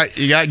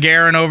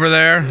Guerin over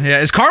there.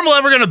 Yeah, is Carmel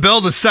ever going to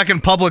build a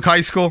second public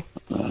high school?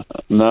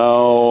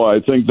 No, I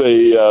think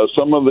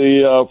some of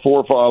the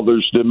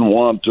forefathers didn't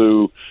want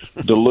to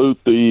dilute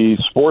the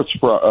sports,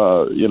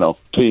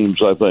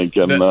 teams. I think,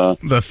 and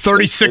the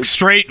 36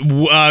 straight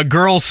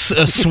girls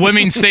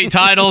swimming state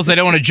titles. They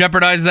don't want to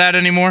jeopardize that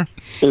anymore.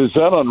 Is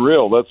that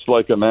unreal? That's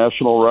like a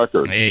national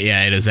record.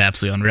 Yeah, it is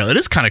absolutely unreal. It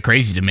is kind of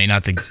crazy to me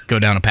not to go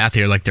down a path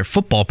here. Like their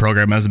football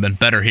program hasn't been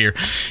better here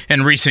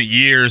in recent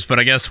years, but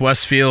I guess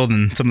Westfield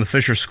and some of the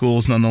Fisher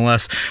schools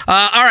nonetheless.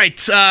 All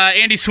right,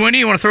 Andy Sweeney,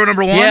 you want to throw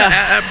number 1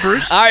 at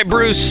Bruce? All right,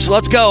 Bruce,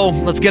 let's go.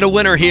 Let's get a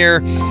winner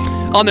here.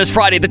 On this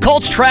Friday, the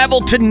Colts travel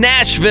to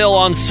Nashville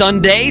on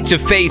Sunday to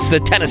face the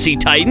Tennessee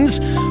Titans.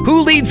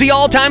 Who leads the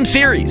all-time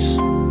series?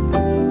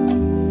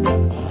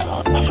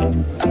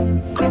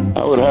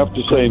 I would have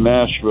to say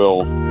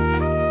Nashville.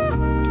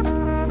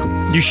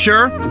 You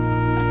sure?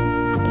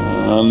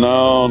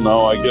 No.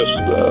 I guess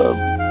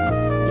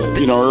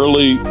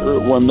early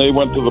when they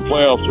went to the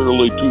playoffs,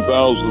 early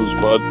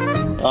 2000s, but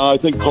I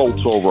think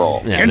Colts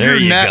overall. Yeah,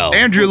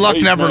 Andrew Luck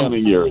never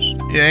years.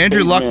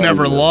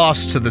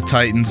 lost to the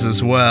Titans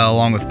as well,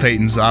 along with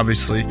Peyton's,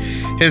 obviously,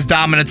 his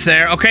dominance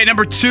there. Okay,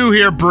 number 2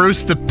 here,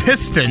 Bruce. The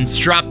Pistons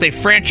dropped a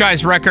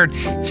franchise record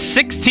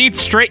 16th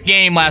straight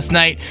game last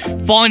night,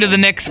 falling to the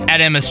Knicks at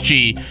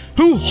MSG.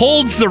 Who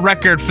holds the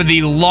record for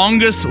the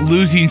longest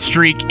losing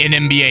streak in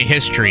NBA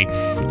history?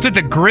 Is it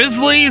the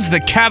Grizzlies, the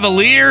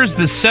Cavaliers,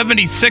 the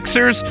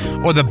 76ers,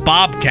 or the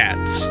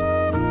Bobcats?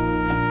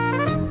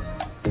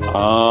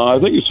 I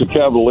think it's the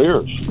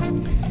Cavaliers.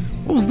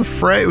 What was the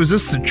phrase? Was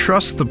this the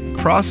trust the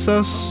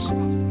process?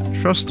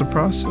 Trust the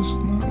process?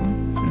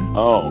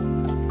 Oh.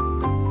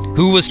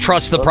 Who was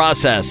trust the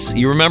process?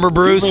 You remember,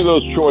 Bruce? Give me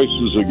those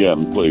choices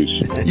again,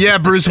 please. Yeah,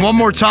 Bruce, one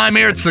more time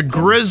here. It's the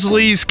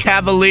Grizzlies,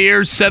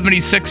 Cavaliers,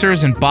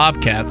 76ers, and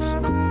Bobcats.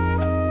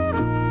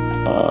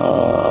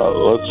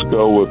 Let's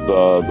go with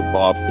the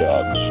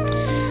Bobcats.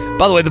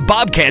 By the way, the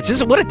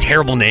Bobcats, what a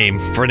terrible name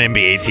for an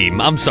NBA team.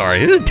 I'm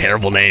sorry. It's a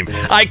terrible name.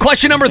 All right,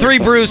 question number 3,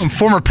 Bruce.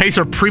 Former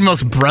Pacer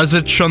Primoz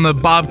Brezic on the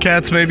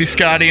Bobcats, maybe,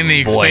 Scotty, in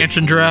the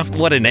expansion draft.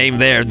 What a name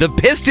there. The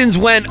Pistons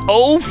went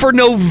 0 for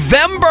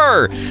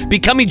November,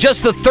 becoming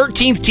just the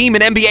 13th team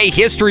in NBA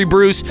history,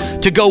 Bruce,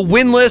 to go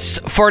winless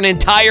for an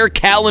entire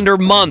calendar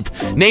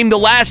month. Name the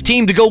last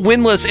team to go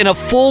winless in a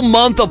full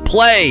month of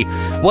play.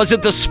 Was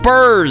it the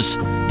Spurs,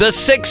 the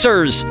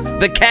Sixers,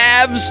 the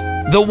Cavs,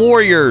 the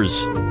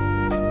Warriors?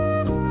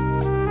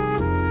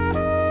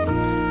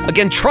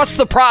 Again, trust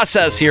the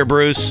process here,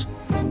 Bruce.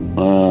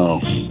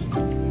 Oh.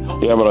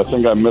 Yeah, but I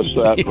think I missed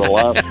that the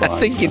last time. I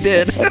think you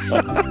did.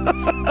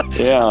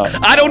 Yeah.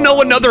 I don't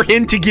know another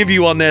hint to give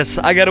you on this.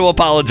 I got to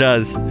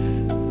apologize. Okay,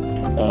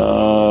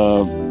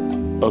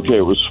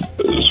 it was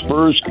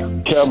Spurs,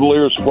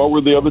 Cavaliers. What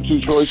were the other two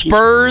choices?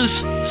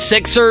 Spurs,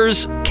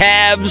 Sixers,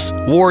 Cavs,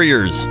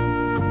 Warriors.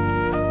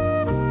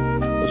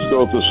 Let's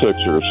go with the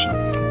Sixers.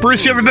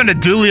 Bruce, you ever been to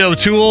Dooley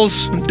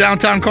O'Toole's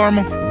downtown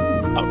Carmel?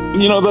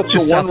 You know, that's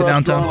Just the one south of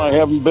restaurant downtown. I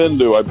haven't been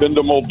to. I've been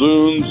to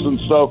Muldoon's and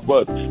stuff,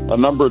 but a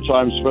number of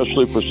times,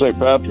 especially for St.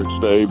 Patrick's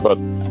Day, but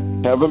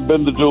haven't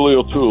been to Dooley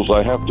O'Toole's.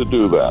 I have to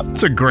do that.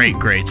 It's a great,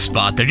 great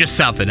spot. They're just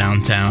south of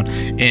downtown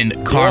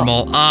in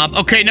Carmel. Yeah.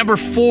 Okay, number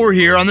 4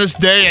 here. On this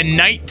day in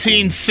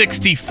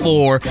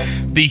 1964,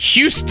 the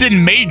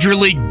Houston Major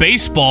League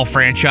Baseball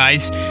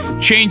franchise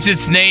changed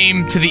its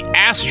name to the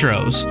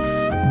Astros.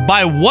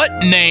 By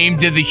what name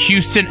did the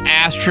Houston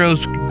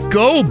Astros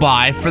go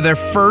by for their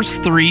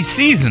first 3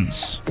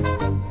 seasons? It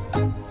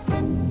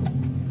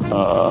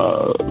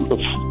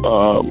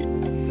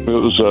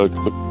was the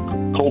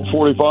Colt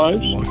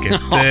 45s. Look at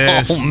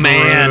this,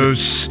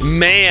 Bruce.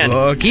 Man.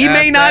 Look He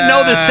may at not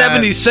know the that.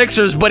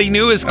 76ers, but he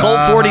knew his Colt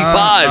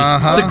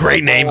 45s. It's a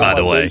great name, by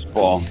the way.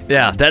 Baseball.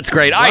 Yeah, that's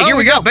great. All right, Well, here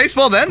we go.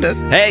 Baseball to end it.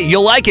 Hey,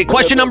 you'll like it.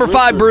 Question number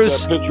 5,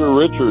 Bruce. That pitcher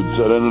Richards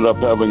that ended up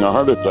having a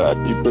heart attack.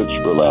 He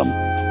pitched for them.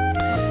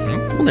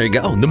 Well, there you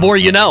go. The more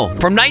you know.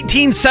 From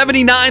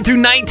 1979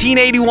 through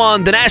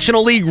 1981, the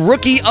National League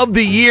Rookie of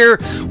the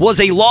Year was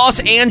a Los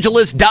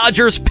Angeles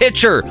Dodgers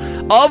pitcher.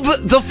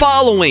 Of the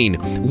following,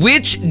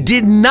 which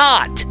did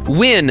not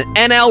win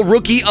NL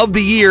Rookie of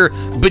the Year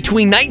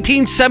between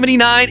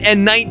 1979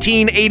 and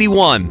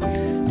 1981?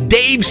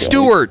 Dave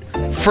Stewart,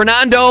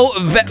 Fernando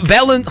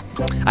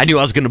I knew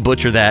I was going to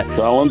butcher that.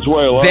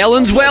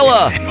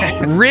 Valenzuela,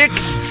 Rick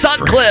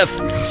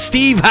Sutcliffe,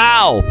 Steve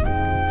Howe.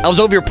 I was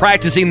over here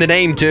practicing the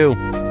name, too.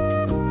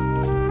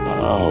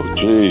 Oh,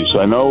 geez.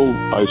 I know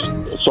I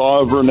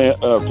saw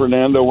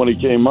Fernando when he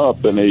came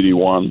up in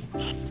 81.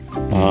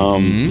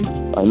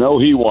 I know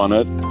he won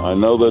it. I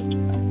know that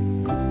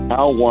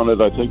Hal won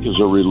it, I think, as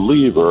a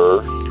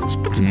reliever. There's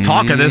been some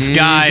talk of this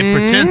guy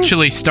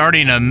potentially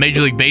starting a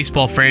Major League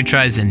Baseball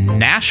franchise in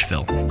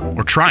Nashville.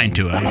 Or trying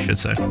to, I should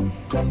say.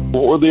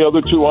 What were the other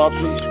 2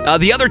 options?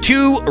 The other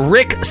 2,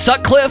 Rick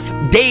Sutcliffe,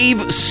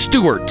 Dave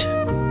Stewart.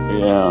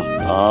 Yeah.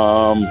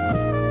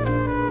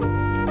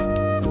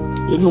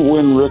 Didn't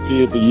win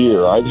Rookie of the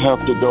Year. I'd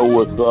have to go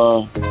with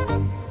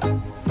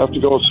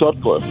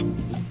Sutcliffe.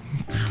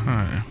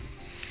 Okay.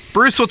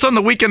 Bruce, what's on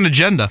the weekend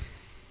agenda?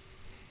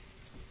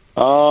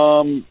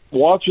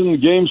 Watching the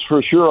games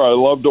for sure. I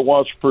love to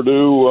watch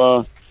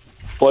Purdue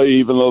play,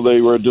 even though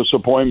they were a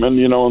disappointment,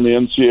 in the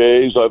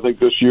NCAAs. I think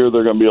this year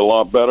they're going to be a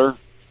lot better.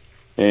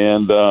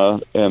 And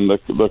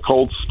the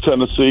Colts,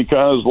 Tennessee,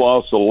 kind of has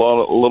lost a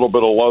little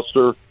bit of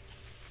luster.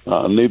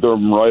 Neither of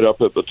them right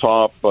up at the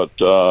top, but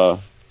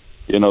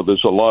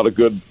there's a lot of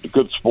good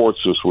sports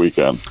this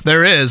weekend.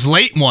 There is.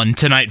 Late one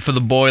tonight for the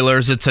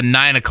Boilers. It's a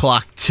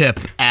 9:00 tip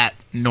at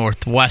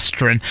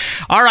Northwestern.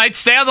 All right,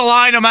 stay on the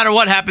line no matter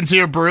what happens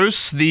here,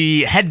 Bruce.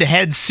 The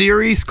head-to-head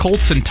series,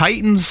 Colts and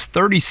Titans,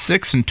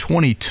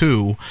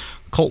 36-22.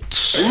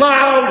 Colts.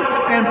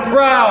 Loud and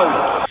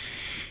proud.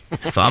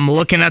 If I'm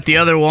looking at the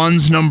other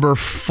ones, number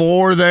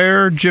 4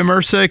 there, Jim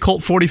Irsay,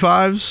 Colt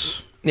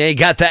 45s. Yeah, he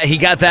got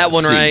that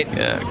one right.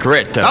 Yeah,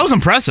 grit. That was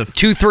impressive.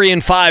 2, 3,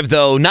 and 5,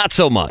 though, not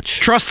so much.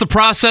 Trust the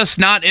process,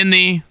 not in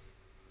the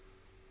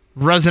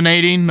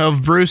resonating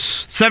of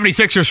Bruce.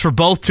 76ers for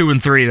both 2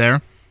 and 3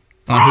 there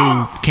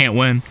on who can't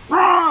win. You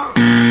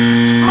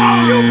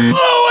blew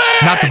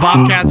it! Not the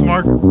Bobcats,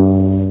 Mark. Not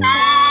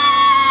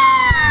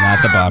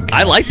the Bobcats.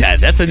 I like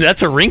that.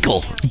 That's a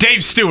wrinkle.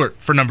 Dave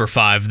Stewart for number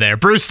 5 there.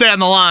 Bruce, stay on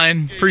the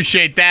line.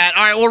 Appreciate that.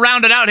 All right, we'll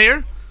round it out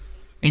here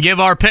and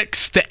give our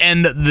picks to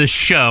end the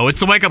show.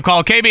 It's a wake-up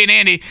call. KB and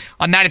Andy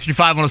on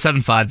 93.5,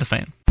 107.5, The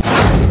Fan.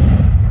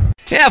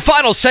 Yeah,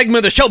 final segment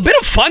of the show. Bit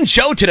of fun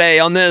show today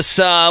on this,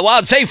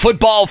 I'd say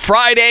Football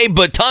Friday,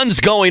 but tons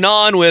going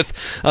on with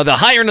the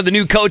hiring of the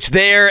new coach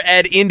there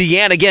at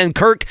Indiana. Again,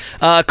 Curt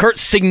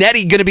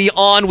Cignetti going to be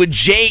on with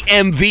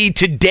JMV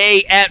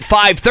today at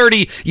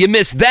 5:30. You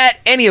missed that,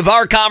 any of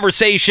our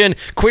conversation,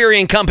 Query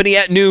and Company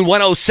at noon,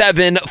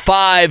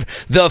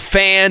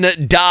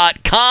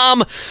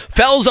 1075thefan.com.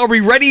 Fells, are we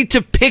ready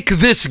to pick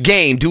this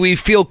game? Do we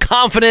feel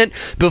confident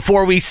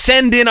before we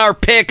send in our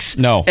picks?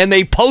 No. And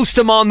they post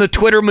them on the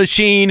Twitter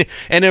machine,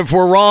 and if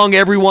we're wrong,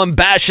 everyone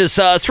bashes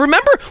us.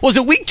 Remember, was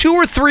it week 2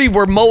 or 3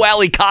 where Mo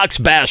Alley Cox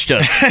bashed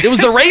us? It was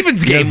the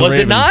Ravens game, was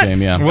it not?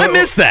 Game, yeah. I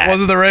missed that. Was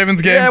it the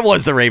Ravens game? Yeah, it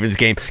was the Ravens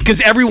game, because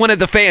everyone at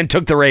the Fan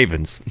took the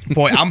Ravens.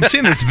 Boy, I'm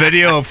seeing this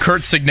video of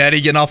Curt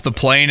Cignetti getting off the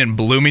plane in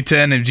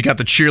Bloomington, and you got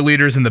the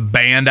cheerleaders and the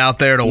band out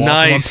there to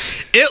welcome him.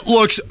 It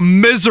looks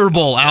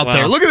miserable out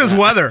there. Look at this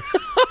weather.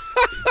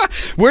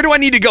 Where do I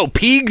need to go?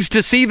 Peegs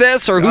to see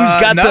this, or who's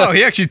got the? No,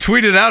 he actually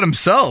tweeted out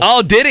himself.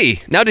 Oh, did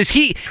he? Now does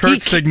he? Curt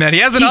Cignetti. He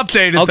hasn't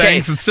updated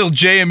things. It's still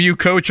JMU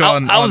coach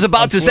on. I was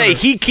about to say Twitter.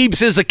 he keeps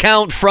his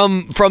account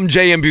from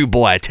JMU.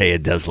 Boy, I tell you,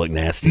 it does look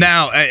nasty.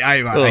 Now,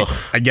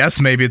 I guess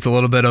maybe it's a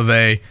little bit of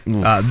a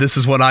this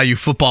is what IU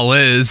football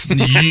is.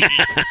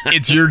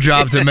 It's your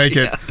job to make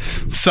it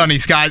sunny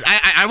skies.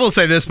 I will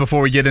say this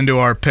before we get into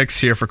our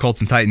picks here for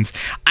Colts and Titans.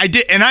 I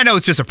did, and I know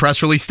it's just a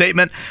press release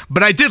statement,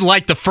 but I did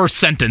like the first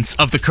sentence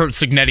of the Curt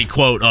Cignetti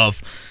quote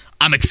of,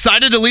 "I'm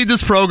excited to lead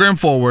this program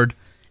forward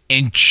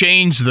and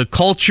change the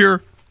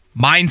culture,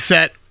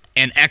 mindset,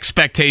 and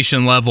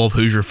expectation level of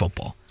Hoosier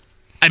football."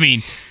 I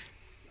mean,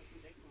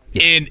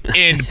 in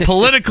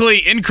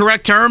politically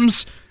incorrect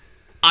terms,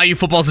 IU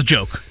football's a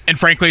joke. And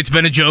frankly, it's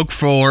been a joke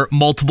for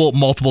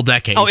multiple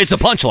decades. Oh, it's a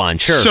punchline,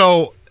 sure.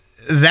 So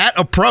that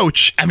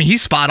approach, I mean,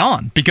 he's spot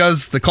on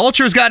because the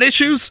culture's got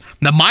issues,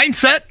 the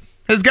mindset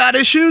has got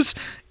issues,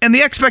 and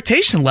the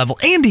expectation level.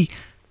 Andy,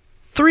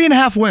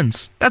 3.5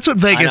 wins. That's what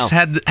Vegas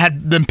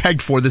had them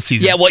pegged for this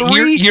season. Yeah, what,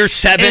 year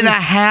 7?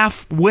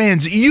 3.5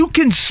 wins. You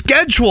can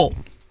schedule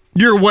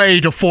your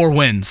way to 4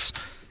 wins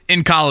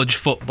in college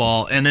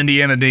football, and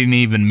Indiana didn't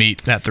even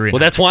meet that 3. Well,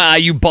 that's why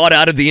IU bought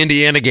out of the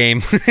Indiana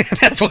game.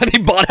 That's why they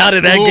bought out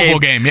of that Louisville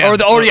game, yeah.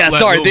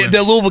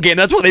 the Louisville game.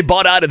 That's why they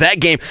bought out of that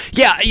game.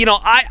 Yeah,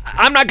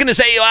 I'm not going to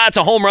say it's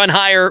a home run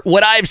hire.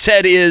 What I've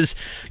said is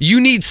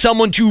you need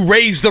someone to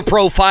raise the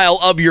profile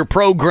of your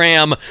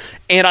program,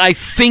 and I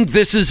think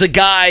this is a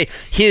guy,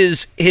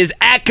 his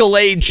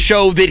accolades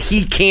show that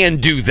he can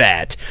do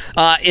that,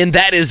 and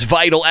that is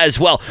vital as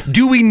well.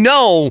 Do we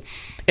know...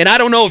 And I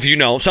don't know if you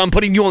know, so I'm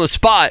putting you on the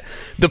spot.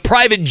 The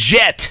private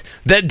jet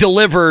that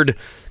delivered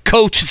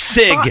Coach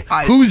Sig.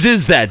 Whose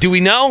is that? Do we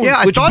know?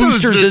 Yeah, Which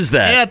boosters is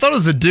that? Yeah, I thought it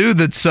was a dude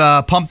that's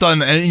pumped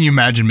on. And you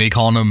imagine me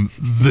calling him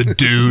the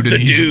dude. The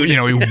dude. He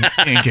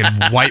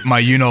can wipe my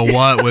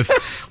you-know-what with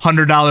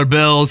 $100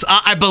 bills.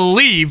 I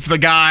believe the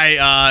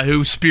guy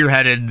who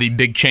spearheaded the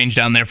big change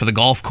down there for the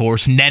golf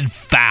course, Ned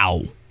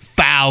Fow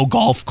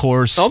golf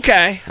course.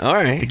 Okay, all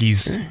right. I think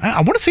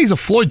I want to say he's a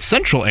Floyd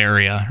Central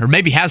area, or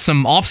maybe has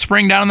some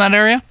offspring down in that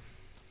area.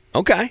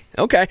 Okay.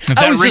 If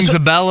that rings a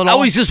bell at all. I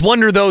always just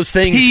wonder those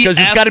things because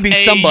it's got to be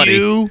somebody.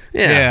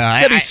 Yeah,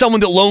 it's got to be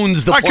someone that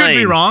loans the plane. I could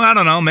be wrong. I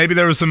don't know. Maybe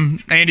there was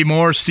some Andy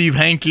Moore, Steve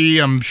Hankey.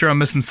 I'm sure I'm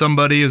missing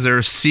somebody. Is there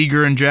a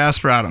Seeger and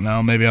Jasper? I don't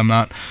know. Maybe I'm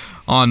not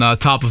on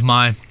top of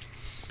my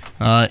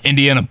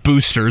Indiana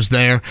boosters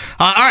there.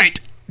 All right,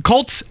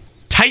 Colts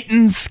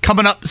Titans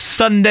coming up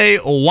Sunday,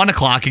 1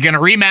 o'clock. Again, a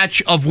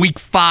rematch of Week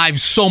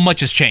 5. So much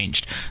has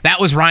changed.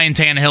 That was Ryan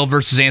Tannehill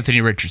versus Anthony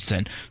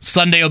Richardson.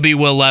 Sunday will be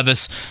Will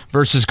Levis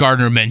versus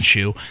Gardner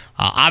Minshew.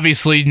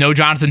 Obviously, no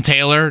Jonathan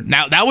Taylor.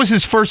 Now, that was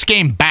his first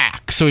game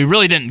back, so he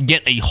really didn't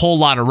get a whole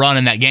lot of run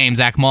in that game.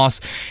 Zach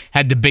Moss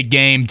had the big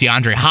game.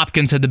 DeAndre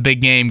Hopkins had the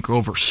big game.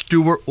 Grover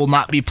Stewart will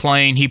not be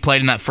playing. He played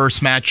in that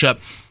first matchup.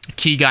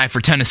 Key guy for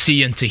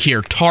Tennessee, and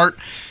Tahir Tart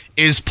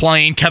is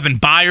playing. Kevin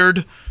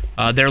Byard,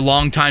 their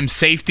longtime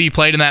safety,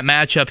 played in that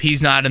matchup.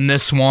 He's not in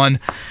this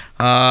one.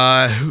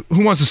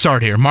 Who wants to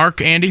start here?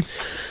 Mark, Andy?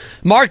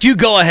 Mark, you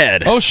go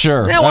ahead. Oh,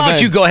 sure. Now, why don't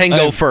you go ahead and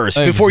go first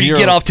before you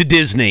get off to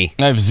Disney?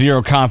 I have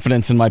zero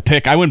confidence in my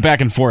pick. I went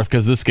back and forth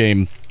because this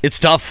game... It's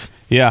tough.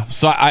 Yeah,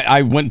 so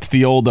I went to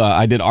the old,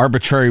 I did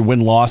arbitrary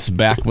win-loss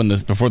back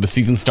before the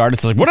season started.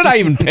 So what did I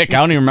even pick?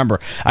 I don't even remember.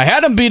 I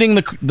had them beating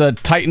the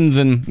Titans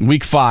in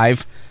Week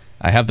 5.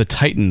 I have the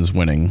Titans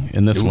winning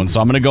in this one,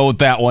 so I'm going to go with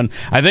that one.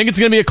 I think it's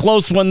going to be a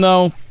close one,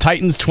 though.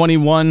 Titans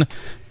 21,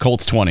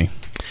 Colts 20.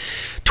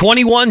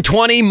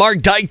 21-20, Mark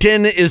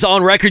Dykton is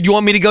on record. You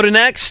want me to go to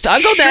next?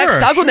 I'll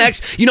go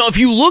next. You know, if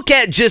you look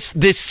at just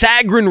the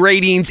Sagarin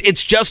ratings,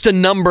 it's just a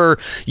number.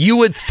 You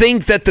would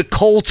think that the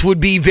Colts would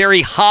be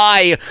very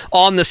high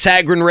on the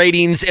Sagarin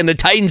ratings and the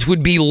Titans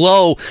would be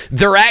low.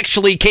 They're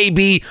actually,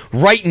 KB,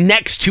 right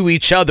next to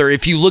each other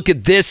if you look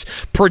at this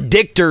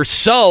predictor.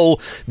 So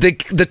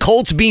the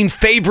Colts being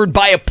favored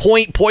by a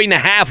point and a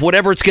half,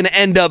 whatever it's going to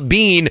end up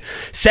being.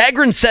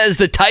 Sagarin says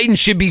the Titans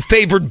should be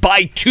favored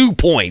by 2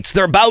 points.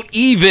 They're about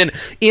even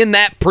in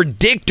that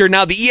predictor.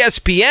 Now, the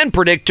ESPN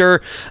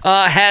predictor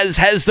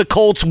has the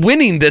Colts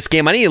winning this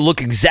game. I need to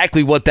look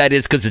exactly what that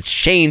is because it's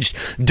changed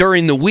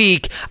during the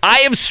week. I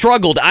have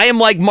struggled. I am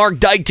like Mark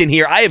Dykton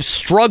here. I have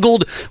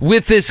struggled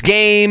with this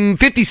game.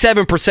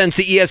 57% is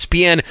the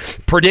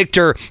ESPN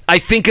predictor. I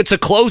think it's a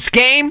close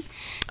game.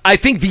 I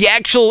think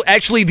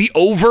actually the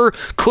over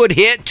could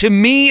hit. To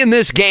me in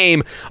this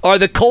game, are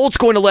the Colts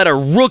going to let a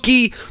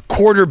rookie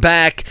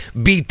quarterback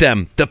beat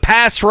them? The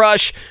pass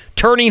rush,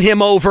 turning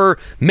him over,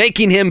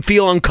 making him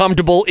feel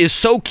uncomfortable is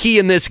so key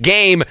in this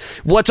game.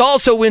 What's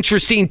also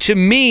interesting to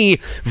me,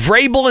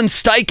 Vrabel and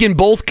Steichen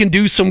both can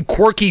do some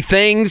quirky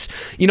things.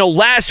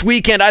 Last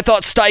weekend I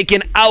thought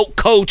Steichen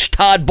out-coached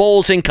Todd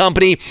Bowles and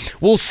company.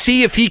 We'll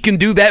see if he can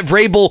do that.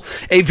 Vrabel,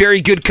 a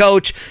very good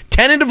coach.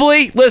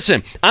 Tentatively,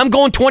 listen, I'm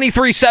going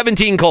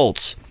 23-17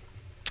 Colts.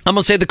 I'm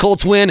going to say the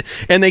Colts win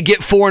and they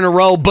get 4 in a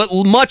row, but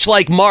much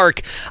like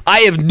Mark,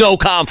 I have no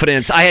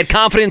confidence. I had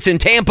confidence in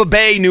Tampa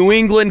Bay, New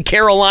England,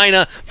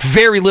 Carolina,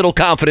 very little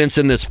confidence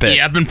in this pick.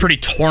 Yeah, I've been pretty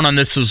torn on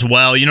this as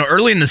well.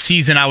 Early in the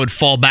season, I would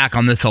fall back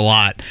on this a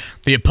lot.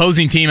 The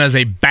opposing team has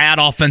a bad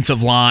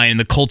offensive line.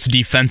 The Colts'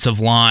 defensive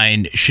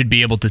line should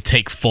be able to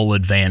take full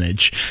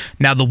advantage.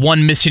 Now, the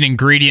one missing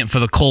ingredient for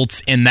the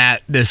Colts in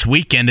that this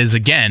weekend is,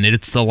 again,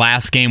 it's the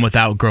last game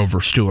without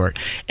Grover Stewart.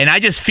 And I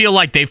just feel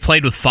like they've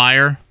played with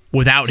fire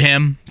without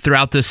him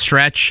throughout this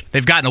stretch.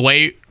 They've gotten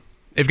away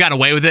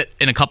with it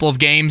in a couple of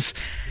games.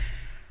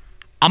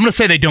 I'm going to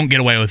say they don't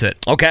get away with it.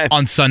 Okay.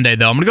 On Sunday,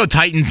 though. I'm going to go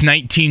Titans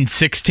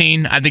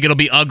 19-16. I think it'll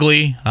be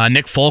ugly.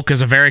 Nick Folk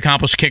is a very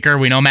accomplished kicker.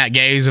 We know Matt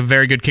Gay is a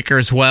very good kicker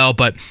as well.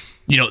 But,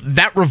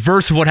 that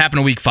reverse of what happened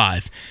in Week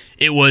 5.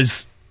 It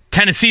was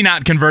Tennessee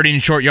not converting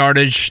in short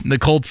yardage, the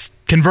Colts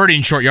converting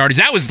in short yardage.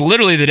 That was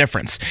literally the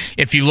difference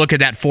if you look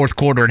at that fourth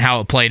quarter and how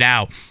it played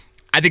out.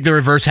 I think the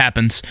reverse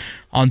happens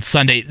on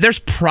Sunday. There's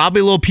probably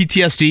a little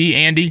PTSD,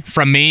 Andy,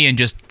 from me and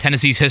just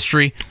Tennessee's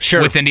history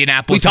with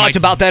Indianapolis. We talked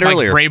about that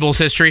earlier. Vrabel's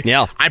history.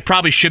 Yeah. I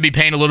probably should be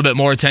paying a little bit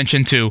more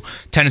attention to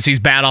Tennessee's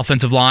bad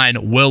offensive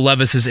line, Will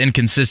Levis's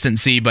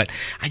inconsistency, but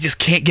I just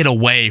can't get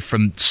away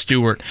from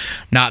Stewart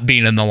not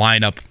being in the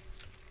lineup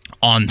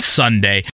on Sunday.